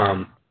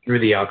through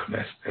The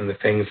Alchemist, and the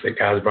things that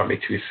God's brought me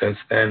to since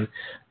then,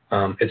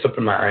 it's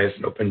opened my eyes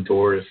and opened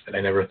doors that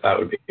I never thought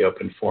would be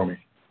open for me.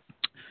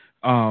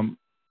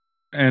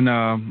 And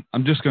I'm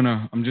just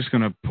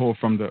gonna pull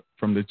from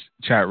the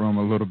chat room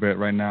a little bit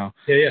right now.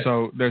 Yeah.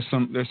 So there's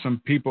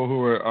some people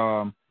who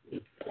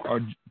are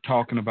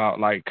talking about,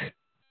 like,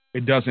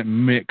 it doesn't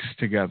mix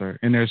together,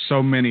 and there's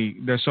so many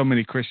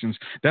Christians.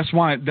 That's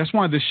why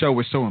this show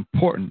is so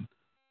important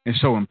and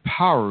so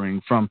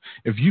empowering.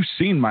 If you've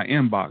seen my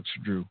inbox,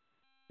 Drew,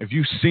 if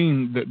you've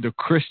seen the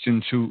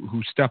Christians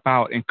who step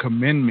out and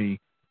commend me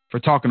for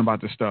talking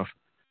about this stuff,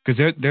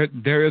 because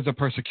there is a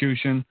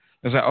persecution.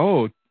 There's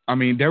like,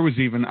 there was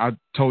even, I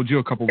told you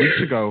a couple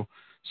weeks ago,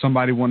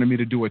 somebody wanted me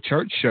to do a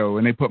church show,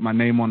 and they put my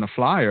name on the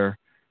flyer,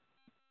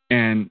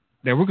 and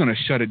they were going to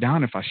shut it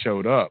down if I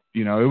showed up.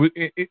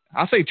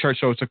 I say church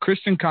show, it's a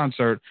Christian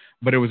concert,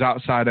 but it was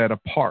outside at a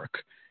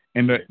park.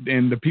 And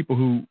the people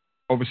who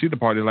oversee the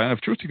party are like,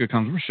 if TruthSeekah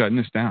comes, we're shutting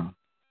this down.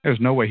 There's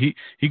no way.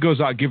 He goes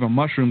out giving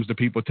mushrooms to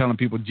people, telling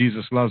people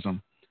Jesus loves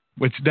them.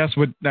 Which that's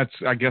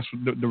I guess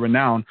the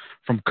renown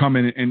from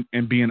coming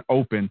and being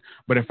open.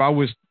 But if I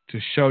was to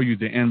show you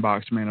the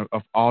inbox, man,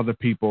 of all the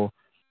people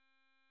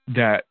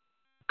that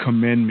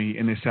commend me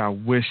and they say, I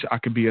wish I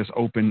could be as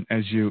open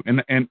as you.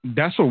 And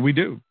that's what we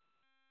do.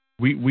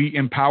 We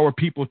empower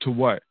people to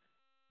what?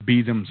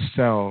 Be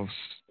themselves.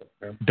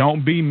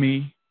 Don't be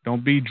me.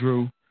 Don't be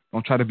Drew.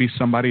 Don't try to be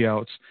somebody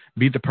else.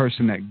 Be the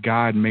person that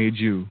God made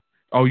you.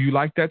 Oh, you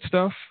like that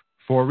stuff?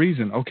 For a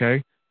reason.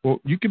 Okay. Well,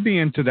 you can be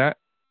into that.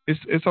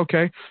 It's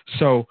okay.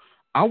 So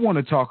I want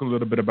to talk a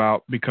little bit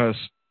about, because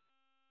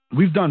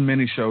we've done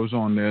many shows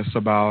on this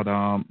about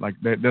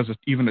there's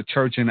even a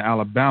church in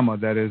Alabama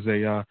that is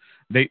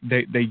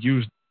they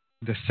use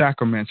the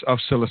sacraments of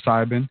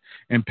psilocybin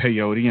and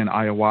peyote and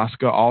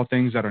ayahuasca, all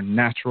things that are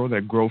natural,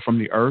 that grow from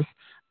the earth,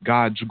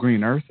 God's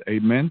green earth.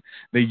 Amen.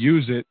 They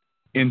use it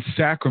in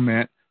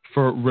sacrament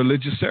for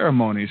religious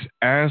ceremonies,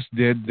 as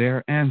did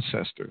their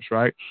ancestors,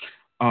 right?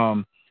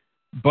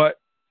 But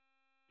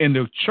in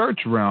the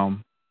church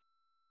realm,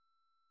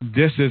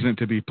 this isn't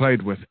to be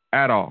played with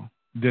at all.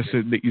 This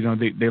is,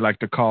 they like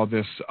to call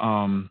this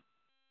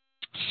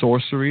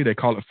sorcery. They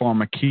call it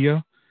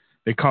pharmakia.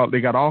 They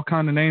got all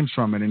kind of names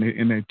from it,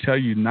 and they tell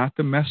you not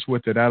to mess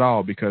with it at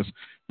all, because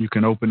you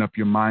can open up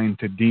your mind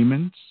to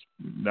demons.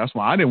 That's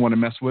why I didn't want to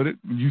mess with it.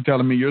 You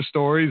telling me your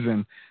stories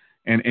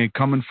and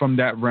coming from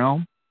that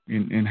realm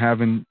and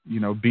having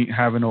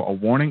having a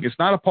warning. It's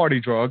not a party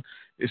drug.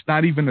 It's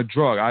not even a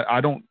drug. I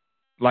don't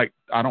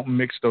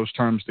mix those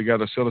terms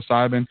together.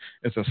 Psilocybin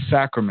is a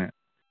sacrament,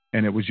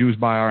 and it was used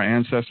by our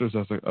ancestors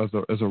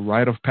as a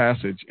rite of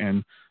passage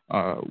and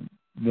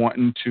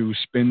wanting to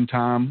spend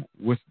time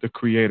with the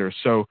Creator.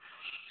 So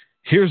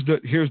here's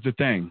the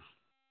thing.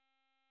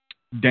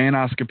 Dan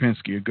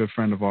Oskopinski, a good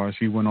friend of ours,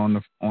 he went on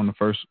the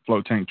first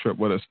float tank trip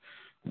with us.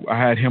 I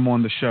had him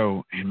on the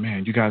show, and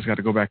man, you guys got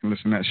to go back and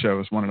listen to that show.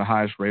 It's one of the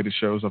highest rated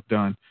shows I've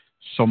done.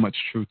 So much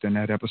truth in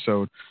that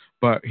episode.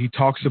 But he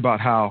talks about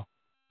how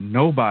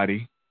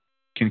nobody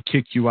can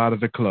kick you out of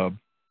the club.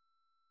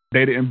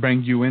 They didn't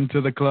bring you into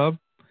the club,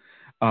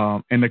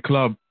 and the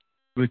club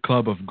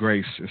of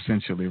grace,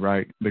 essentially,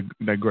 right?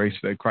 The grace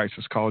that Christ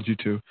has called you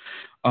to.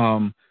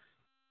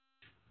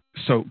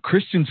 So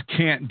Christians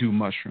can't do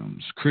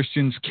mushrooms.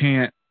 Christians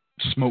can't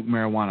smoke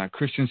marijuana.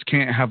 Christians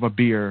can't have a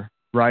beer,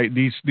 right?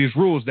 These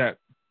rules that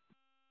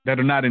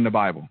are not in the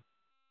Bible.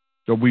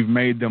 So we've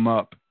made them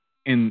up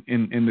in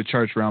the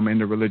church realm, in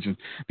the religion,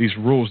 these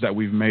rules that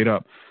we've made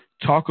up.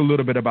 Talk a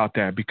little bit about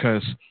that,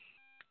 because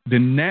the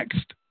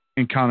next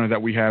encounter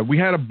that we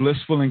had a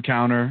blissful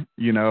encounter,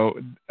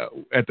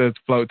 at the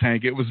float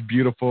tank. It was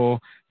beautiful,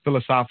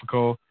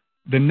 philosophical.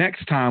 The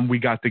next time we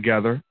got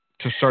together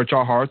to search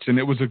our hearts, and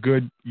it was a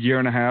good year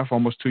and a half,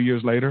 almost 2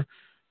 years later,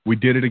 we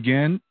did it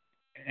again,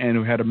 and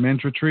we had a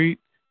men's retreat.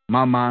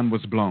 My mind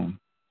was blown,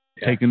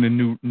 taking the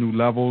new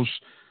levels,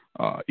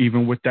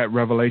 even with that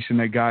revelation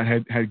that God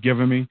had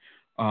given me,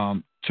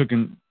 took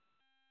him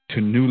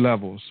to new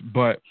levels.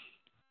 But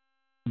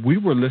we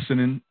were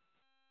listening.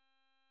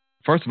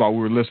 First of all, we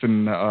were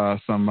listening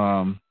to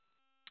some,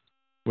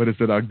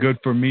 Good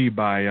For Me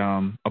by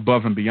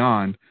Above and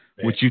Beyond,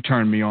 right, which you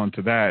turned me on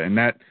to that. And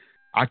that,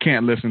 I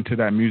can't listen to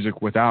that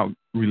music without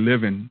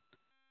reliving.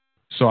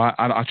 So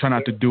I try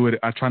not to do it.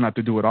 I try not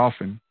to do it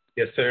often.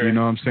 Yes, sir. You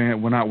know what I'm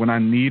saying? When I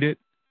need it,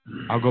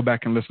 I'll go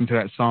back and listen to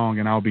that song,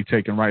 and I'll be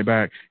taken right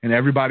back. And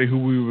everybody who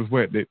we was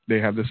with, they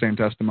have the same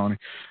testimony.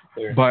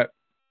 Sure. But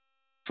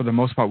for the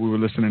most part, we were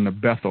listening to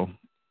Bethel.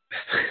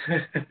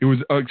 It was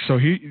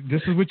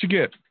this is what you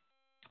get.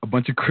 A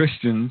bunch of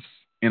Christians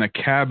in a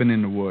cabin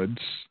in the woods,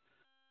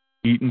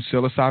 eating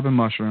psilocybin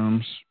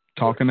mushrooms,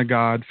 talking to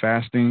God,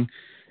 fasting,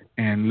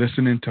 and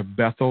listening to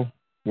Bethel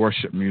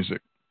worship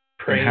music.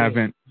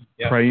 Praying,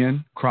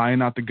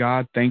 crying out to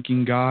God,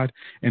 thanking God,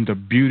 and the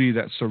beauty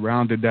that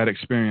surrounded that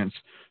experience.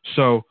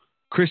 So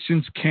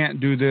Christians can't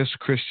do this.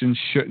 Christians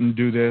shouldn't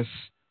do this.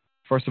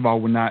 First of all,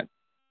 we're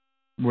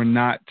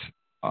not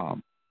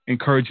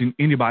encouraging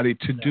anybody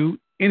to do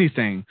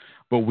anything,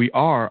 but we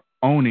are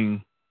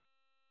owning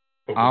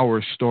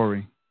our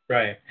story.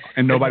 Right.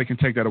 And nobody can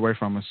take that away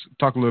from us.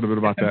 Talk a little bit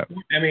about that.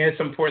 I mean, it's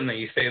important that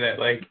you say that.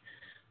 Like,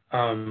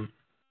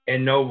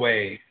 in no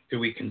way do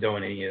we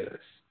condone any of this.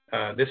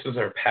 This is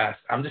our past.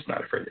 I'm just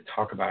not afraid to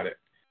talk about it.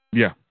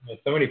 Yeah.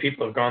 So many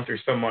people have gone through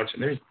so much,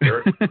 and there's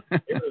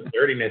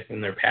dirtiness in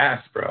their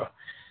past, bro.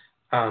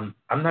 I'm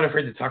not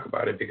afraid to talk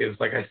about it, because,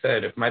 like I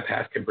said, if my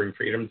past could bring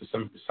freedom to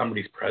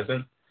somebody's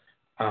present,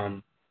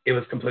 it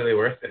was completely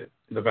worth it.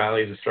 The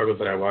valleys, the struggles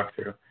that I walked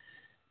through.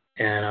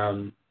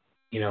 And,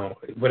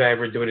 would I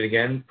ever do it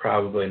again?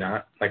 Probably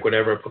not. Like, would I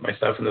ever put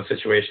myself in those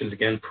situations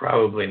again?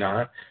 Probably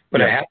not.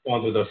 But I have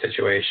gone through those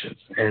situations.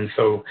 And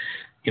so,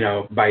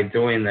 by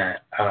doing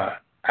that,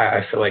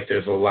 I feel like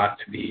there's a lot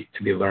to be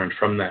learned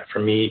from that. For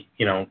me,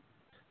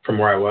 from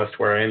where I was to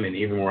where I am, and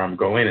even where I'm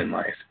going in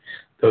life,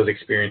 those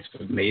experiences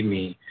have made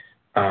me,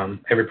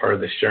 every part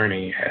of this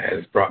journey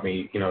has brought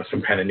me,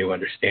 some kind of new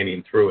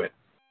understanding through it.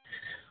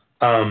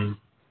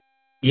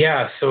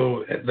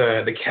 So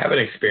the cabin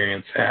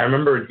experience, I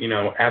remember,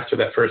 after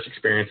that first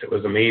experience, it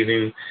was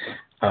amazing.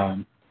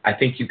 I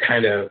think you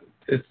kind of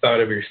thought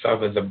of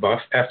yourself as a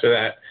buff after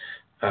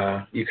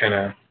that. You kind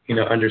of,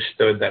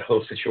 understood that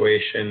whole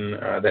situation,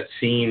 that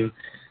scene.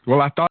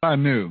 Well, I thought I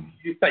knew.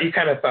 You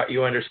kind of thought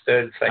you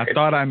understood. I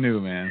thought I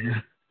knew,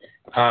 man.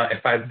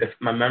 If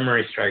my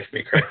memory strikes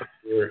me correctly,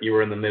 you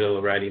were in the middle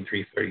of writing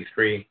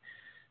 333,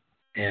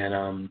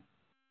 and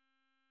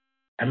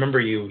I remember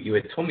you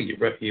had told me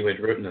you had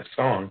written a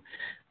song.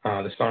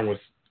 The song was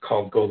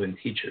called Golden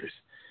Teachers.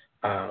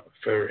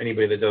 For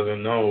anybody that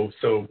doesn't know,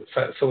 so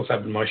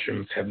psilocybin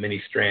mushrooms have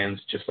many strands,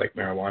 just like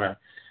marijuana.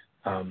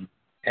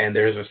 And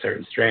there's a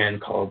certain strand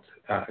called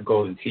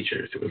Golden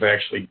Teachers. It was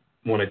actually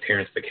one of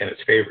Terrence McKenna's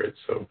favorites.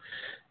 So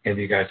any of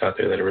you guys out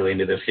there that are really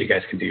into this, you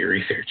guys can do your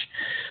research.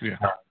 Yeah.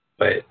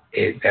 But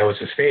that was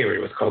his favorite.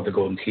 It was called the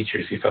Golden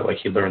Teachers. He felt like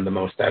he learned the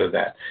most out of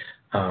that.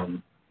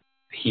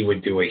 He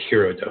would do a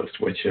hero dose,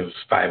 which is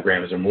 5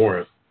 grams or more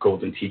of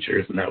Golden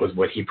Teachers, and that was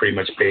what he pretty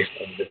much based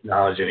on his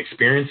knowledge and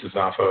experiences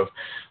off of,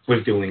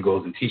 was doing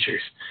Golden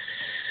Teachers.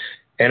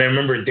 And I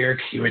remember, Derek,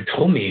 you had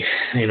told me,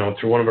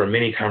 through one of our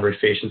many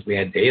conversations we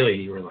had daily,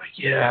 you were like,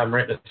 yeah, I'm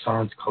writing a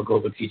song, it's called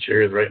Golden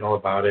Teachers, writing all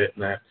about it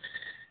and that.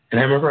 And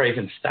I remember I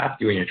even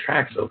stopped you in your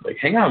tracks. I was like,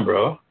 hang on,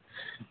 bro.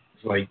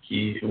 It's like,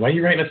 why are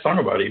you writing a song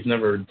about it? You've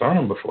never done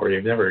them before.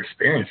 You've never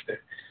experienced it.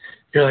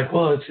 You're like,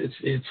 well,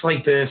 it's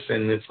like this,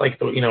 and it's like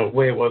the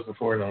way it was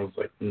before. And I was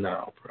like,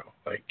 no, bro.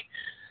 Like,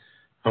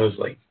 I was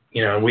like,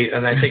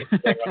 and I think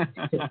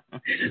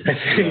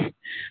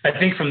I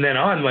think from then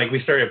on, like,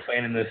 we started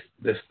planning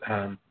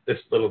this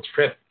little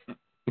trip.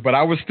 But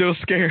I was still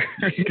scared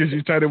because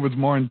you said it was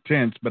more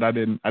intense, but I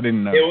didn't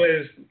know. It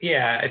was,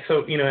 yeah.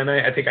 So and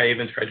I think I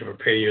even tried to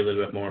prepare you a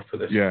little bit more for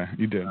this. Yeah,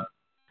 you did.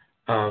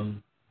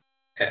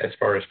 As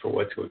far as for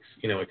what to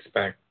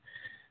expect.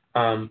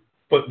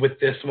 But with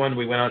this one,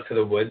 we went out to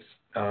the woods,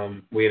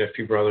 We had a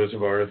few brothers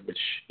of ours, which,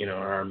 you know,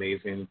 are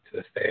amazing to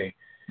this day.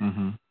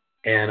 Mm-hmm.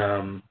 And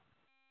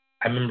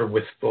I remember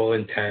with full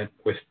intent,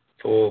 with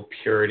full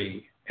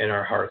purity in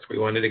our hearts, we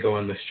wanted to go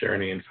on this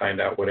journey and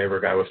find out whatever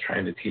God was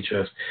trying to teach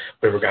us,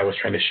 whatever God was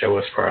trying to show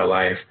us for our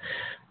life.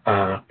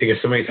 Because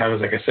so many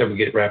times, like I said, we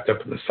get wrapped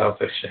up in the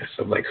selfishness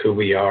of like who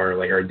we are,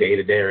 like our day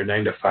to day, our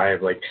 9 to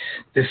 5, like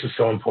this is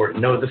so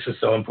important. No, this is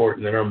so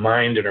important. And our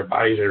mind and our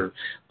bodies are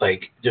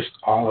like just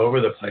all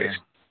over the place.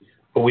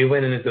 But we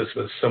went into this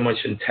with so much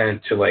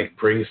intent to like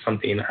bring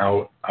something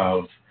out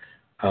of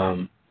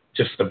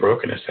just the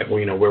brokenness that,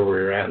 you know, where we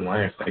were at in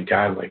life. Like,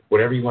 God, like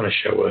whatever you want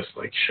to show us,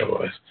 like show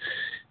us.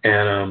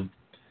 And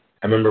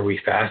I remember we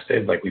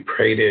fasted, like we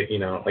prayed it, you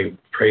know, like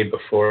prayed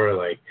before,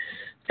 like,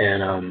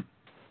 and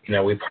you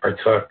know, we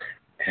partook,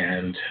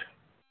 and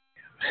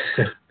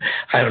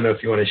I don't know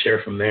if you want to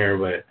share from there,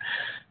 but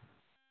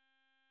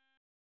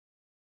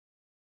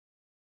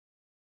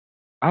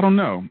I don't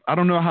know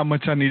how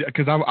much I need,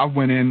 because I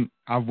went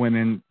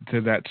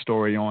into that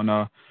story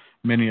on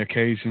many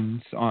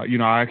occasions. You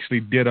know, I actually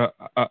did a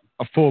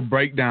full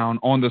breakdown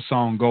on the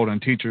song Golden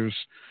Teachers,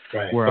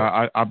 right, where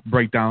I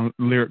break down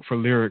lyric for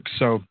lyric.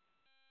 So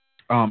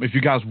if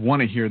you guys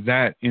want to hear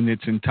that in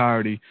its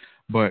entirety,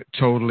 but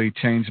totally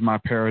changed my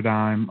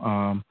paradigm.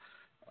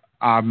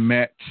 I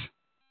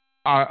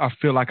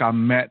feel like I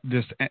met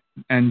these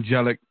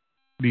angelic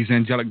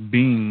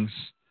beings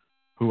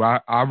who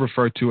I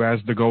refer to as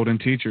the Golden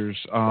Teachers.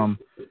 And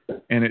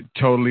it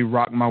totally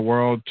rocked my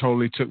world,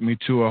 totally took me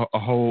to a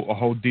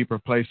whole deeper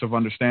place of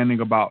understanding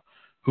about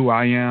who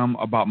I am,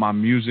 about my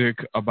music,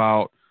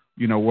 about,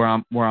 you know,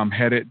 where I'm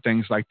headed,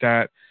 things like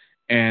that.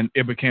 And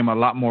it became a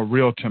lot more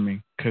real to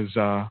me because,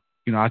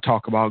 you know, I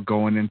talk about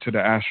going into the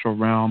astral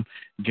realm,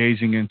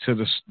 gazing into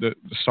the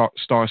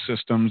star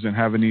systems and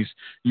having these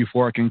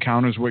euphoric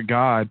encounters with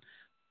God.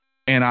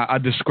 And I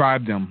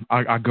describe them.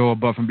 I go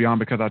above and beyond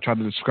because I try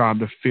to describe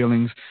the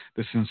feelings,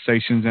 the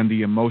sensations, and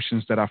the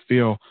emotions that I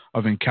feel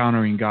of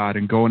encountering God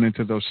and going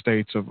into those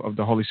states of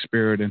the Holy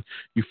Spirit and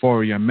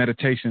euphoria and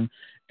meditation.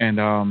 And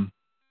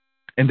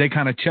they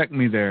kind of checked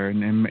me there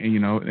and you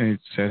know, and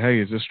said, hey,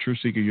 is this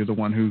TruthSeekah? You're the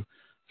one who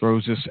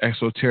throws this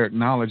esoteric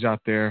knowledge out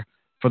there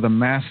for the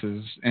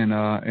masses,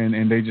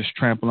 and they just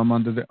trample them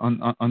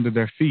under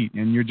their feet,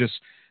 and you're just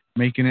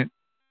making it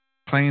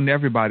plain to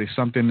everybody,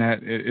 something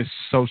that is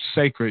so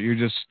sacred. You're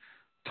just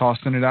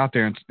tossing it out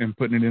there and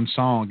putting it in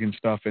song and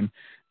stuff, and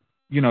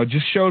you know,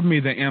 just showed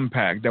me the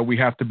impact that we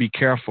have to be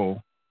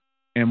careful,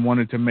 and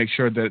wanted to make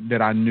sure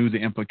that I knew the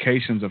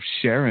implications of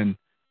sharing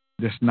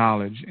this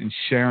knowledge and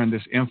sharing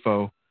this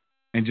info,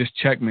 and just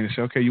check me to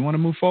say, okay, you want to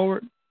move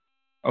forward?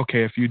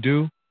 Okay, if you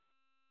do,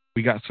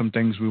 we got some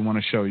things we want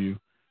to show you.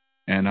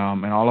 And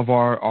all of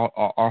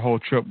our whole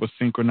trip was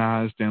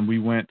synchronized, and we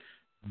went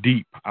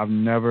deep. I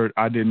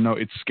didn't know.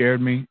 It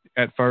scared me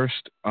at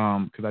first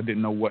because I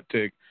didn't know what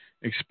to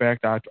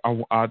expect. I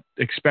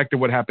expected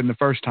what happened the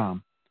first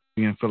time,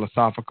 being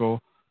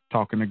philosophical,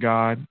 talking to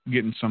God,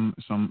 getting some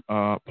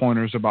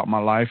pointers about my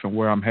life and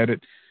where I'm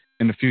headed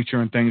in the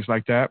future and things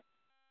like that.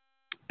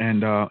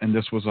 And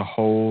this was a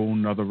whole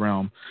nother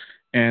realm.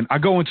 And I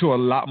go into a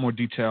lot more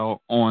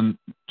detail on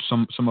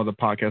some other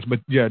podcasts,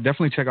 but yeah,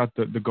 definitely check out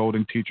the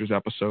Golden Teachers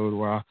episode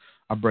where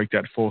I break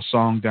that full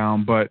song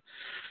down. But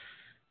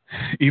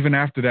even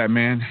after that,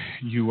 man,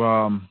 you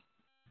know,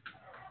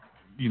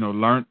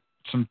 learned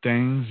some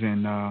things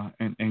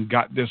and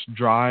got this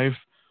drive.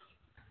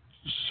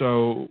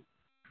 So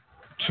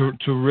to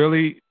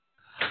really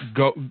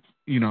go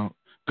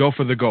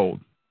for the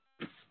gold.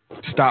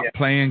 Stop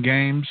playing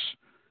games.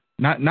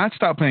 Not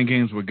stop playing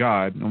games with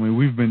God. I mean,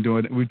 we've been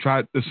doing it. We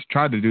tried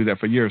to do that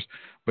for years,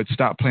 but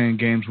stop playing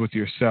games with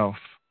yourself,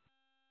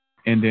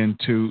 and then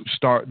to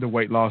start the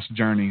weight loss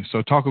journey.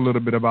 So talk a little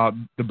bit about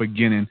the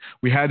beginning.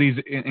 We had these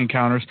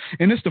encounters,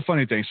 and it's the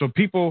funny thing. So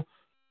people,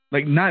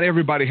 like, not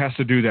everybody has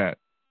to do that.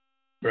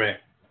 Right.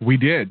 We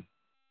did,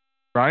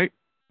 right?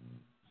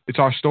 It's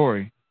our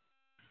story.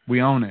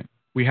 We own it.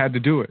 We had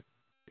to do it.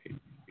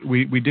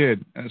 We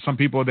did. Some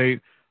people,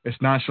 it's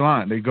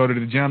nonchalant. They go to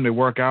the gym, they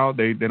work out,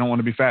 they don't want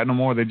to be fat no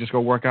more. They just go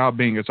work out,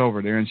 bing, it's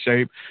over. They're in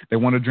shape. They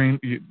want a dream,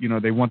 you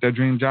know, they want their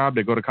dream job.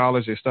 They go to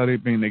college, they study,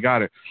 bing, they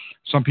got it.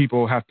 Some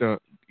people have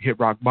to hit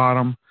rock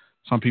bottom.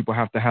 Some people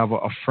have to have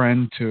a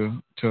friend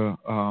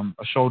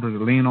a shoulder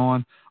to lean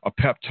on, a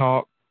pep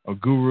talk, a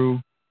guru,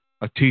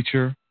 a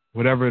teacher,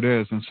 whatever it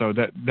is. And so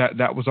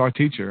that was our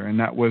teacher, and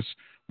that was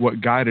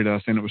what guided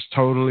us. And it was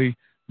totally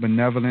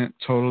benevolent,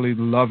 totally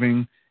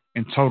loving,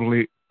 and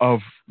totally of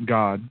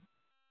God.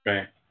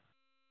 Right.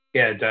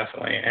 Yeah,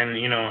 definitely. And,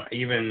 you know,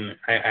 even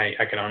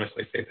I can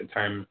honestly say at the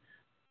time,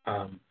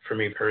 for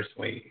me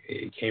personally,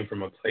 it came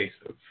from a place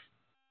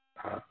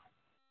of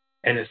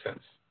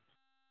innocence.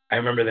 I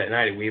remember that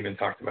night we even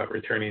talked about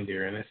returning to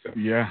your innocence.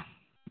 Yeah.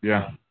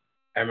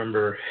 I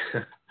remember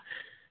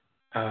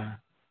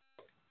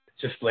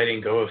just letting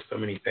go of so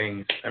many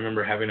things. I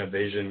remember having a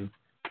vision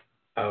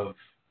of,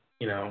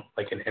 you know,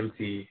 like an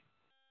empty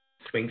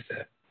swing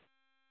set.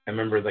 I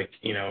remember, like,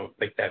 you know,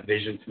 like that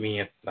vision to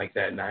me, like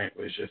that night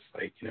was just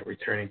like, you know,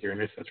 returning to your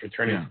innocence,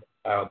 returning to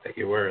child that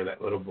you were,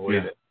 that little boy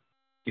that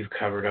you've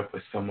covered up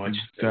with so much.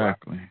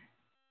 Exactly.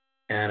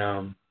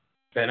 And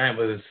that night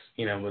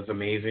was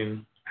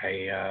amazing.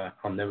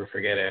 I'll never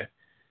forget it.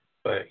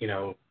 But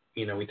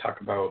we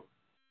talk about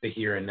the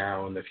here and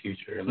now and the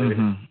future and living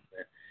in the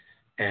future.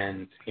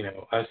 And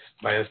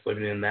by us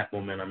living in that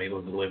moment, I'm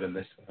able to live in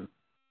this one,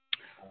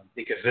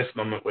 because this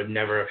moment would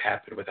never have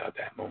happened without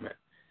that moment.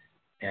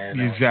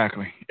 And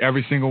exactly,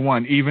 every single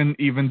one, even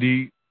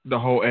the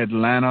whole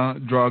Atlanta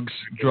drug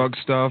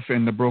stuff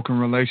and the broken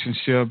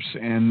relationships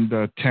and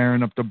the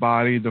tearing up the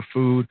body, the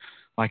food.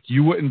 Like,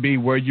 you wouldn't be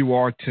where you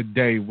are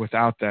today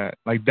without that.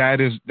 Like,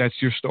 that's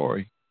your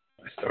story.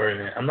 My story,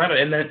 man. I'm not,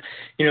 and then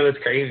that's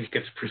crazy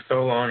because for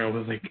so long I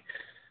was like,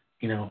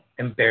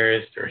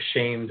 embarrassed or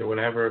ashamed or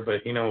whatever.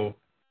 But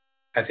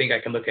I think I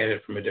can look at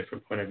it from a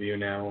different point of view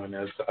now, and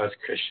as us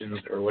Christians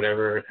or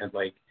whatever, and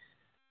like,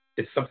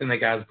 it's something that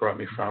God's brought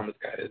me from.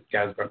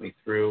 God's brought me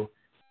through,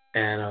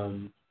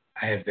 and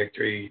I have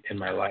victory in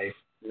my life,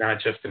 not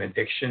just an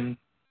addiction,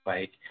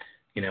 like,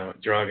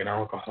 drug and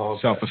alcohol.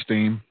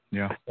 Self-esteem,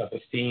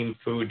 Self-esteem,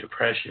 food,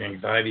 depression,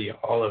 anxiety,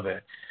 all of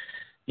it.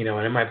 And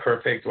am I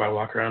perfect? Do I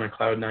walk around on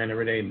cloud nine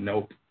every day?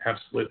 Nope,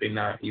 absolutely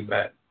not, you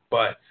bet.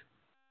 But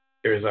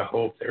there is a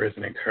hope, there is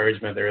an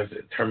encouragement, there is a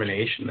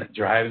determination that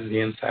drives the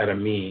inside of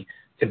me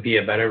to be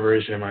a better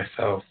version of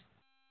myself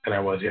than I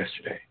was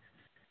yesterday.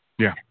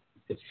 Yeah.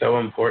 It's so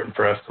important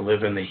for us to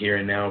live in the here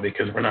and now,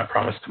 because we're not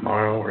promised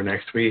tomorrow or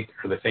next week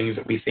or the things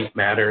that we think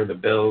matter, the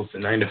bills, the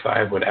 9 to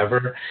 5,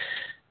 whatever.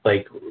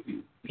 Like,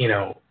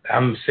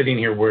 I'm sitting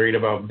here worried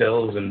about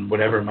bills and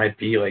whatever it might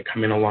be, like,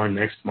 coming along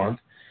next month,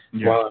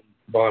 while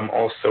I'm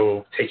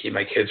also taking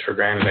my kids for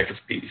granted. I could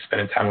be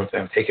spending time with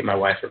them, taking my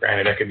wife for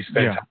granted. I could be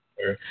spending time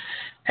with her.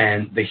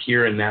 And the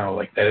here and now,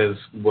 like, that is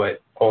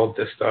what all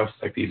this stuff,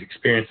 like these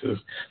experiences,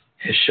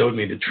 has showed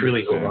me to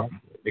truly hold on to.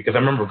 Because I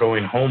remember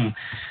going home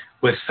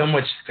with so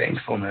much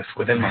thankfulness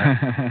within my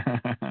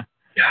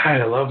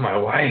God, I love my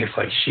wife.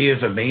 Like, she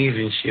is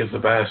amazing. She is the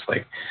best.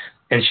 Like,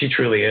 and she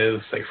truly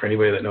is. Like, for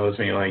anybody that knows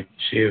me, like,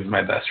 she is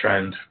my best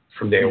friend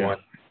from day one.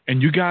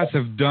 And you guys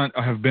have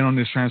been on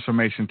this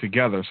transformation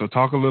together. So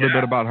talk a little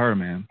bit about her,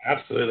 man.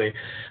 Absolutely.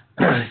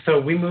 So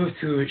we moved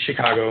to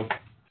Chicago.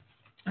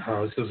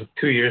 This was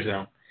 2 years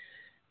now.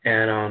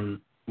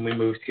 And when we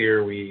moved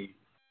here, we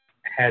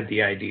had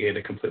the idea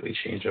to completely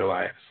change our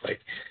lives.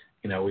 Like,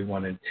 we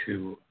wanted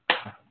to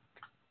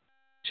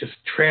just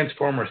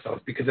transform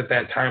ourselves, because at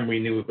that time we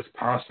knew it was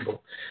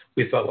possible.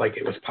 We felt like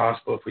it was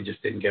possible if we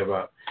just didn't give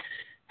up.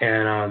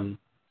 And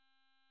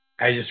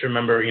I just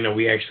remember,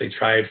 we actually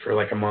tried for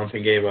like a month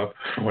and gave up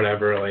or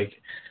whatever. Like,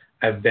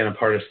 I've been a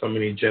part of so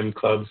many gym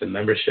clubs and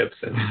memberships,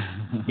 and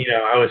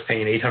I was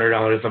paying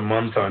 $800 a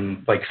month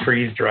on like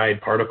freeze-dried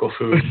particle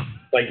food.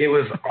 Like, it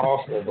was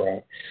awful,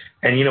 bro.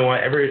 And you know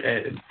what?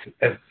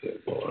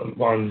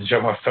 I'll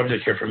jump off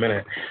subject here for a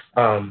minute.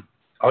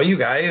 All you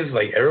guys,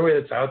 like, everybody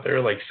that's out there,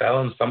 like,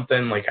 selling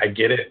something, like, I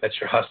get it. That's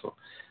your hustle.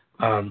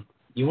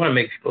 You want to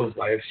make people's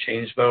lives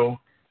change, though,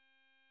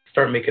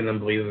 start making them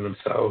believe in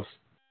themselves.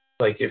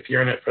 Like, if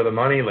you're in it for the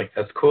money, like,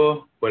 that's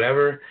cool,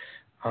 whatever.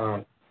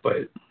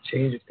 But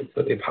change is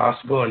completely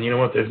possible. And you know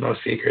what? There's no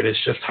secret.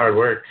 It's just hard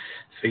work.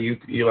 So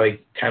you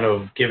like kind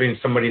of giving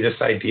somebody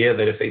this idea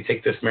that if they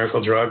take this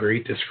miracle drug or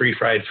eat this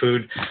freeze-dried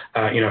food,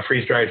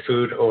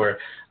 or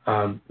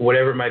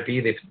whatever it might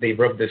be, they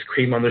rub this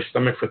cream on their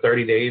stomach for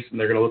 30 days and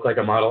they're going to look like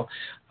a model.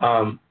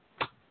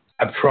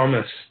 I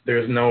promise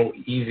there's no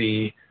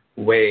easy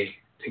way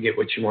to get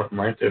what you want in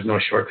life. There's no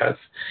shortcuts.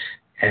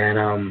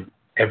 And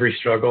every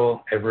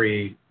struggle,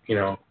 every,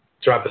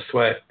 drop of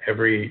sweat,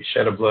 every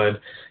shed of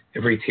blood,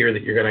 every tear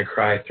that you're going to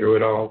cry through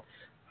it all,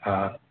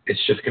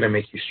 it's just going to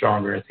make you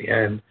stronger at the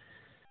end.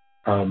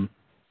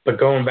 But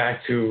going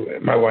back to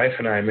my wife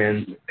and I,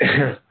 man,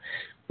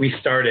 we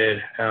started,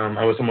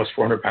 I was almost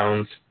 400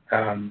 pounds.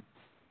 And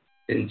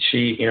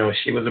she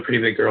was a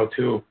pretty big girl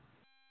too.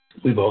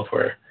 We both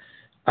were.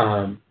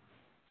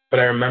 But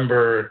I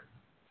remember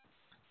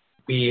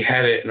we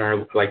had it in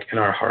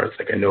our hearts,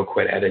 like a no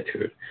quit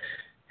attitude.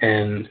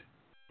 And,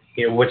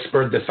 what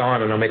spurred this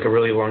on, and I'll make a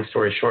really long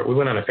story short, we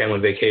went on a family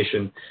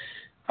vacation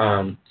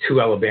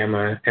to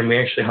Alabama, and we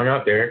actually hung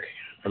out, Derek.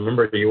 I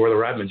remember you wore the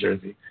Rodman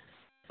jersey.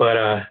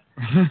 But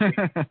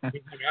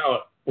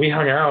we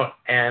hung out,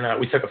 and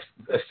we took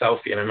a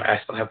selfie, and I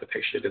still have the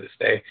picture to this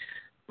day.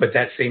 But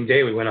that same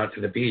day, we went out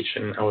to the beach,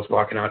 and I was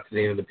walking out to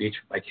the end of the beach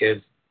with my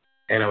kids,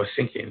 and I was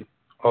sinking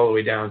all the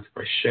way down to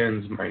my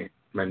shins,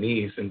 my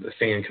knees, and the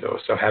sand because I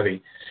was so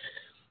heavy.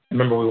 I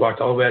remember we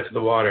walked all the way out to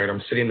the water, and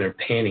I'm sitting there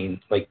panting,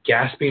 like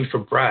gasping for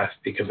breath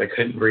because I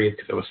couldn't breathe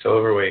because I was so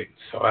overweight,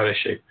 so out of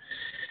shape.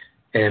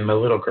 And my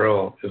little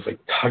girl is like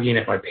tugging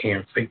at my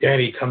pants, like,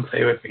 "Daddy, come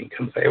play with me,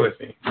 come play with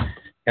me."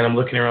 And I'm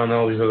looking around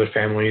all these other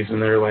families, and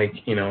they're like,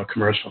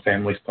 commercial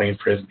families playing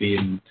Frisbee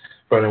and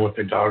running with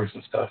their dogs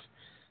and stuff.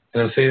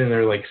 And I'm sitting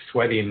there like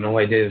sweating, and all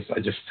I did is I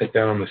just sat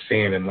down on the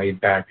sand and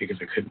laid back because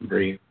I couldn't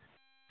breathe.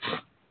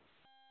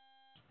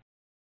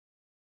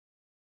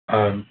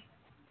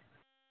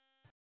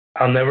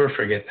 I'll never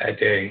forget that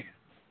day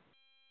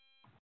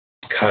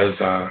because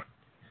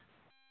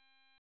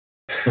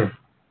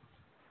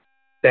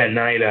that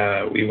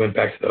night, we went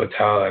back to the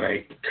hotel and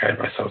I cried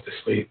myself to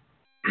sleep.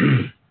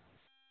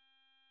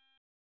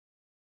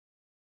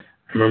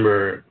 I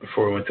remember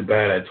before we went to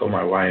bed, I told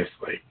my wife,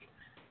 like,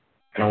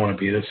 I don't want to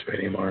be this way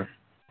anymore.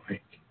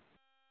 Like,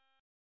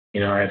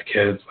 I have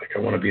kids. Like, I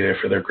want to be there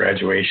for their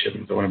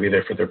graduations. I want to be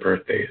there for their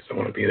birthdays. I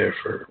want to be there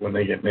for when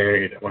they get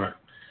married. I want to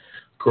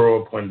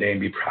grow up one day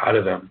and be proud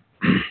of them.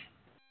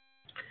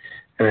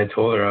 And I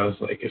told her, I was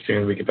like, as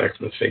soon as we get back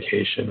from this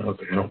vacation, I was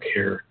like, I don't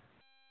care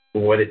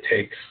what it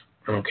takes.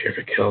 I don't care if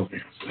it kills me.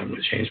 I'm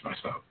going to change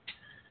myself.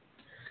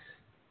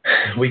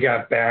 We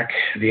got back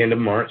at the end of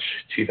March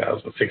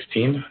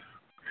 2016,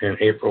 and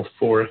April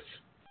 4th,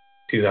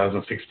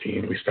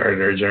 2016, we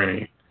started our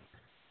journey,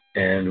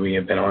 and we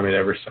have been on it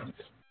ever since.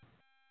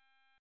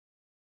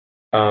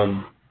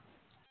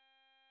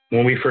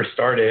 When we first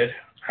started,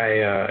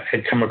 I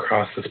had come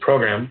across this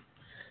program,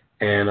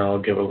 and I'll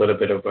give a little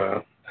bit of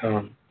a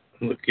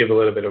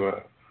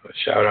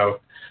shout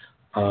out.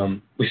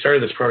 We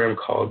started this program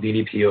called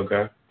DDP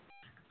Yoga.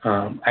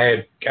 I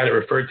had got it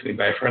referred to me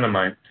by a friend of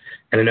mine,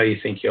 and I know you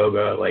think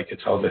yoga, like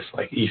it's all this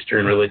like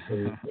Eastern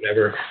religion,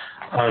 whatever.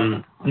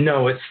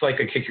 No, it's like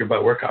a kick your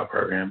butt workout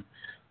program.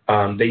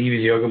 They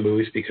use yoga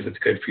moves because it's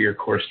good for your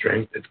core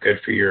strength. It's good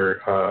for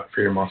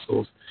your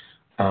muscles.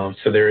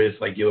 So there is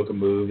like yoga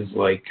moves,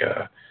 like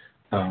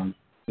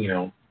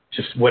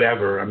just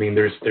whatever. I mean,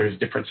 there's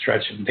different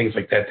stretches and things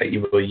like that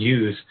you will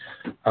use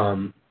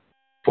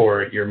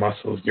for your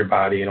muscles, your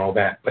body, and all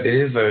that. But it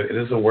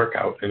is a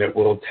workout, and it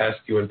will test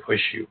you and push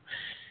you.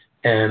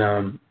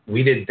 And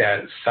we did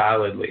that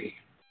solidly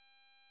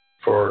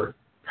for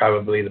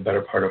probably the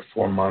better part of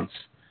 4 months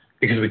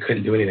because we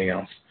couldn't do anything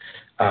else.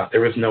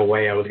 There was no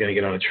way I was going to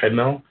get on a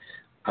treadmill.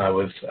 I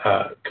was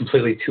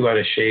completely too out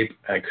of shape.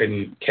 I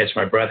couldn't catch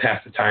my breath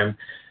half the time.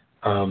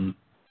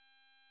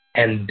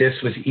 And this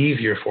was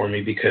easier for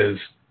me because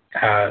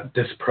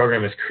this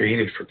program is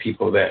created for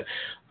people that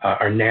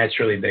are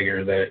naturally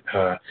bigger,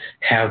 that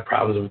have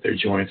problems with their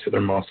joints or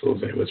their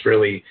muscles. And it was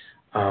really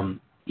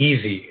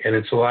easy. And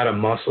it's a lot of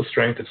muscle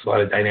strength. It's a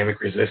lot of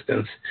dynamic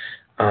resistance.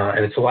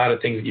 And it's a lot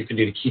of things that you can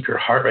do to keep your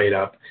heart rate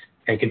up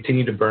and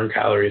continue to burn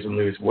calories and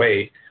lose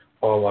weight,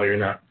 all while you're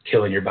not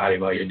killing your body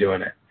while you're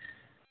doing it.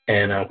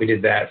 And we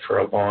did that for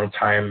a long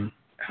time.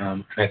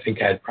 And I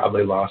think I'd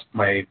probably lost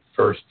my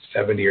first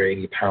 70 or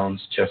 80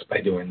 pounds just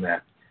by doing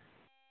that.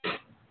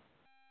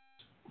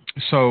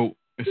 So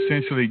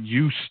essentially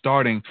you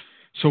starting,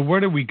 so where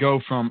do we go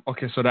from,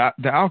 okay, so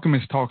the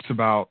Alchemist talks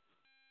about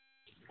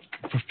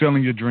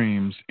fulfilling your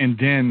dreams, and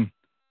then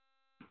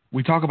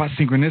we talk about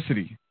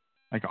synchronicity.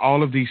 Like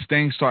all of these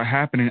things start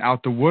happening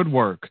out the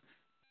woodwork.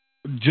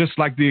 Just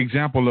like the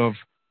example of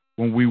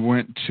when we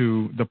went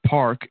to the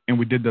park and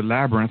we did the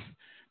labyrinth,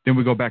 then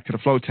we go back to the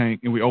float tank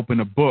and we open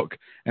a book,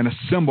 and a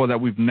symbol that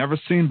we've never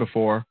seen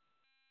before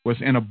was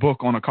in a book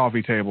on a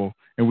coffee table,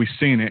 and we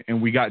seen it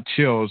and we got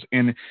chills.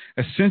 And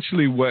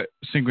essentially what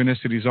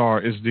synchronicities are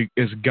is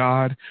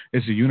God,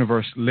 is the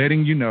universe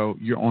letting you know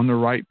you're on the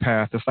right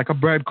path. It's like a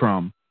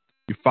breadcrumb.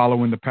 You're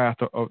following the path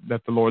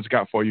that the Lord's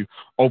got for you,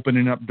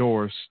 opening up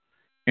doors.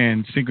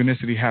 And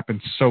synchronicity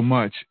happens so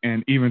much.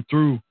 And even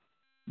through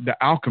the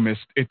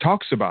Alchemist, it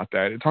talks about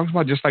that. It talks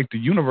about just like the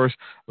universe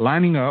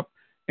lining up.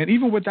 And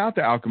even without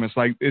the Alchemist,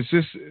 like it's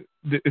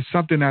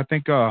something I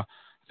think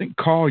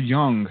Carl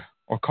Jung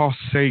or Carl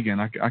Sagan,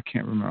 I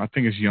can't remember. I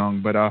think it's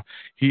Jung, but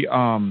he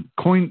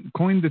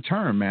coined the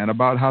term, man,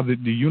 about how the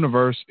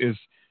universe is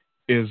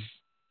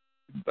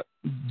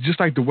just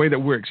like the way that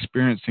we're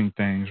experiencing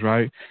things,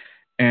 right?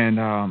 And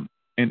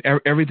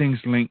everything's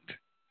linked,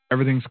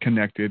 everything's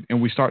connected,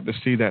 and we start to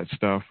see that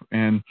stuff.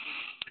 And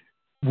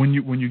when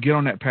you get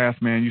on that path,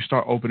 man, you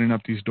start opening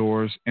up these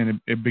doors,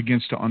 and it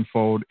begins to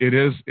unfold.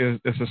 It's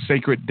a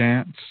sacred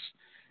dance.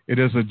 It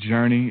is a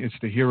journey. It's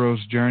the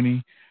hero's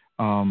journey,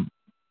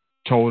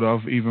 told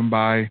of even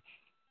by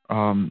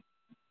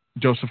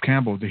Joseph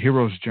Campbell, the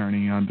hero's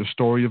journey, the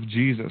story of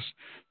Jesus,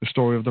 the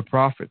story of the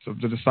prophets,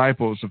 of the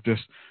disciples, of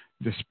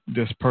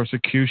this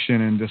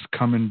persecution and this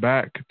coming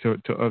back to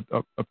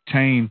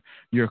obtain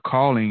your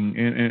calling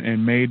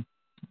and made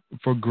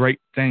for great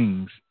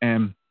things.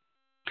 And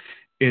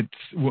it's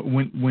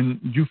when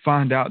you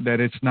find out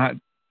that it's not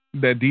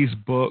that these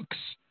books,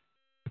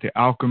 The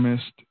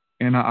Alchemist,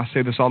 and I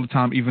say this all the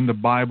time, even the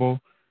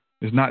Bible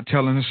is not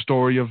telling the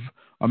story of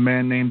a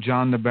man named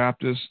John the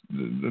Baptist.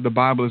 The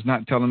Bible is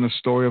not telling the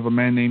story of a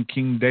man named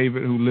King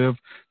David who lived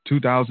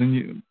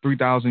 3,000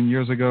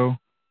 years ago.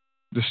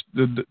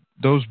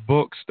 Those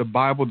books, the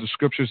Bible, the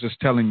scriptures is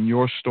telling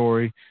your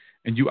story,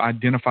 and you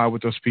identify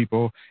with those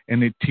people,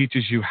 and it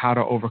teaches you how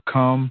to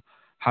overcome,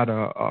 how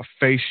to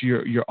face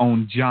your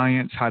own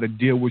giants, how to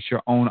deal with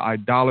your own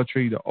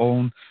idolatry, the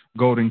own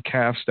golden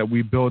calves that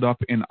we build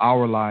up in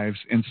our lives.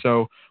 And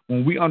so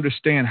when we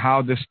understand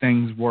how this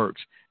thing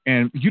works,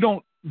 and you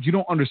don't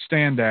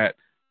understand that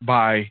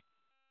by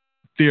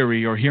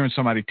theory or hearing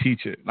somebody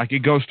teach it, like it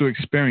goes through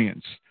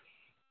experience,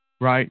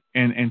 right?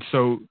 And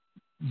so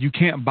you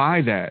can't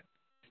buy that.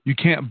 You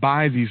can't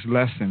buy these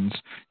lessons.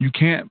 You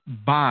can't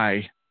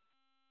buy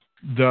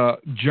the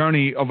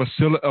journey of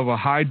a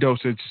high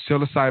dosage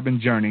psilocybin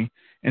journey,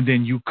 and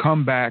then you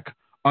come back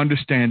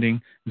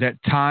understanding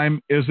that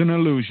time is an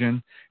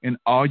illusion and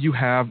all you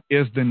have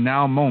is the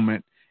now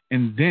moment.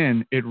 And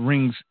then it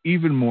rings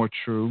even more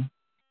true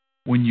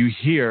when you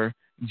hear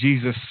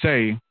Jesus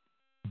say,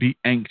 be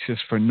anxious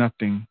for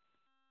nothing.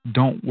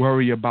 Don't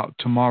worry about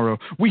tomorrow.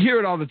 We hear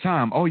it all the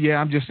time. Oh, yeah,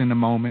 I'm just in the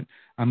moment.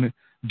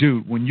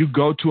 Dude, when you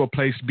go to a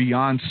place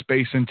beyond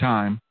space and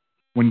time,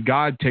 when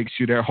God takes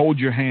you there, holds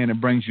your hand and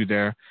brings you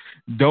there,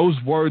 those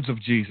words of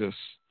Jesus,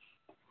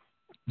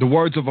 the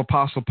words of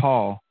Apostle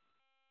Paul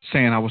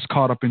saying, I was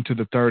caught up into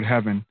the third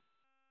heaven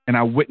and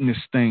I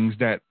witnessed things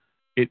that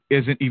it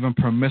isn't even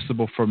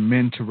permissible for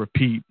men to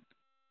repeat.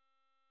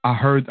 I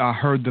heard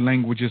the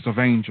languages of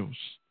angels.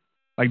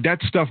 Like,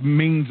 that stuff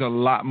means a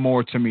lot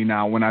more to me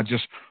now when I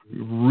just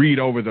read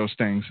over those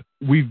things.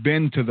 We've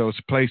been to those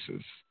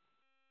places.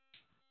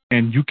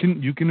 And you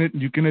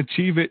can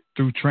achieve it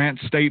through trance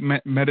state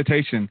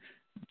meditation.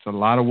 It's a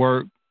lot of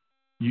work.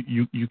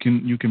 You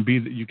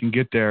can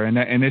get there,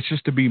 and it's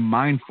just to be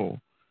mindful,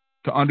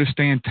 to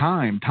understand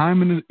time.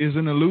 Time is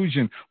an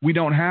illusion. We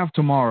don't have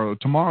tomorrow.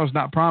 Tomorrow's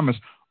not promised.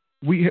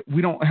 We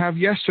don't have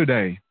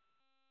yesterday.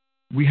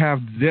 We have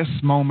this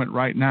moment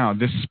right now,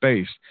 this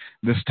space,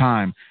 this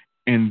time,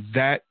 and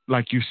that,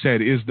 like you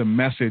said, is the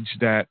message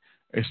that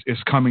is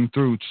coming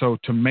through. So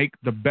to make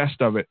the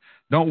best of it,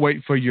 don't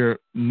wait for your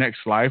next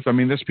life. I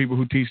mean, there's people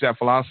who teach that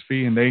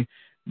philosophy, and I'm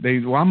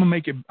gonna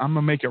make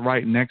it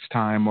right next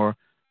time. Or,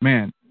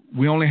 man,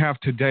 we only have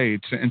today.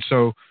 And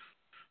so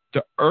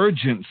the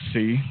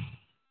urgency,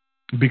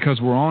 because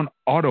we're on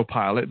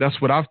autopilot.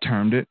 That's what I've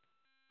termed it,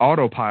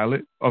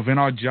 autopilot of in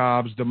our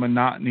jobs, the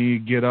monotony.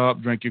 Get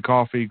up, drink your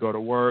coffee, go to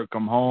work,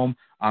 come home.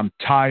 I'm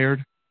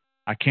tired.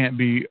 I can't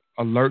be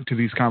alert to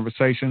these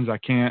conversations. I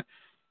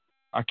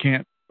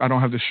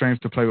don't have the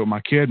strength to play with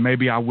my kid.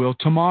 Maybe I will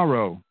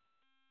tomorrow.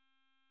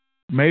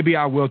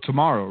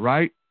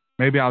 Right?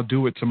 Maybe I'll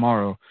do it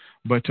tomorrow.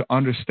 But to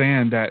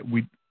understand that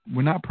we're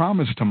not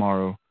promised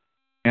tomorrow.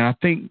 And I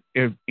think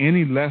if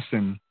any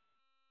lesson,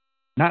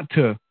 not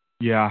to,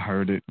 I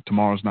heard it,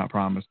 tomorrow's not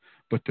promised,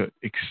 but to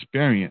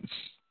experience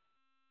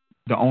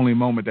the only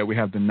moment that we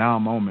have, the now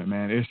moment,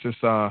 man. It's just,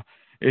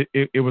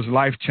 it was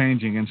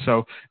life-changing. And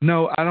so,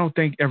 no, I don't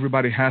think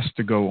everybody has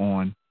to go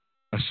on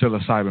a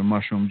psilocybin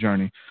mushroom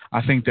journey.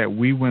 I think that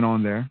we went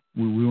on there,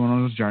 we went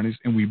on those journeys,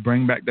 and we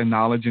bring back the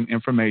knowledge and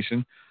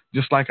information.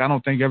 Just like I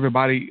don't think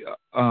everybody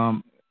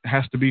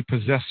has to be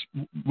possessed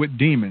with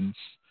demons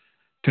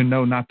to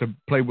know not to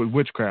play with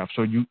witchcraft.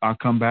 So I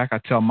come back, I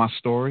tell my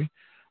story.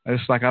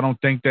 It's like I don't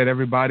think that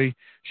everybody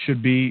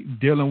should be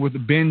dealing with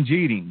binge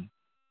eating,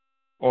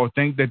 or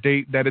think that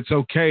it's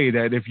okay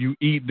that if you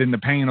eat, then the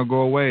pain will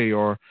go away,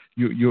 or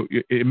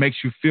it makes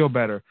you feel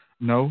better.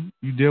 No,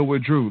 you deal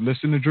with Drew.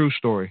 Listen to Drew's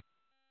story.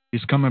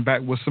 He's coming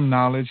back with some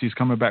knowledge. He's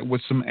coming back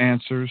with some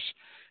answers.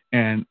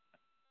 And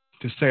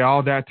to say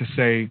all that, to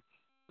say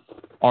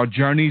our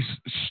journeys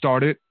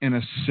started in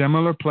a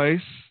similar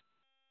place,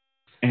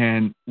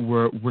 and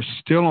we're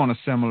still on a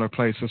similar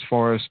place as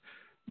far as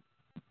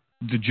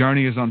the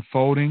journey is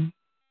unfolding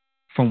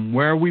from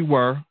where we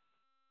were,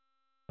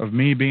 of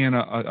me being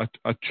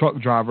a truck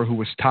driver who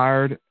was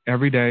tired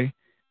every day,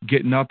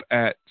 getting up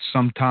at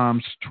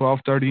sometimes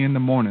 12:30 in the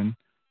morning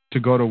to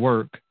go to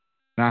work.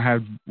 And I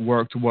had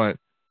worked,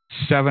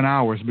 7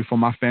 hours before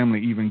my family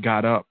even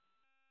got up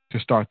to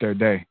start their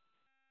day,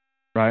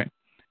 right?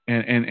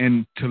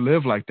 And to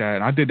live like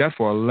that, I did that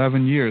for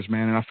 11 years,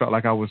 man, and I felt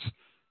like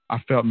I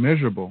felt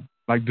miserable.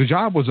 Like, the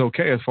job was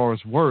okay as far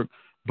as work,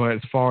 but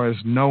as far as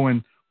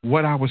knowing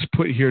what I was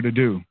put here to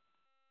do.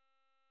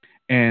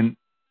 And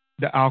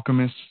the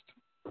alchemist,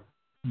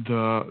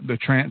 the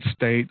trance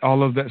state,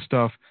 all of that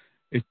stuff,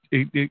 it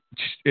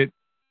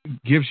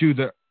gives you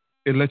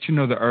it lets you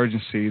know the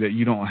urgency that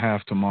you don't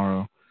have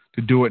tomorrow,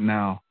 to do it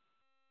now.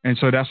 And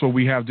so that's what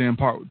we have to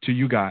impart to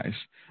you guys.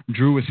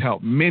 Drew has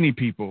helped many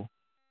people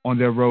on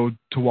their road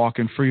to walk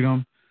in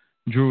freedom.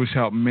 Drew has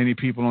helped many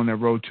people on their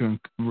road to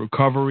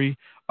recovery,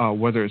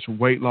 whether it's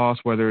weight loss,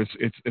 whether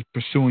it's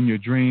pursuing your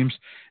dreams.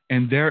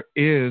 And there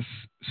is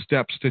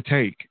steps to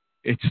take.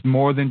 It's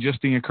more than just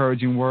the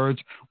encouraging words.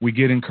 We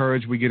get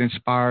encouraged, we get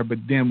inspired, but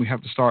then we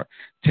have to start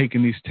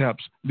taking these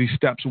steps.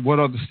 What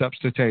are the steps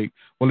to take?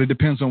 Well, it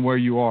depends on where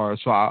you are.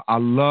 So I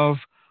love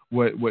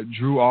what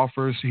Drew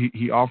offers.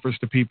 He offers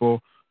to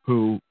people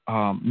who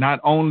not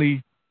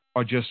only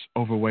are just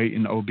overweight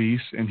and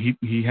obese, and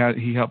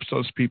he helps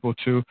those people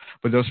too,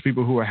 but those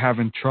people who are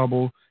having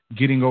trouble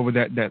getting over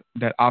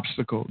that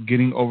obstacle,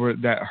 getting over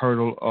that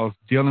hurdle of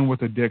dealing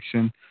with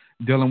addiction,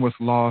 dealing with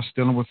loss,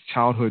 dealing with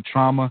childhood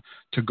trauma,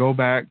 to go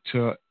back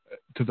to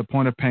the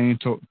point of pain,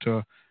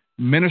 to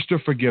minister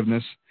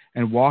forgiveness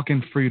and walk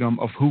in freedom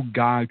of who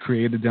God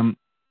created them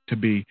to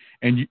be.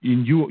 And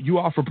you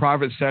offer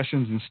private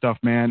sessions and stuff,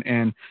 man,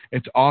 and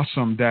it's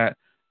awesome that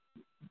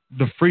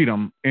the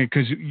freedom,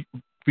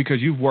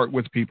 because you've worked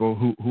with people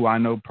who I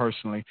know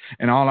personally,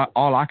 and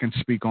all I can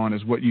speak on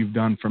is what you've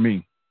done for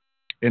me.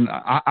 And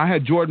I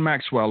had Jordan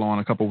Maxwell on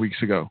a couple of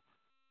weeks ago,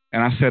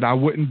 And I said, I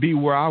wouldn't be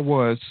where I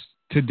was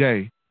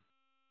today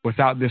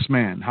without this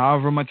man.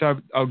 However much I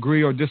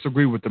agree or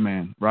disagree with the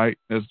man, right?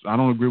 I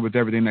don't agree with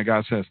everything that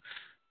God says,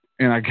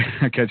 and I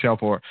catch hell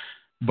for it.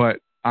 But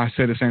I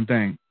say the same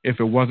thing. If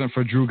it wasn't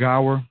for Drew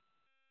Gower,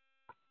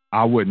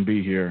 I wouldn't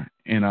be here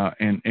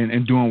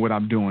and doing what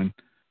I'm doing.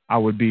 I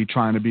would be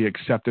trying to be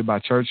accepted by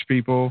church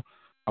people.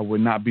 I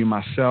would not be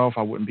myself.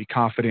 I wouldn't be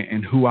confident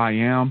in who I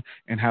am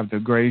and have the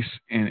grace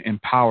and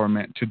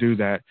empowerment to do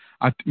that.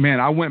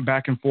 I went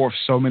back and forth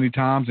so many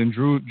times, and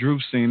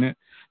Drew's seen it,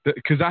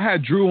 because I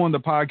had Drew on the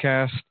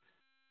podcast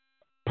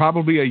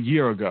probably a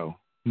year ago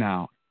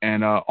now,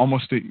 and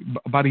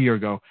about a year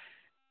ago.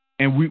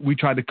 And we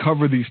tried to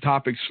cover these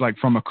topics like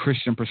from a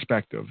Christian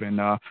perspective, and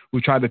we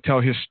tried to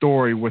tell his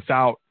story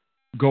without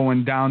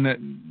going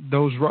down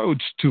those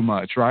roads too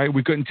much, right?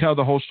 We couldn't tell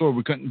the whole story.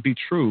 We couldn't be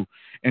true.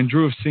 And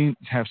Drew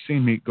have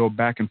seen me go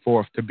back and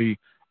forth to be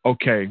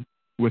okay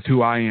with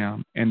who I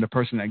am and the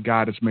person that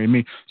God has made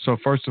me. So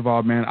first of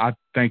all, man, I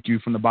thank you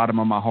from the bottom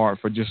of my heart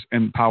for just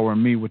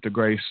empowering me with the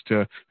grace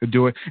to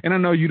do it. And I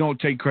know you don't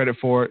take credit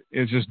for it.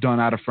 It's just done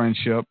out of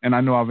friendship. And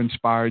I know I've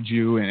inspired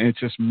you, and it's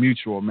just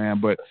mutual, man.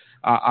 But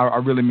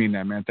I really mean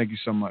that, man. Thank you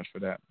so much for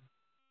that.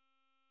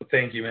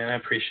 Thank you, man. I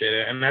appreciate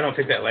it. And I don't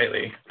take that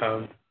lightly.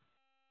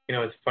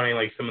 It's funny,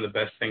 like some of the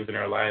best things in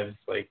our lives,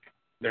 like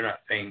they're not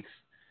things.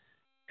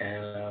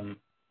 And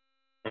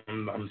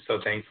I'm so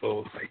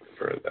thankful, like,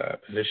 for the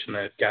position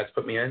that God's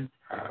put me in,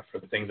 for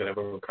the things that I've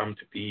overcome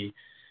to be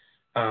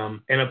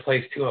in a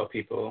place to help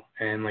people.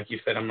 And like you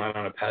said, I'm not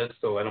on a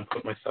pedestal. I don't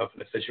put myself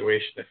in a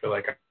situation to feel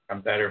like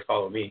I'm better,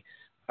 follow me.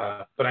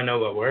 But I know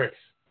what works.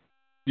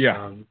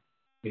 Yeah. And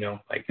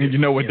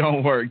what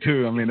don't work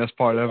too. I mean, that's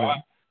part of it.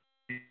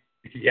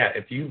 Yeah,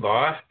 if you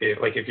lost,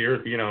 if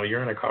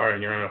you're in a car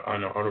and you're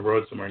on a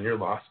road somewhere and you're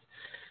lost,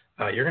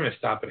 you're going to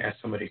stop and ask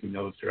somebody who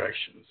knows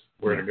directions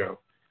where to go.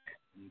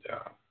 And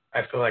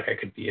I feel like I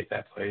could be at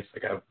that place.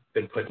 Like, I've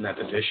been put in that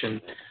position.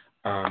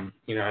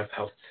 I've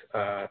helped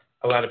a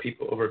lot of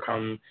people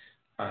overcome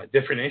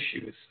different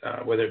issues,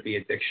 whether it be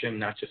addiction,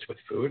 not just with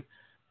food,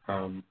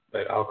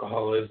 but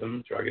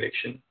alcoholism, drug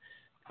addiction,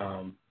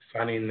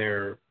 finding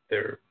their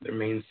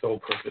main sole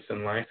purpose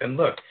in life. And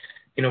look,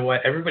 you know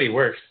what? Everybody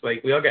works.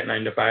 Like, we all got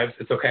 9 to 5s.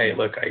 It's okay.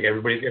 Look,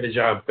 everybody's got a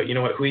job. But you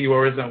know what? Who you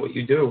are is not what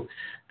you do.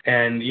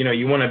 And,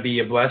 you want to be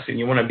a blessing.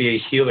 You want to be a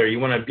healer. You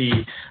want to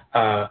be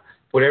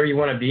whatever you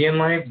want to be in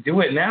life.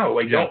 Do it now.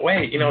 Like, don't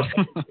wait.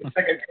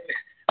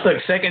 Look,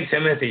 2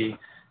 Timothy,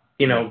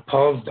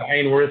 Paul's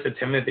dying words to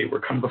Timothy were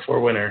come before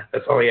winter.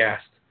 That's all he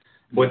asked.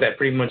 What that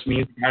pretty much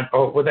means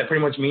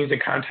in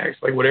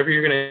context, like, whatever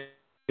you're going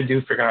to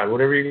do for God,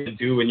 whatever you're going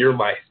to do in your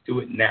life, do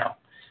it now.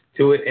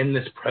 Do it in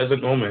this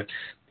present moment.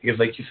 Because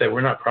like you said,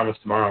 we're not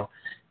promised tomorrow.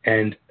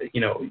 And,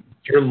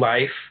 your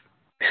life,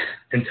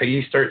 until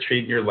you start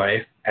treating your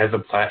life as a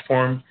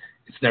platform,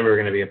 it's never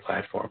going to be a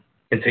platform.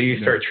 Until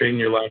you start treating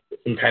your life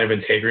with some kind of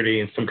integrity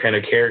and some kind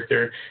of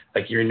character,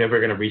 like, you're never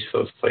going to reach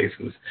those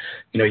places.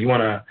 You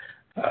want to,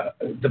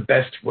 the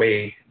best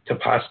way to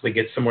possibly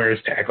get somewhere is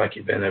to act like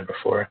you've been there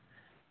before.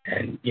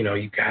 And,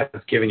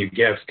 God's given you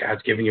gifts.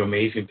 God's given you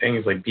amazing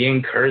things. Like, be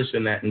encouraged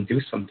in that and do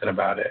something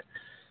about it.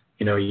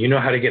 You know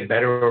how to get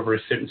better over a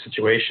certain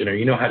situation, or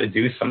you know how to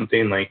do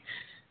something, like,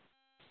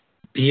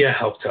 be a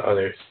help to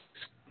others.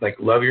 Like,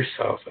 love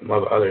yourself and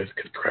love others,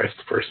 because Christ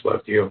first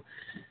loved you.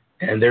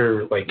 And there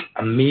are, like,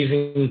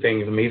 amazing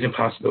things, amazing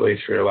possibilities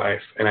for your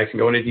life. And I can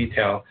go into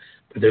detail,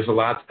 but there's a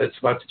lot that's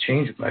about to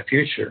change with my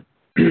future.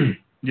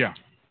 Yeah.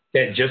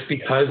 That just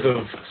because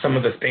of some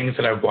of the things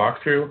that I've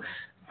walked through,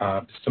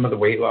 some of the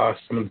weight loss,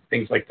 some of the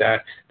things like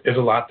that, there's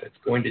a lot that's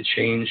going to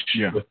change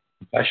with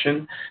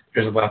profession.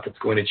 There's a lot that's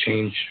going to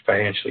change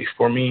financially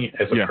for me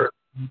as a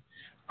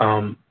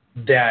person,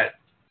 that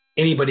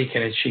anybody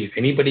can achieve,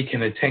 anybody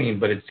can attain,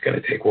 but it's going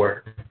to take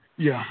work.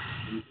 Yeah.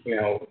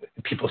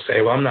 People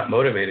say, well, I'm not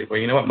motivated. Well,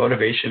 you know what?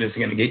 Motivation isn't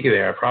going to get you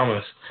there, I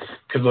promise,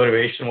 because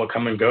motivation will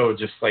come and go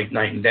just like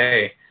night and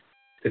day.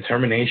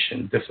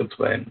 Determination,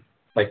 discipline,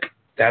 like,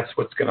 that's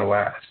what's going to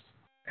last,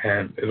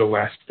 and it'll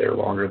last there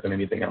longer than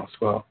anything else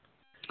will.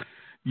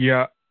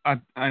 Yeah. I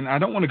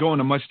don't want to go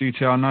into much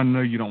detail, and I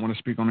know you don't want to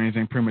speak on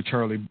anything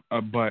prematurely,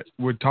 but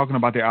we're talking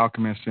about The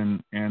Alchemist,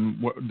 and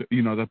what,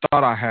 the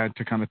thought I had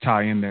to kind of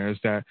tie in there is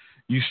that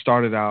you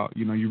started out,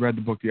 you read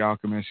the book The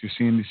Alchemist, you're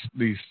seeing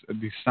these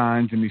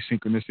signs and these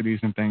synchronicities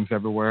and things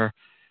everywhere.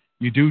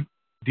 You do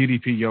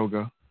DDP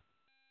yoga.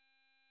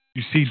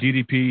 You see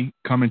DDP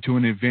coming to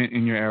an event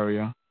in your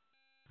area.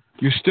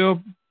 You're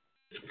still,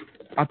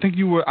 I think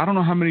you were, I don't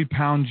know how many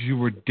pounds you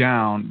were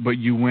down, but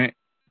you went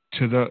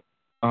to the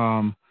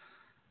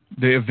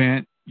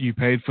event, you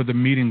paid for the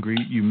meet and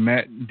greet, you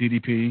met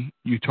DDP,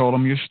 you told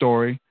him your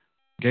story,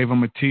 gave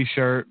him a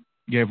T-shirt,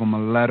 gave him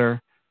a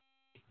letter,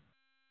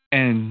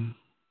 and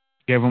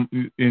gave him,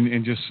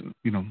 and just,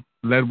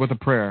 led with a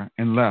prayer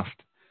and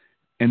left.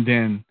 And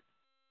then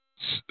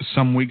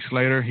some weeks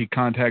later, he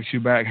contacts you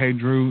back. Hey,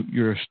 Drew,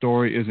 your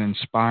story is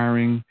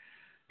inspiring.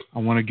 I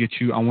want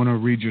to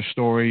read your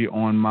story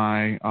on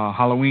my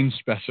Halloween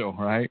special,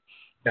 right?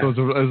 Yeah. So it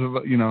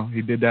was,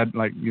 he did that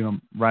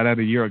right at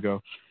a year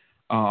ago.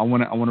 I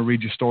want to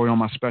read your story on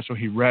my special.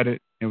 He read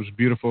it. It was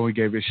beautiful. He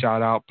gave you a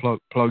shout out.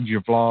 Plugged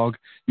your vlog.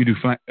 You do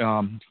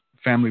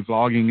family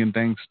vlogging and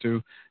things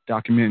too,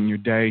 documenting your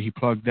day. He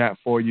plugged that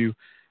for you,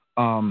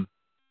 and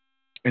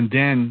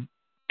then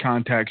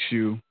contacts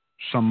you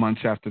some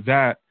months after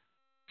that,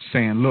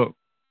 saying, "Look,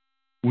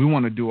 we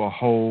want to do a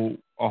whole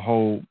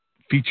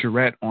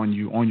featurette on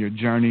you, on your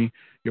journey,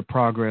 your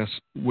progress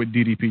with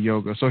DDP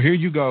Yoga." So here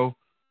you go.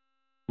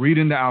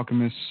 Reading The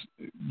Alchemist,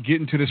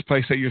 getting to this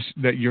place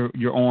that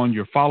you're on.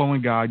 You're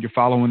following God. You're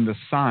following the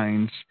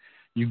signs.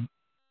 You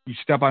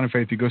step out in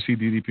faith. You go see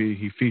DDP.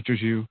 He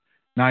features you.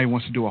 Now he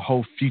wants to do a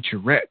whole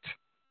featurette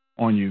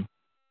on you.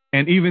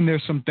 And even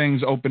there's some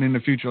things open in the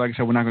future. Like I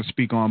said, we're not going to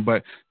speak on,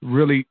 but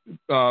really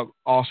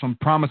awesome,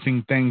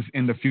 promising things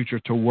in the future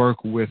to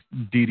work with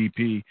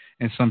DDP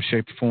in some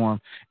shape or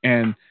form.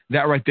 And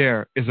that right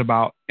there is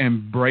about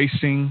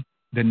embracing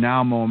the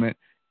now moment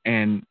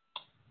and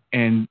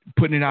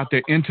putting it out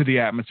there into the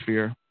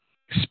atmosphere,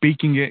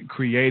 speaking it,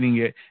 creating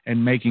it,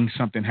 and making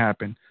something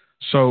happen.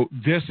 So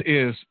this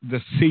is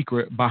the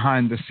secret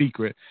behind the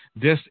secret.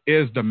 This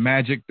is the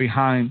magic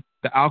behind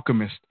The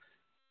Alchemist,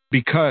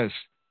 because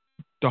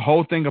the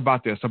whole thing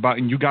about this,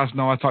 and you guys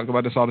know I talk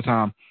about this all the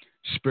time,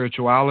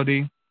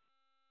 spirituality,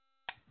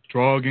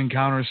 drug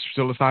encounters,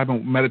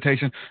 psilocybin,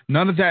 meditation,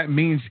 none of that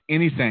means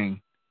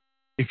anything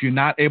if you're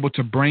not able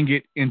to bring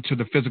it into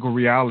the physical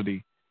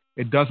reality.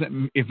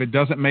 If it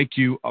doesn't make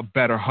you a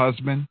better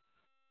husband,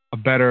 a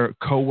better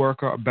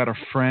coworker, a better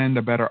friend,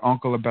 a better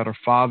uncle, a better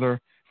father,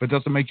 if it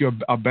doesn't make you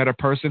a better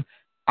person,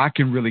 I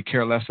can really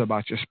care less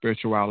about your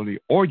spirituality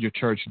or your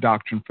church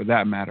doctrine for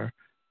that matter.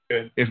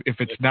 Good. If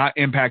it's not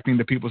impacting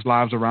the people's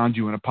lives around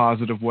you in a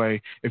positive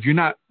way, if you're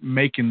not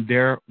making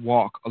their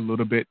walk a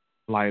little bit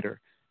lighter,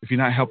 if you're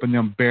not helping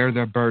them bear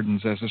their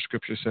burdens, as the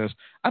scripture says,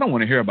 I don't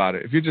want to hear about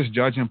it. If you're just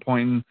judging,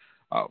 pointing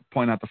out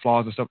the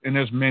flaws and stuff, and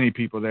there's many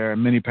people there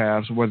and many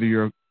paths, whether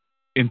you're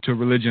into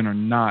religion or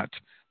not,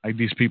 like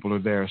these people are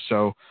there.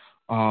 So,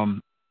 I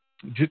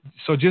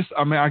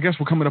guess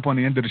we're coming up on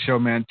the end of the show,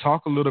 man.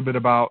 Talk a little bit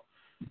about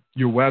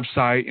your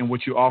website and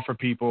what you offer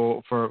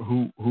people for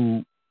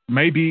who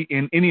may be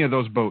in any of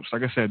those boats.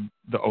 Like I said,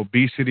 the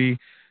obesity,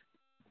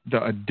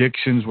 the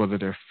addictions, whether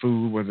they're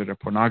food, whether they're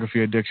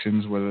pornography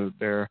addictions, whether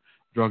they're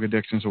drug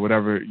addictions or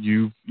whatever,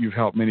 you've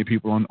helped many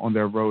people on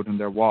their road and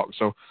their walk.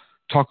 So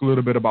talk a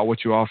little bit about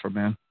what you offer,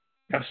 man.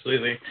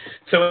 Absolutely.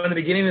 So in the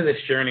beginning of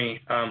this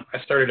journey, I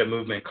started a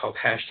movement called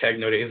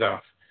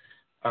 #NoDaysOff.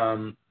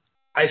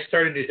 I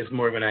started it as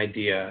more of an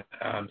idea,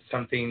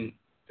 something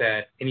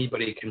that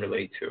anybody can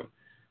relate to,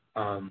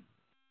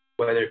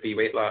 whether it be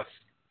weight loss,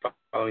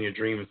 following your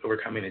dreams,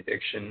 overcoming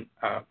addiction,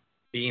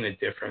 being a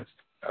difference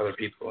to other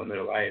people in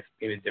their life,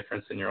 being a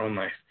difference in your own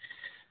life.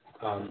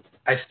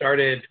 I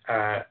started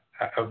a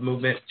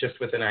movement just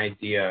with an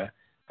idea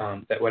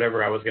that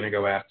whatever I was going to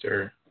go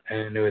after,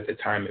 and I knew at the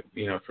time,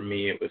 for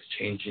me, it was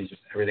changing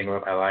just everything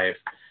about my life.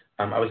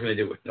 I was going to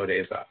do it with no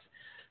days off.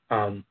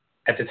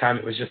 At the time,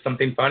 it was just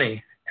something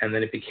funny, and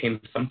then it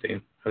became something,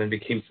 and then it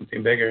became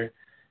something bigger.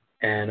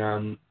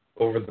 And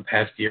over the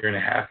past year and a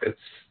half, it's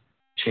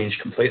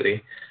changed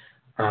completely.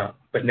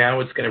 But now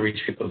it's going to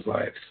reach people's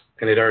lives,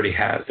 and it already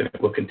has, and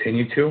it will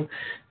continue to.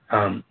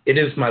 It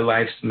is my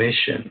life's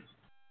mission.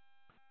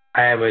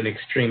 I have an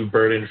extreme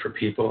burden for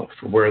people,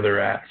 for where they're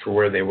at, for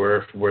where they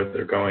were, for where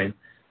they're going.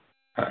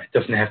 It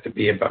doesn't have to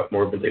be about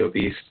morbidly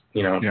obese,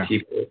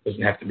 people. It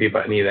doesn't have to be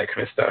about any of that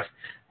kind of stuff.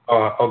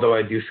 Although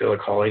I do feel a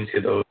calling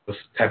to those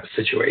type of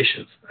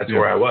situations. That's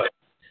where I was.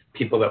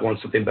 People that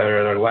want something better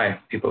in their life,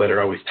 people that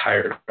are always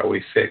tired,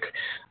 always sick,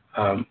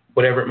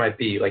 whatever it might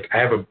be. Like, I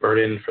have a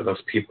burden for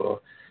those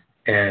people,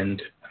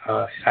 and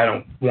I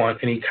don't want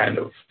any kind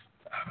of,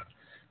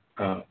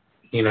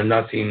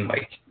 nothing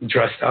like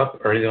dressed up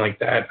or anything like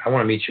that. I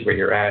want to meet you where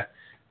you're at.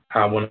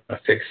 I want to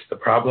fix the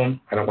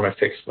problem. I don't want to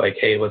fix like,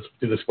 hey, let's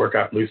do this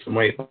workout and lose some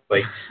weight.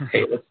 Like,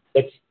 hey,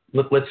 let's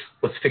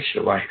fix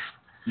your life.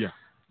 Yeah,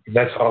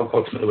 that's all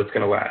ultimately what's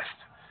going to last.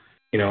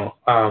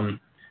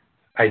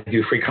 I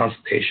do free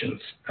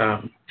consultations.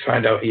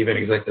 Find out even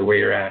exactly where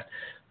you're at.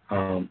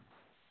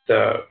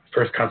 The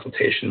first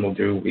consultation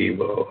we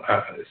will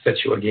set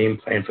you a game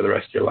plan for the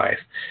rest of your life,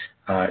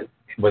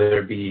 whether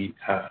it be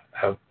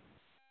a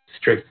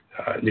strict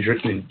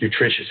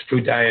nutritious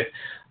food diet,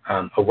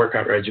 a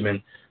workout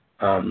regimen,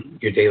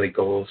 your daily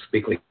goals,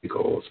 weekly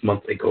goals,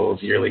 monthly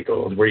goals, yearly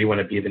goals, where you want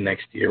to be the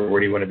next year, where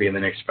do you want to be in the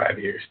next 5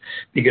 years.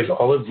 Because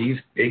all of these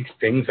big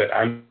things that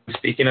I'm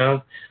speaking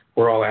of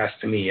were all asked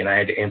to me, and I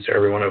had to answer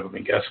every one of them.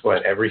 And guess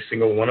what? Every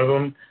single one of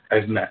them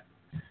I've met.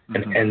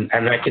 And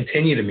I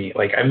continue to meet.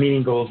 Like, I'm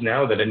meeting goals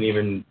now that I didn't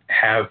even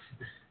have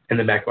in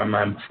the back of my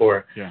mind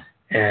before. Yeah.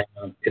 And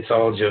it's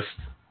all just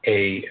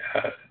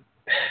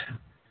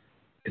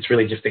it's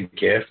really just a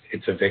gift.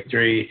 It's a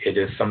victory. It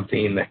is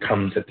something that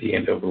comes at the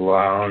end of a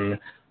long,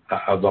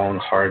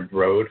 hard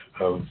road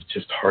of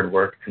just hard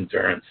work,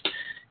 endurance,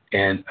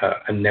 and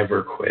a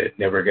never quit,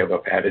 never give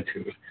up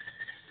attitude.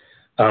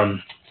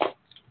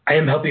 I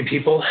am helping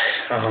people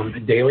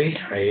daily.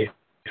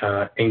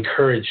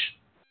 encourage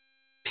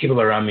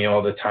people around me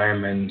all the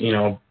time. And,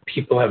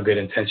 people have good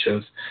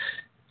intentions.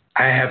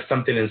 I have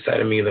something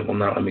inside of me that will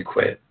not let me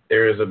quit.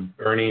 There is a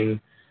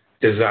burning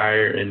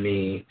desire in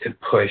me to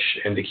push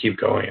and to keep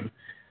going.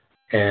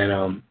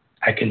 And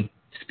I can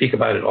speak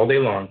about it all day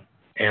long,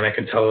 and I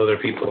can tell other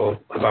people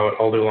about it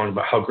all day long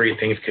about how great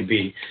things could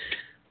be.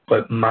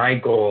 But my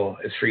goal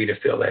is for you to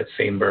feel that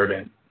same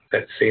burden,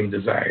 that same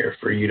desire,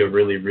 for you to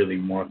really, really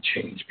want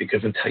change.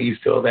 Because until you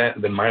feel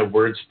that, then my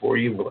words for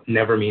you will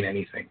never mean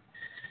anything.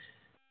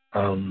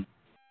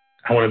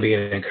 I want to be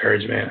an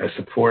encouragement, a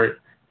support,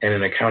 and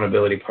an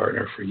accountability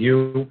partner for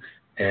you.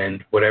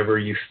 And whatever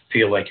you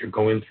feel like you're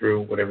going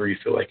through, whatever you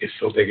feel like is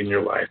so big in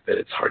your life that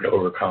it's hard to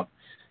overcome.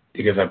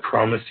 Because I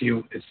promise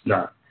you, it's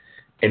not.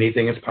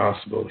 Anything is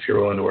possible if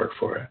you're willing to work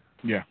for it.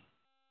 Yeah.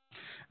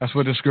 That's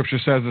what the scripture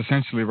says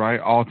essentially, right?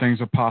 All things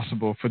are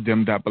possible for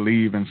them that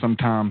believe. And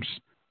sometimes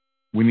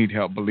we need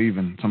help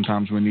believing.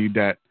 Sometimes we need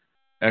that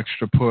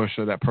extra push,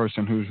 or that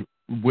person who's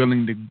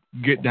willing to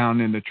get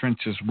down in the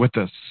trenches with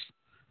us.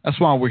 That's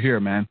why we're here,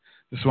 man.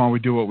 This is why we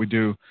do what we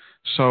do.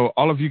 So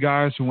all of you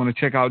guys who want to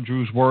check out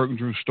Drew's work,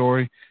 Drew's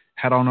story,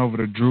 head on over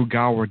to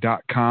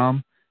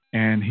drewgower.com,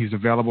 and he's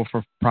available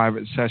for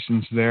private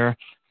sessions there,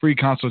 free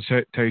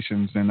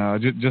consultations,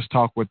 and just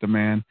talk with the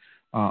man,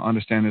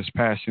 understand his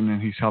passion,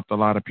 and he's helped a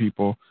lot of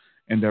people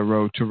in their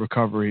road to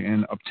recovery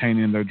and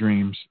obtaining their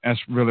dreams. That's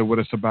really what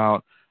it's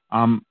about.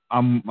 I'm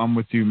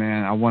with you,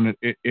 man.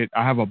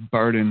 I have a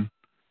burden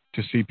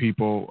to see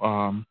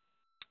people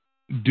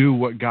do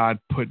what God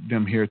put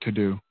them here to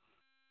do.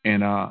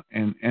 And I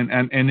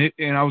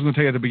was going to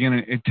tell you at the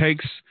beginning, it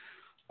takes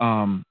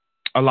a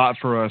lot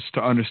for us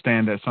to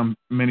understand that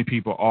many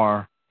people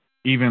are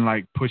even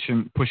like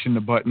pushing the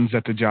buttons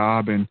at the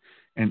job and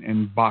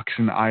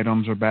boxing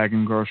items or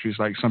bagging groceries.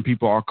 Like, some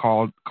people are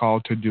called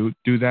to do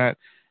that,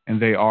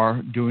 and they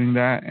are doing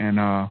that. And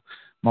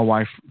my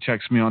wife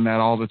checks me on that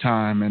all the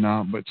time.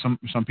 And but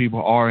some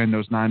people are in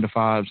those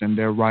 9-to-5s, and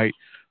they're right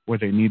where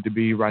they need to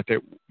be, right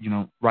there,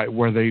 right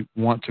where they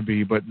want to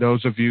be. But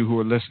those of you who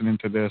are listening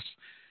to this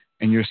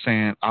and you're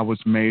saying, I was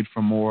made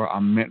for more,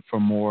 I'm meant for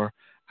more,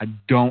 I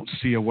don't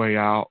see a way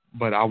out,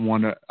 but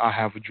I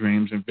have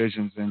dreams and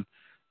visions, and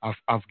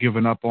I've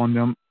given up on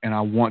them, and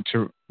I want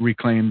to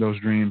reclaim those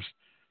dreams.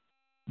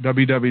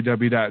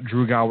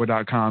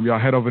 www.drewgower.com. Y'all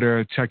head over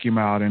there, check him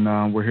out,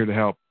 and we're here to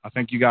help. I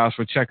thank you guys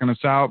for checking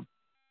us out.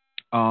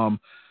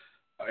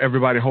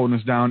 Everybody holding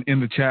us down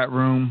in the chat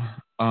room.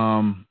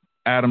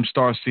 Adam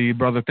Starseed,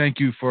 brother, thank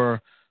you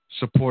for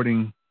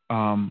supporting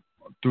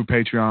through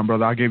Patreon,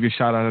 brother. I gave you a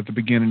shout out at the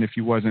beginning if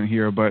you wasn't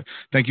here, but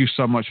thank you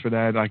so much for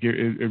that. Like,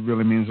 it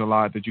really means a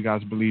lot that you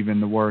guys believe in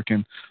the work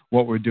and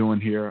what we're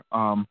doing here.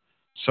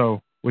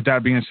 So with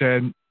that being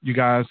said, you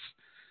guys,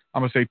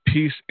 I'm going to say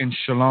peace and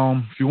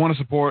shalom. If you want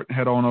to support,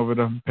 head on over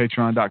to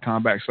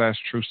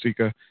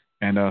patreon.com/TruthSeekah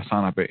and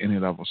sign up at any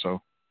level.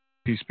 So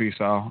peace,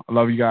 all. I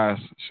love you guys.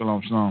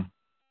 Shalom, shalom.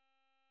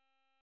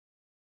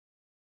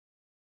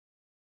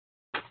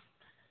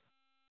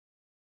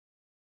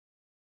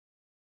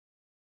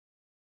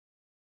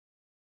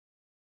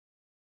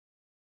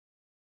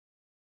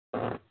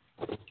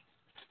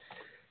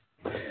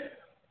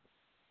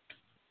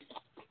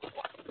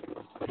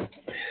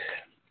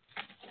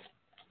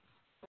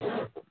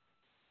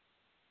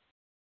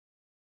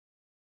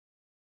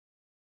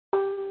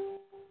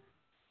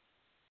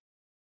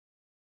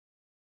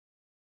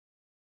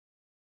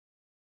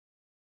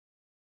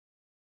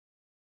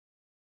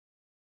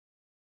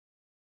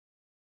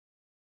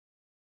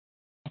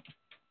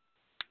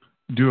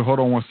 Dude, hold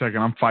on 1 second.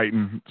 I'm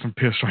fighting some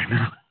piss right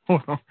now.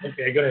 Hold on.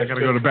 Okay, go ahead. I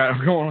gotta go to the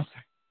bathroom. Go on.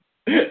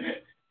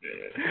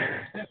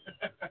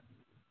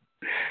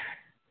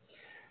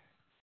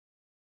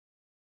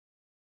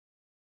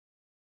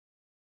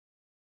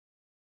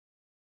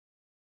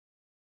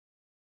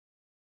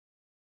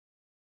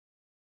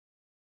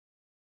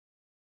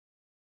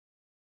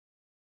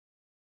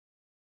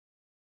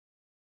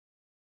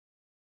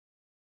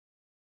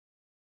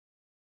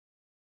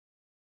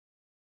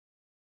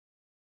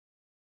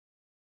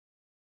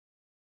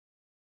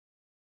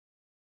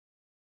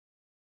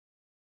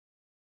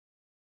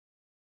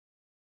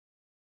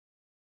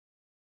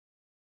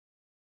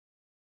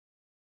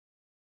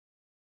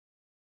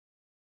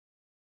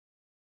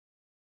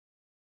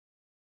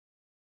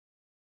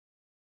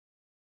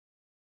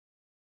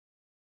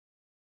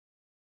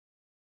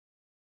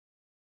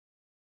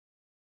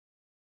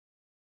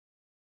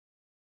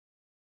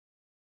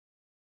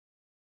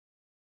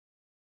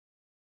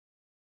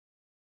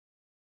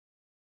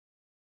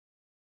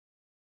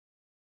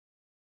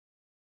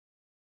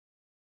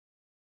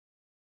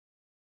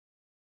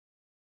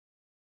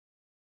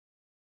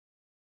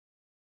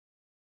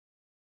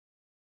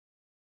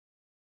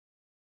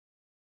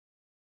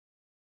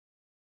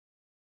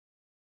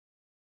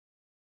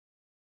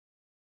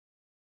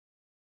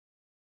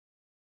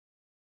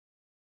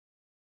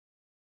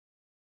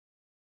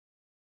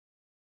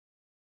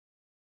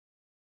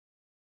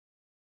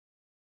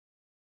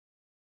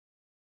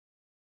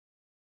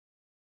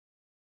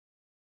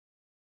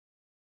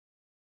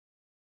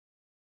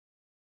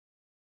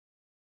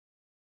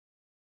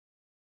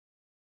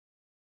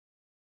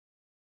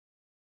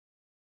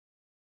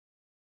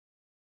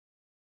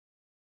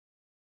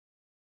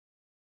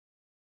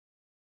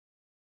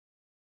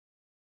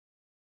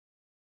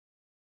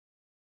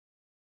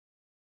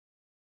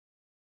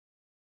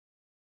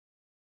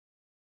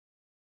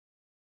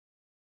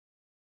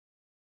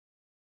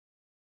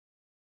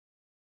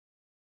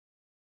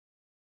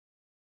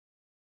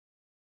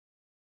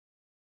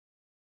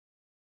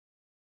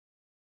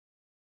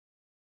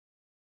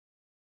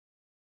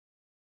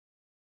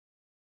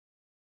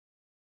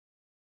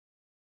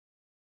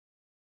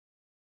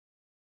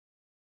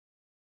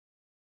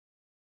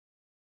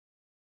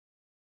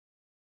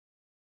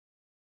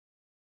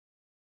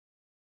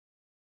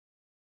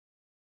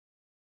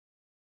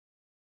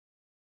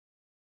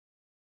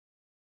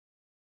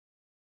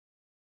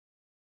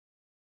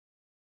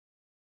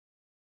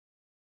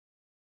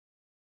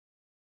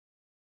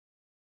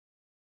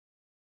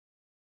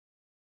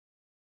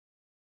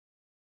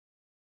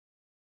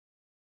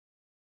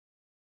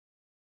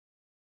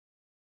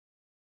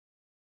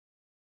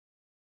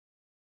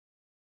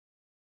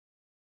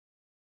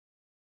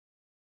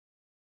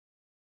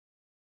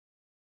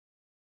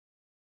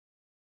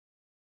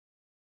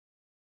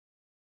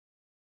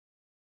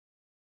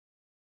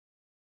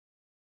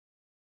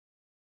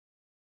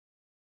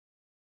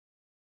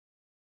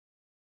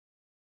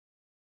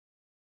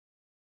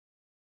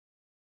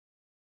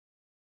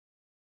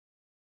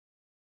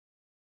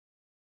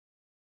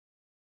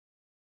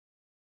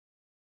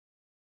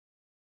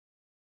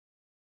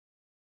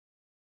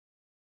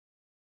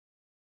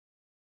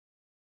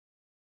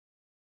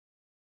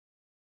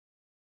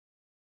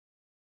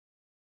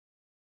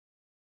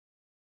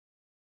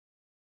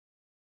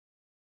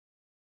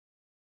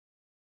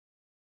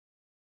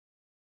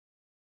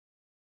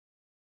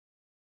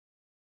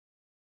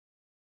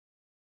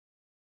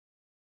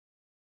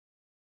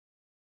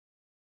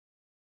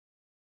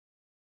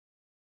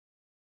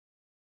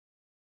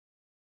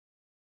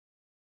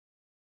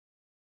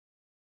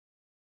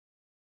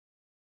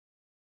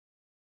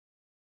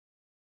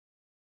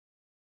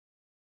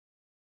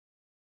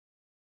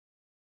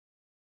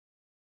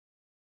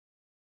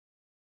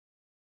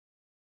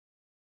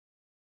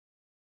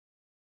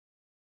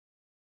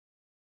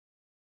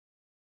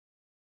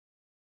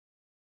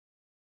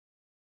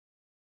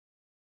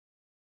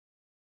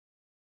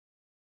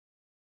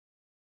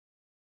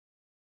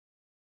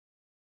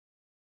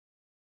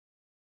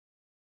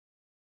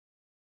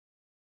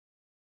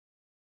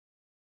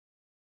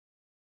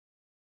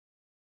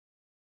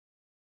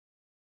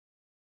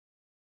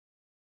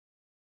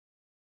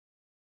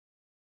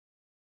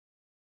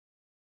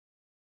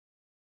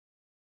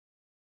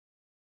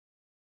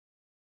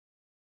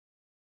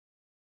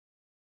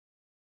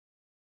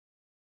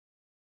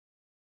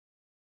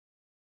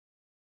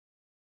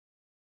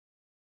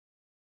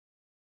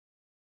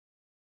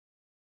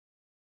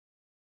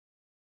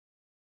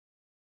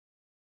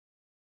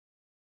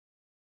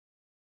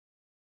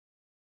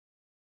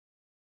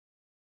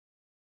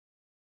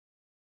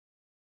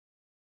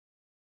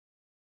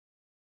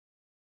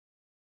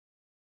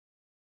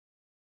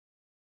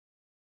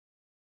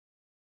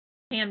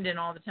 Camden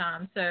all the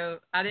time, so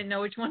I didn't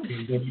know which one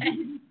to say.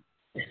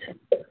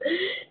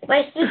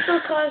 My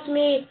sister calls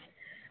me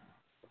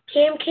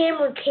Cam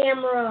or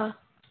Camera.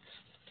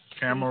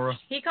 Camera.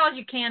 He calls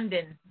you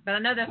Camden, but I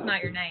know that's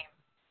not your name.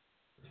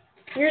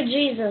 You're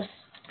Jesus.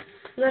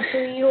 That's who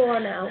you are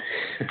now.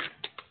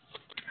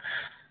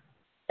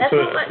 That's So,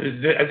 what my...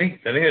 I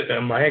think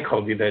Maya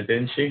called you that,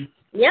 didn't she?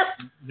 Yep.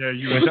 Yeah,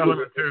 you were telling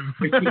her too.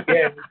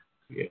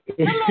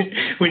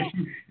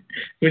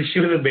 When she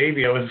was a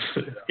baby, I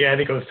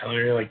think I was telling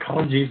her, like, call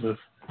him Jesus.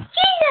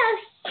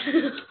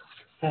 Jesus!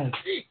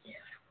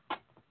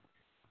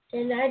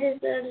 And I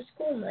just go to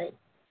school night.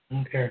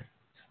 Okay.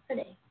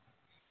 Friday.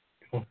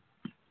 Cool.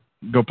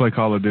 Go play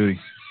Call of Duty.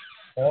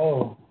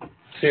 Oh.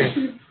 Serious.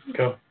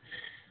 Go.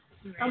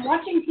 I'm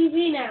watching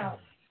TV now.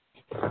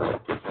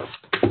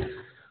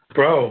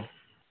 Bro,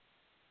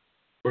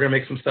 we're going to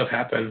make some stuff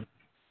happen.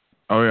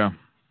 Oh, yeah.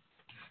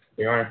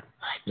 We are.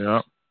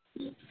 Yep.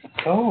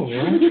 Oh,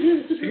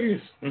 really?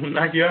 Serious.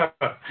 Knock you out.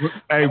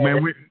 Hey,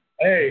 man.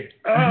 Hey.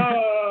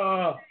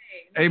 Oh.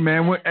 Hey,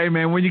 man.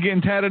 When you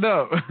getting tatted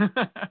up?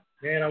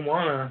 Man, I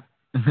wanna.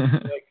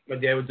 Like, my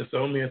dad would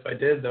disown me if I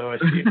did, though. I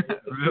see him,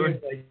 Really?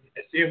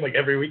 I see him like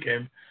every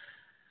weekend.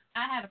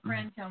 I had a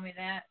friend tell me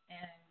that,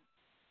 and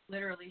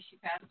literally she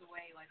passed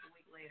away like a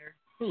week later.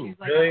 Ooh, She was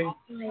like,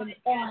 really?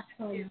 Awesome.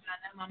 I know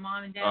my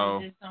mom and dad Oh.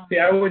 did something. See,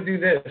 I would do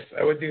this.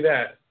 I would do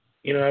that.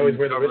 You know, I would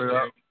wear the Cover it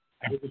up.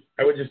 wristband.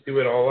 I would just do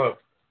it all up.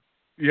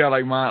 Yeah,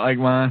 like mine.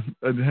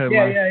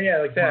 Yeah,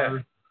 like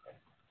that.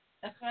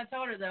 That's what I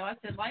told her, though. I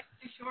said, life's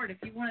too short. If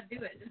you want to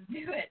do it, just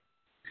do it.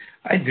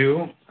 I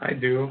do.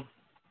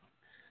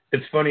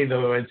 It's funny,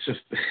 though. It's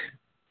just,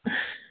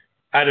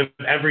 out of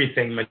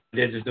everything, my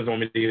dad just doesn't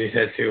want me to get a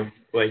tattoo.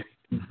 Like,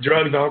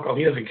 drugs, alcohol,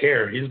 he doesn't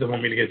care. He just doesn't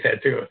want me to get a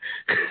tattoo.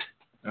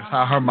 That's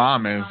how her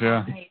mom is,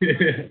 yeah.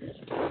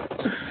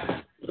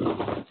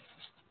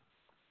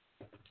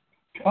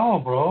 Oh,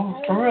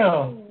 bro. For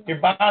real. You're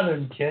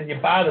bothering me, kid.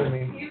 You're bothering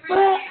me.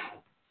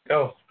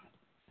 Go.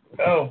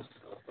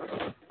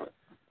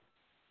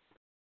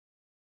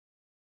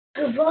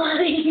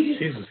 Goodbye.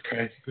 Jesus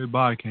Christ.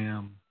 Goodbye,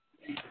 Cam.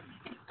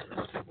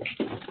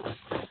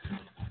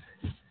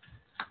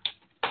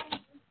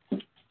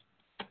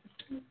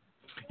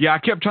 Yeah, I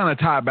kept trying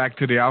to tie it back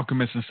to the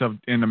alchemist and stuff,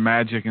 and the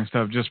magic and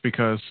stuff, just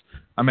because,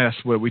 I mean,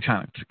 that's what we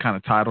kind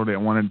of titled it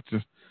and wanted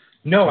to.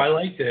 No, I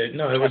liked it.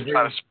 No, it was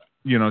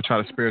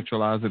try to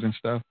spiritualize it and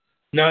stuff.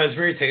 No, it's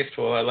very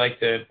tasteful. I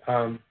liked it.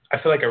 I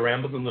feel like I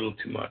rambled a little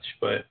too much,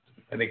 but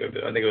I think it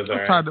was all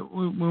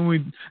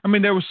right. I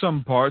mean, there were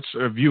some parts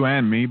of you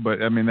and me,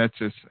 but I mean, that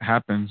just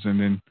happens, and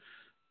then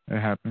it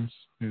happens,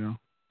 you know.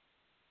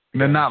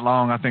 And then not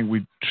long, I think if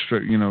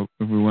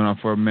we went on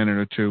for a minute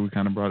or two, we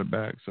kind of brought it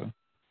back. So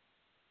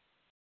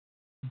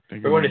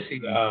we're going to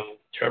see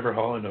Trevor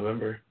Hall in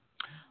November.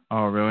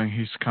 Oh, really?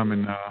 He's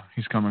coming.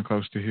 He's coming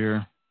close to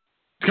here.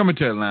 He's coming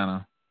to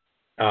Atlanta.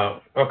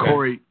 Oh,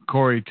 okay.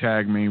 Corey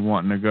tagged me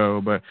wanting to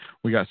go, but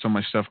we got so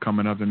much stuff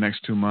coming up the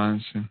next 2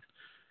 months, and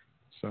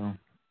so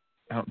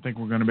I don't think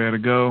we're going to be able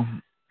to go.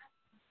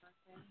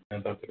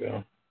 I'm about to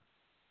go.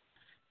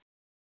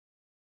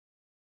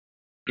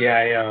 Yeah,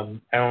 I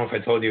don't know if I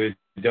told you,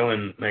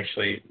 Dylan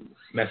actually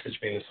messaged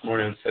me this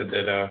morning and said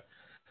that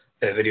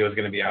that video is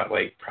going to be out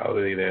like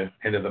probably the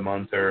end of the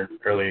month or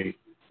early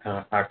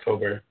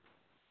October.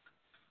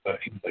 But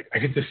he's like, I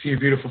get to see your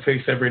beautiful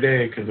face every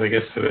day because I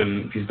guess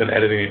he's been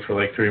editing it for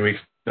like 3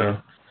 weeks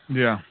now.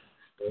 Yeah.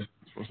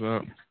 What's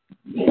up?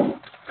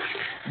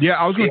 Yeah,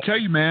 I was going to tell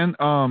you, man,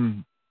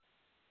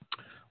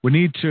 we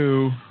need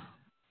to,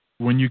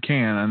 when you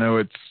can, I know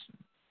it's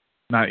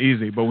not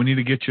easy, but we need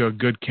to get you a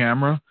good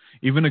camera,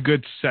 even a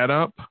good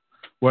setup,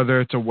 whether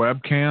it's a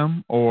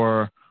webcam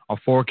or a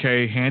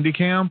 4K handy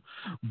cam,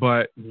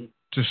 but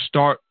to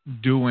start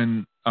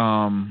doing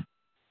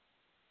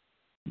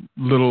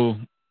little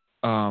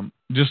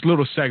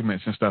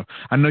segments and stuff.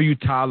 I know you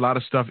tie a lot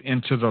of stuff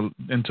into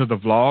the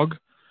vlog,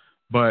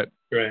 but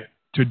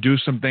to do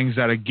some things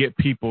that'll get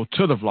people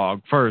to the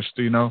vlog first,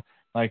 you know,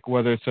 like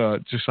whether it's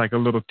just like a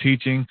little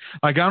teaching.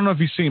 Like, I don't know if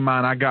you've seen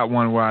mine. I got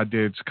one where I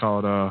did, it's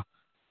called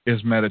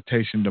Is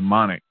Meditation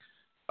Demonic?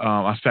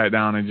 I sat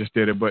down and just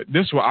did it, but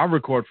this one I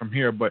record from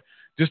here, but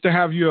just to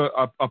have you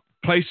a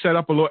place set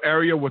up, a little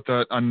area with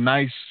a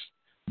nice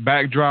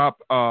backdrop,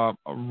 a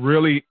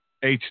really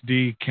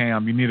HD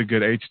cam. You need a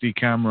good HD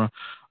camera.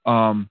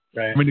 I mean,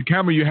 the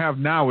camera you have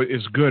now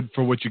is good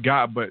for what you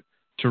got, but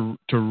to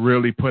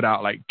really put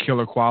out like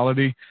killer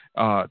quality,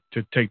 to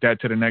take that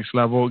to the next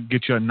level,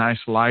 get you a nice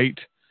light.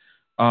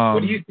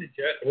 What do you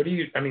suggest? Do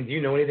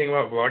you know anything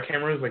about vlog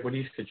cameras? Like, what do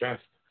you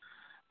suggest?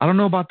 I don't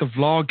know about the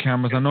vlog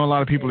cameras. I know a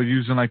lot of people are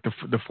using like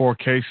the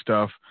 4K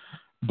stuff,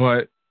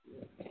 but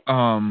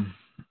I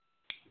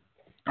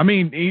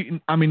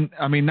mean,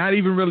 not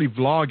even really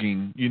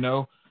vlogging, you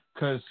know,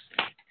 because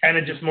kind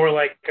of just more of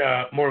like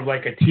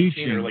a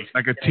teaching or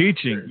like a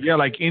teaching, yeah,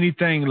 like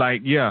anything,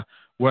 like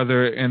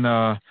whether in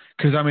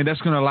because I mean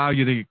that's going to allow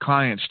you to get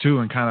clients too,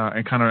 and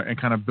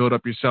kind of build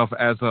up yourself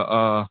as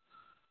a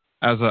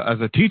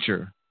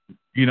teacher,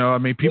 you know. I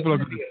mean, people are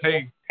going to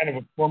pay. kind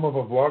of a form of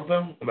a vlog,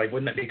 though? Like,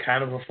 wouldn't that be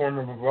kind of a form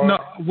of a vlog? No,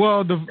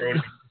 well,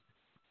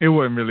 it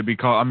wouldn't really be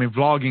called. I mean,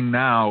 vlogging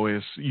now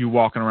is you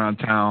walking around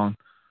town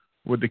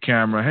with the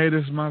camera. Hey,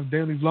 this is my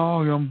daily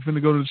vlog. I'm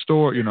finna go to the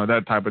store. You know,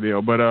 that type of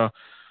deal. But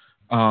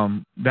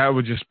that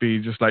would just be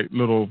just like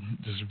little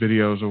just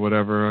videos or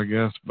whatever, I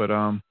guess. But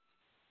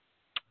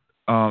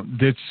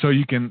that's so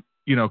you can,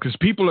 you know, because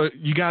people are,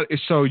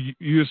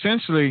 you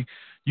essentially,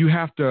 you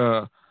have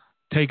to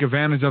take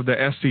advantage of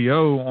the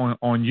SEO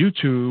on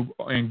YouTube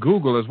and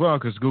Google as well,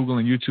 because Google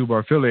and YouTube are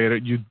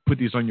affiliated. You put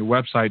these on your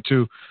website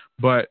too.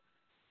 But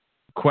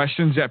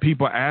questions that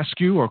people ask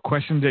you, or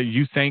questions that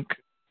you think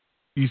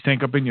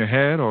up in your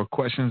head, or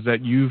questions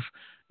that you've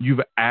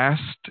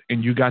asked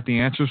and you got the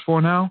answers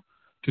for now,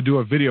 to do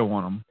a video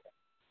on them,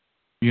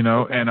 you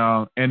know. Okay.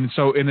 And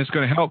it's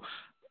going to help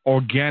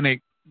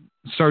organic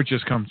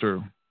searches come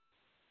through.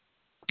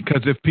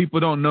 Because if people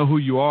don't know who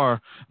you are,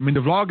 I mean,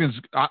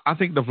 I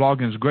think the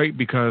vlogging is great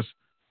because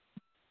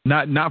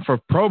not for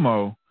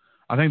promo.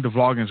 I think the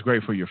vlogging is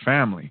great for your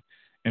family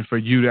and for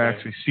you to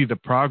actually see the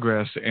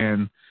progress.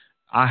 And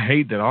I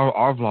hate that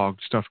our vlog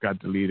stuff got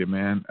deleted,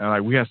 man.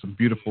 Like, we had some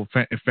beautiful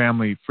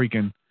family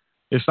freaking.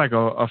 It's like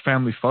a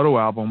family photo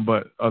album,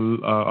 but a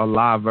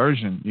live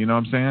version. You know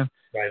what I'm saying?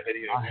 Right,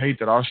 video. I hate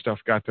that our stuff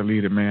got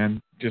deleted,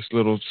 man. Just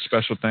little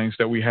special things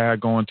that we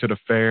had, going to the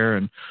fair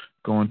and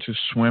going to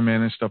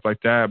swimming and stuff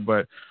like that.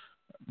 But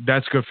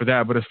that's good for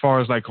that. But as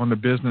far as like on the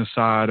business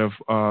side of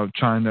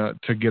trying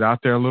to get out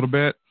there a little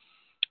bit,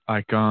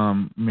 like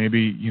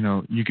maybe, you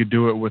know, you could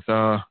do it with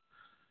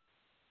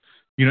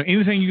you know,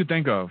 anything you could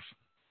think of.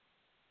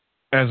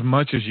 As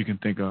much as you can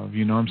think of,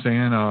 you know what I'm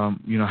saying?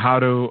 You know, how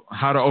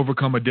to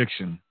overcome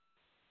addiction.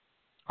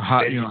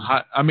 I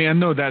mean, I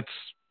know that's,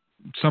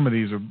 some of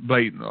these are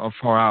blatant or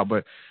far out,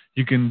 but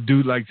you can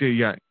do like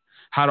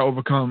how to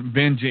overcome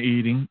binge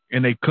eating,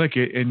 and they click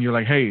it and you're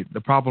like, hey,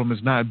 the problem is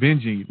not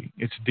binge eating.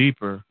 It's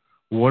deeper.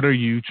 What are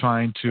you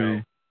trying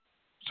to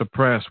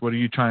suppress? What are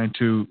you trying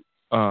to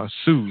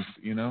soothe,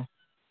 you know?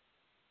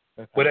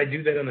 Would I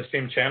do that on the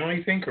same channel,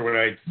 you think, or would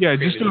I? Yeah,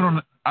 just do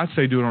it I'd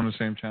say do it on the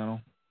same channel.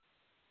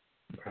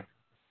 Okay.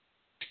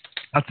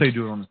 I'd say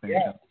do it on the same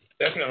channel.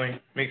 Definitely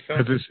makes sense.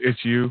 Because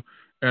it's you,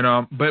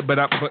 and but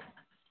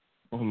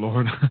oh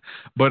Lord,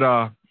 but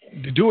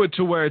to do it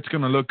to where it's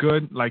gonna look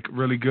good, like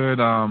really good,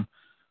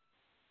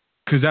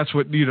 because that's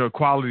what, you know,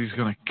 quality is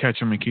gonna catch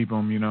them and keep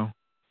them, you know,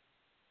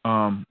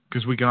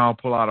 because we can all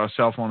pull out our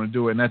cell phone and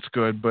do it, and that's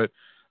good, but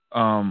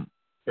right.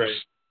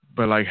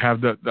 But like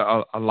have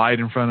a light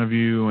in front of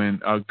you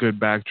and a good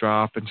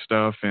backdrop and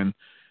stuff, and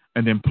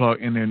then plug,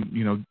 and then,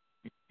 you know,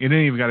 it ain't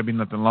even got to be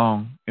nothing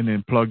long, and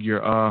then plug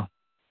your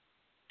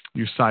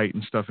site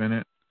and stuff in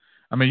it.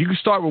 I mean, you can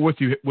start with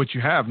what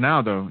you have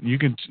now, though. You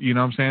can, you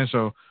know what I'm saying?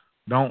 So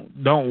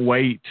don't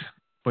wait,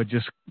 but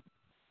just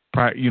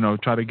try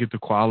to get the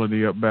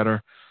quality up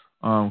better,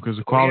 because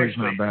the quality's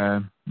not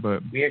bad.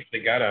 But we actually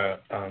got a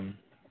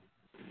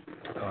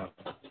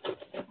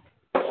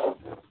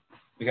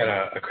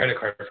credit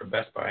card for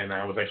Best Buy, and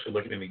I was actually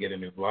looking to get a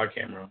new vlog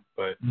camera,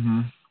 but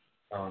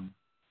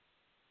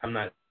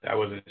I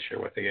wasn't sure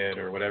what to get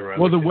or whatever.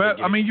 Well,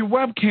 your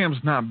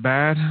webcam's not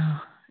bad.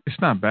 It's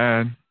not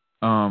bad.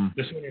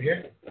 This one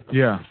here?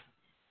 Yeah.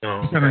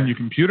 Oh, is that on your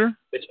computer?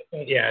 It's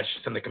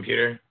just on the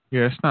computer.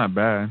 Yeah, it's not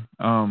bad.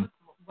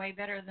 Way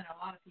better than a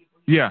lot of people.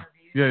 Yeah.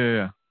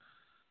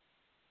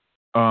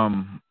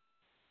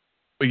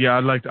 But yeah,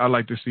 I'd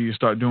like to see you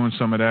start doing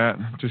some of that,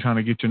 just trying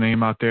to get your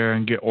name out there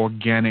and get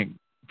organic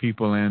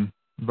people in,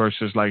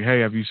 versus like, hey,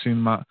 have you seen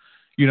my,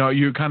 you know,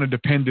 you're kind of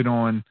dependent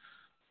on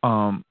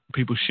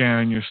people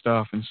sharing your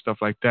stuff and stuff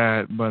like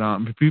that. But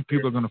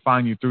people are going to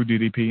find you through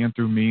DDP and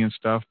through me and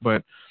stuff.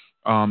 But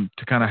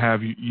to kind of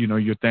have, you know,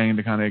 your thing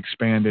to kind of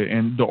expand it,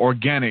 and the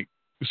organic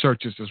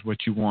searches is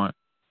what you want,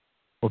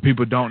 where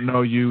people don't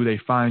know you, they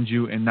find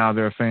you, and now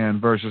they're a fan.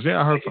 Versus,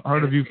 I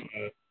heard of you.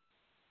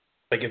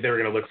 Like if they were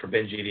going to look for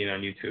binge eating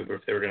on YouTube, or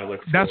if they were going to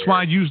look for... That's why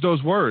I use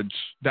those words,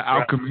 the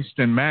alchemist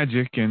and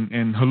magic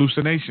and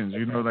hallucinations.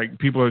 You know, like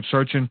people are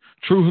searching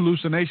True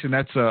Hallucination.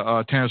 That's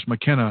a Terrence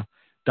McKenna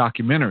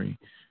documentary.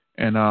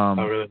 And oh,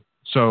 really?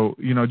 So,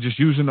 you know, just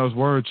using those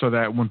words so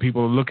that when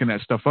people are looking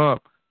that stuff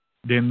up,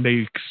 then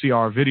they see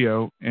our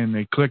video and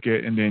they click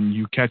it, and then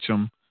you catch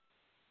them,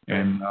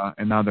 and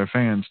now they're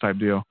fans type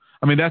deal.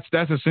 I mean,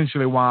 that's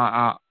essentially why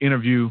I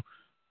interview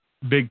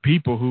big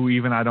people who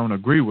even I don't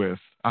agree with.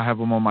 I have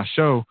them on my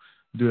show.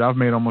 Dude, I've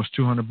made almost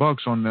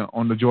 $200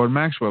 on the Jordan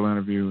Maxwell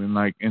interview,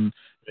 and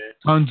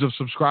tons of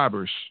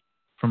subscribers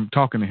from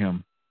talking to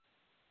him.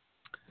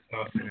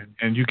 Awesome.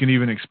 And you can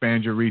even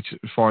expand your reach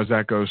as far as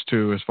that goes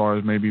too, as far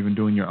as maybe even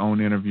doing your own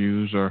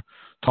interviews or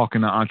talking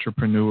to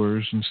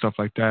entrepreneurs and stuff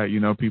like that. You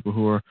know, people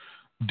who are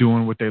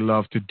doing what they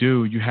love to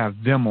do. You have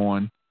them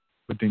on,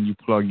 but then you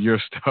plug your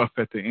stuff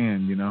at the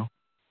end, you know?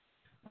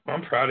 Well,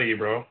 I'm proud of you,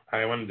 bro.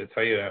 I wanted to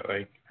tell you that.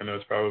 Like, I know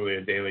it's probably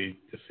a daily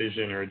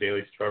decision or a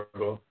daily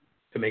struggle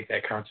to make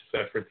that conscious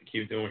effort to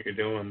keep doing what you're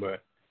doing,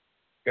 but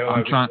you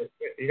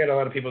got a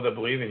lot of people that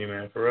believe in you,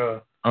 man, for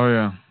real. Oh,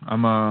 yeah.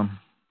 I'm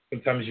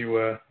Sometimes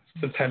you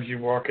sometimes you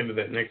walk into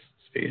that next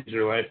stage of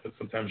your life, but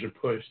sometimes you're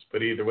pushed.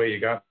 But either way, you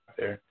got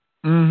there.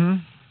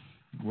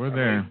 We're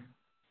there.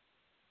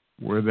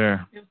 We're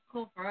there. It was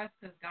cool for us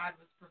because God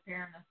was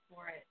preparing us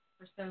for it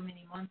for so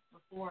many months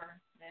before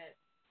that.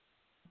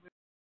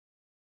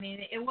 I mean,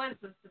 it was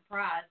a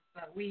surprise,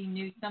 but we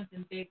knew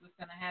something big was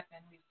going to happen.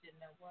 We just didn't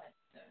know what.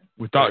 So.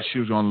 We thought she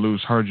was going to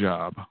lose her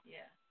job.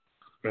 Yeah.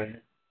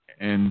 Right.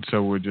 And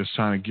so we're just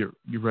trying to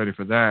get ready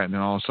for that. And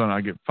then all of a sudden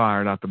I get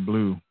fired out the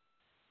blue.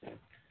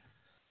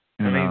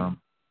 And, I mean,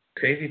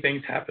 crazy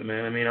things happen,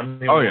 man. I mean, I'm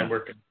the only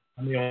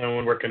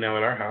one working now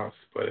at our house.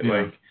 But,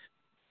 like,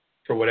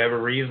 for whatever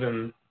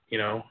reason, you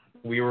know,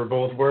 we were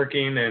both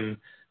working and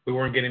we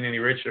weren't getting any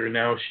richer.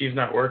 Now she's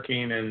not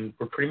working and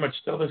we're pretty much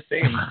still the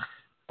same.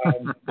 That's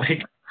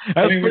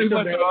pretty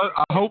much.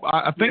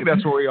 I think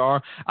that's where we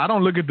are. I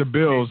don't look at the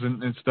bills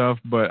and stuff,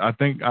 but I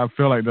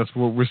feel like that's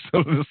where we're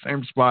still in the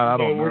same spot. I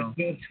don't know.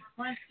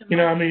 You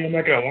know, I mean, I'm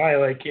not gonna lie.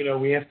 Like, you know,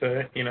 we have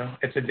to. You know,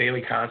 it's a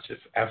daily conscious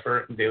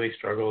effort, and daily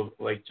struggle,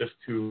 like just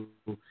to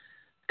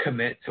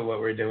commit to what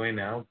we're doing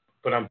now.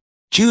 But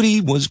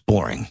Judy was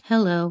boring.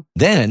 Hello.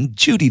 Then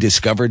Judy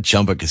discovered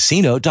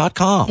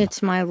ChumbaCasino.com.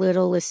 It's my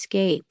little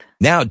escape.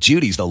 Now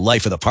Judy's the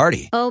life of the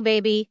party. Oh,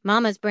 baby,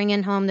 mama's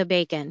bringing home the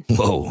bacon.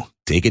 Whoa,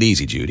 take it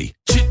easy, Judy.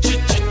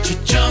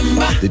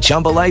 The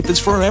Chumba life is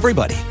for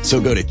everybody. So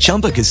go to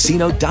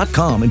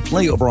ChumbaCasino.com and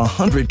play over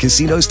 100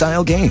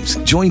 casino-style games.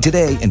 Join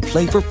today and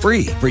play for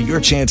free for your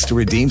chance to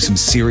redeem some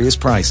serious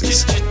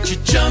prizes.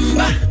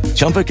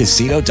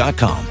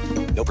 ChumbaCasino.com.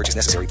 No purchase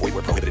necessary. Void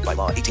where prohibited by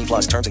law.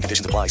 18+ terms and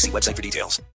conditions apply. See website for details.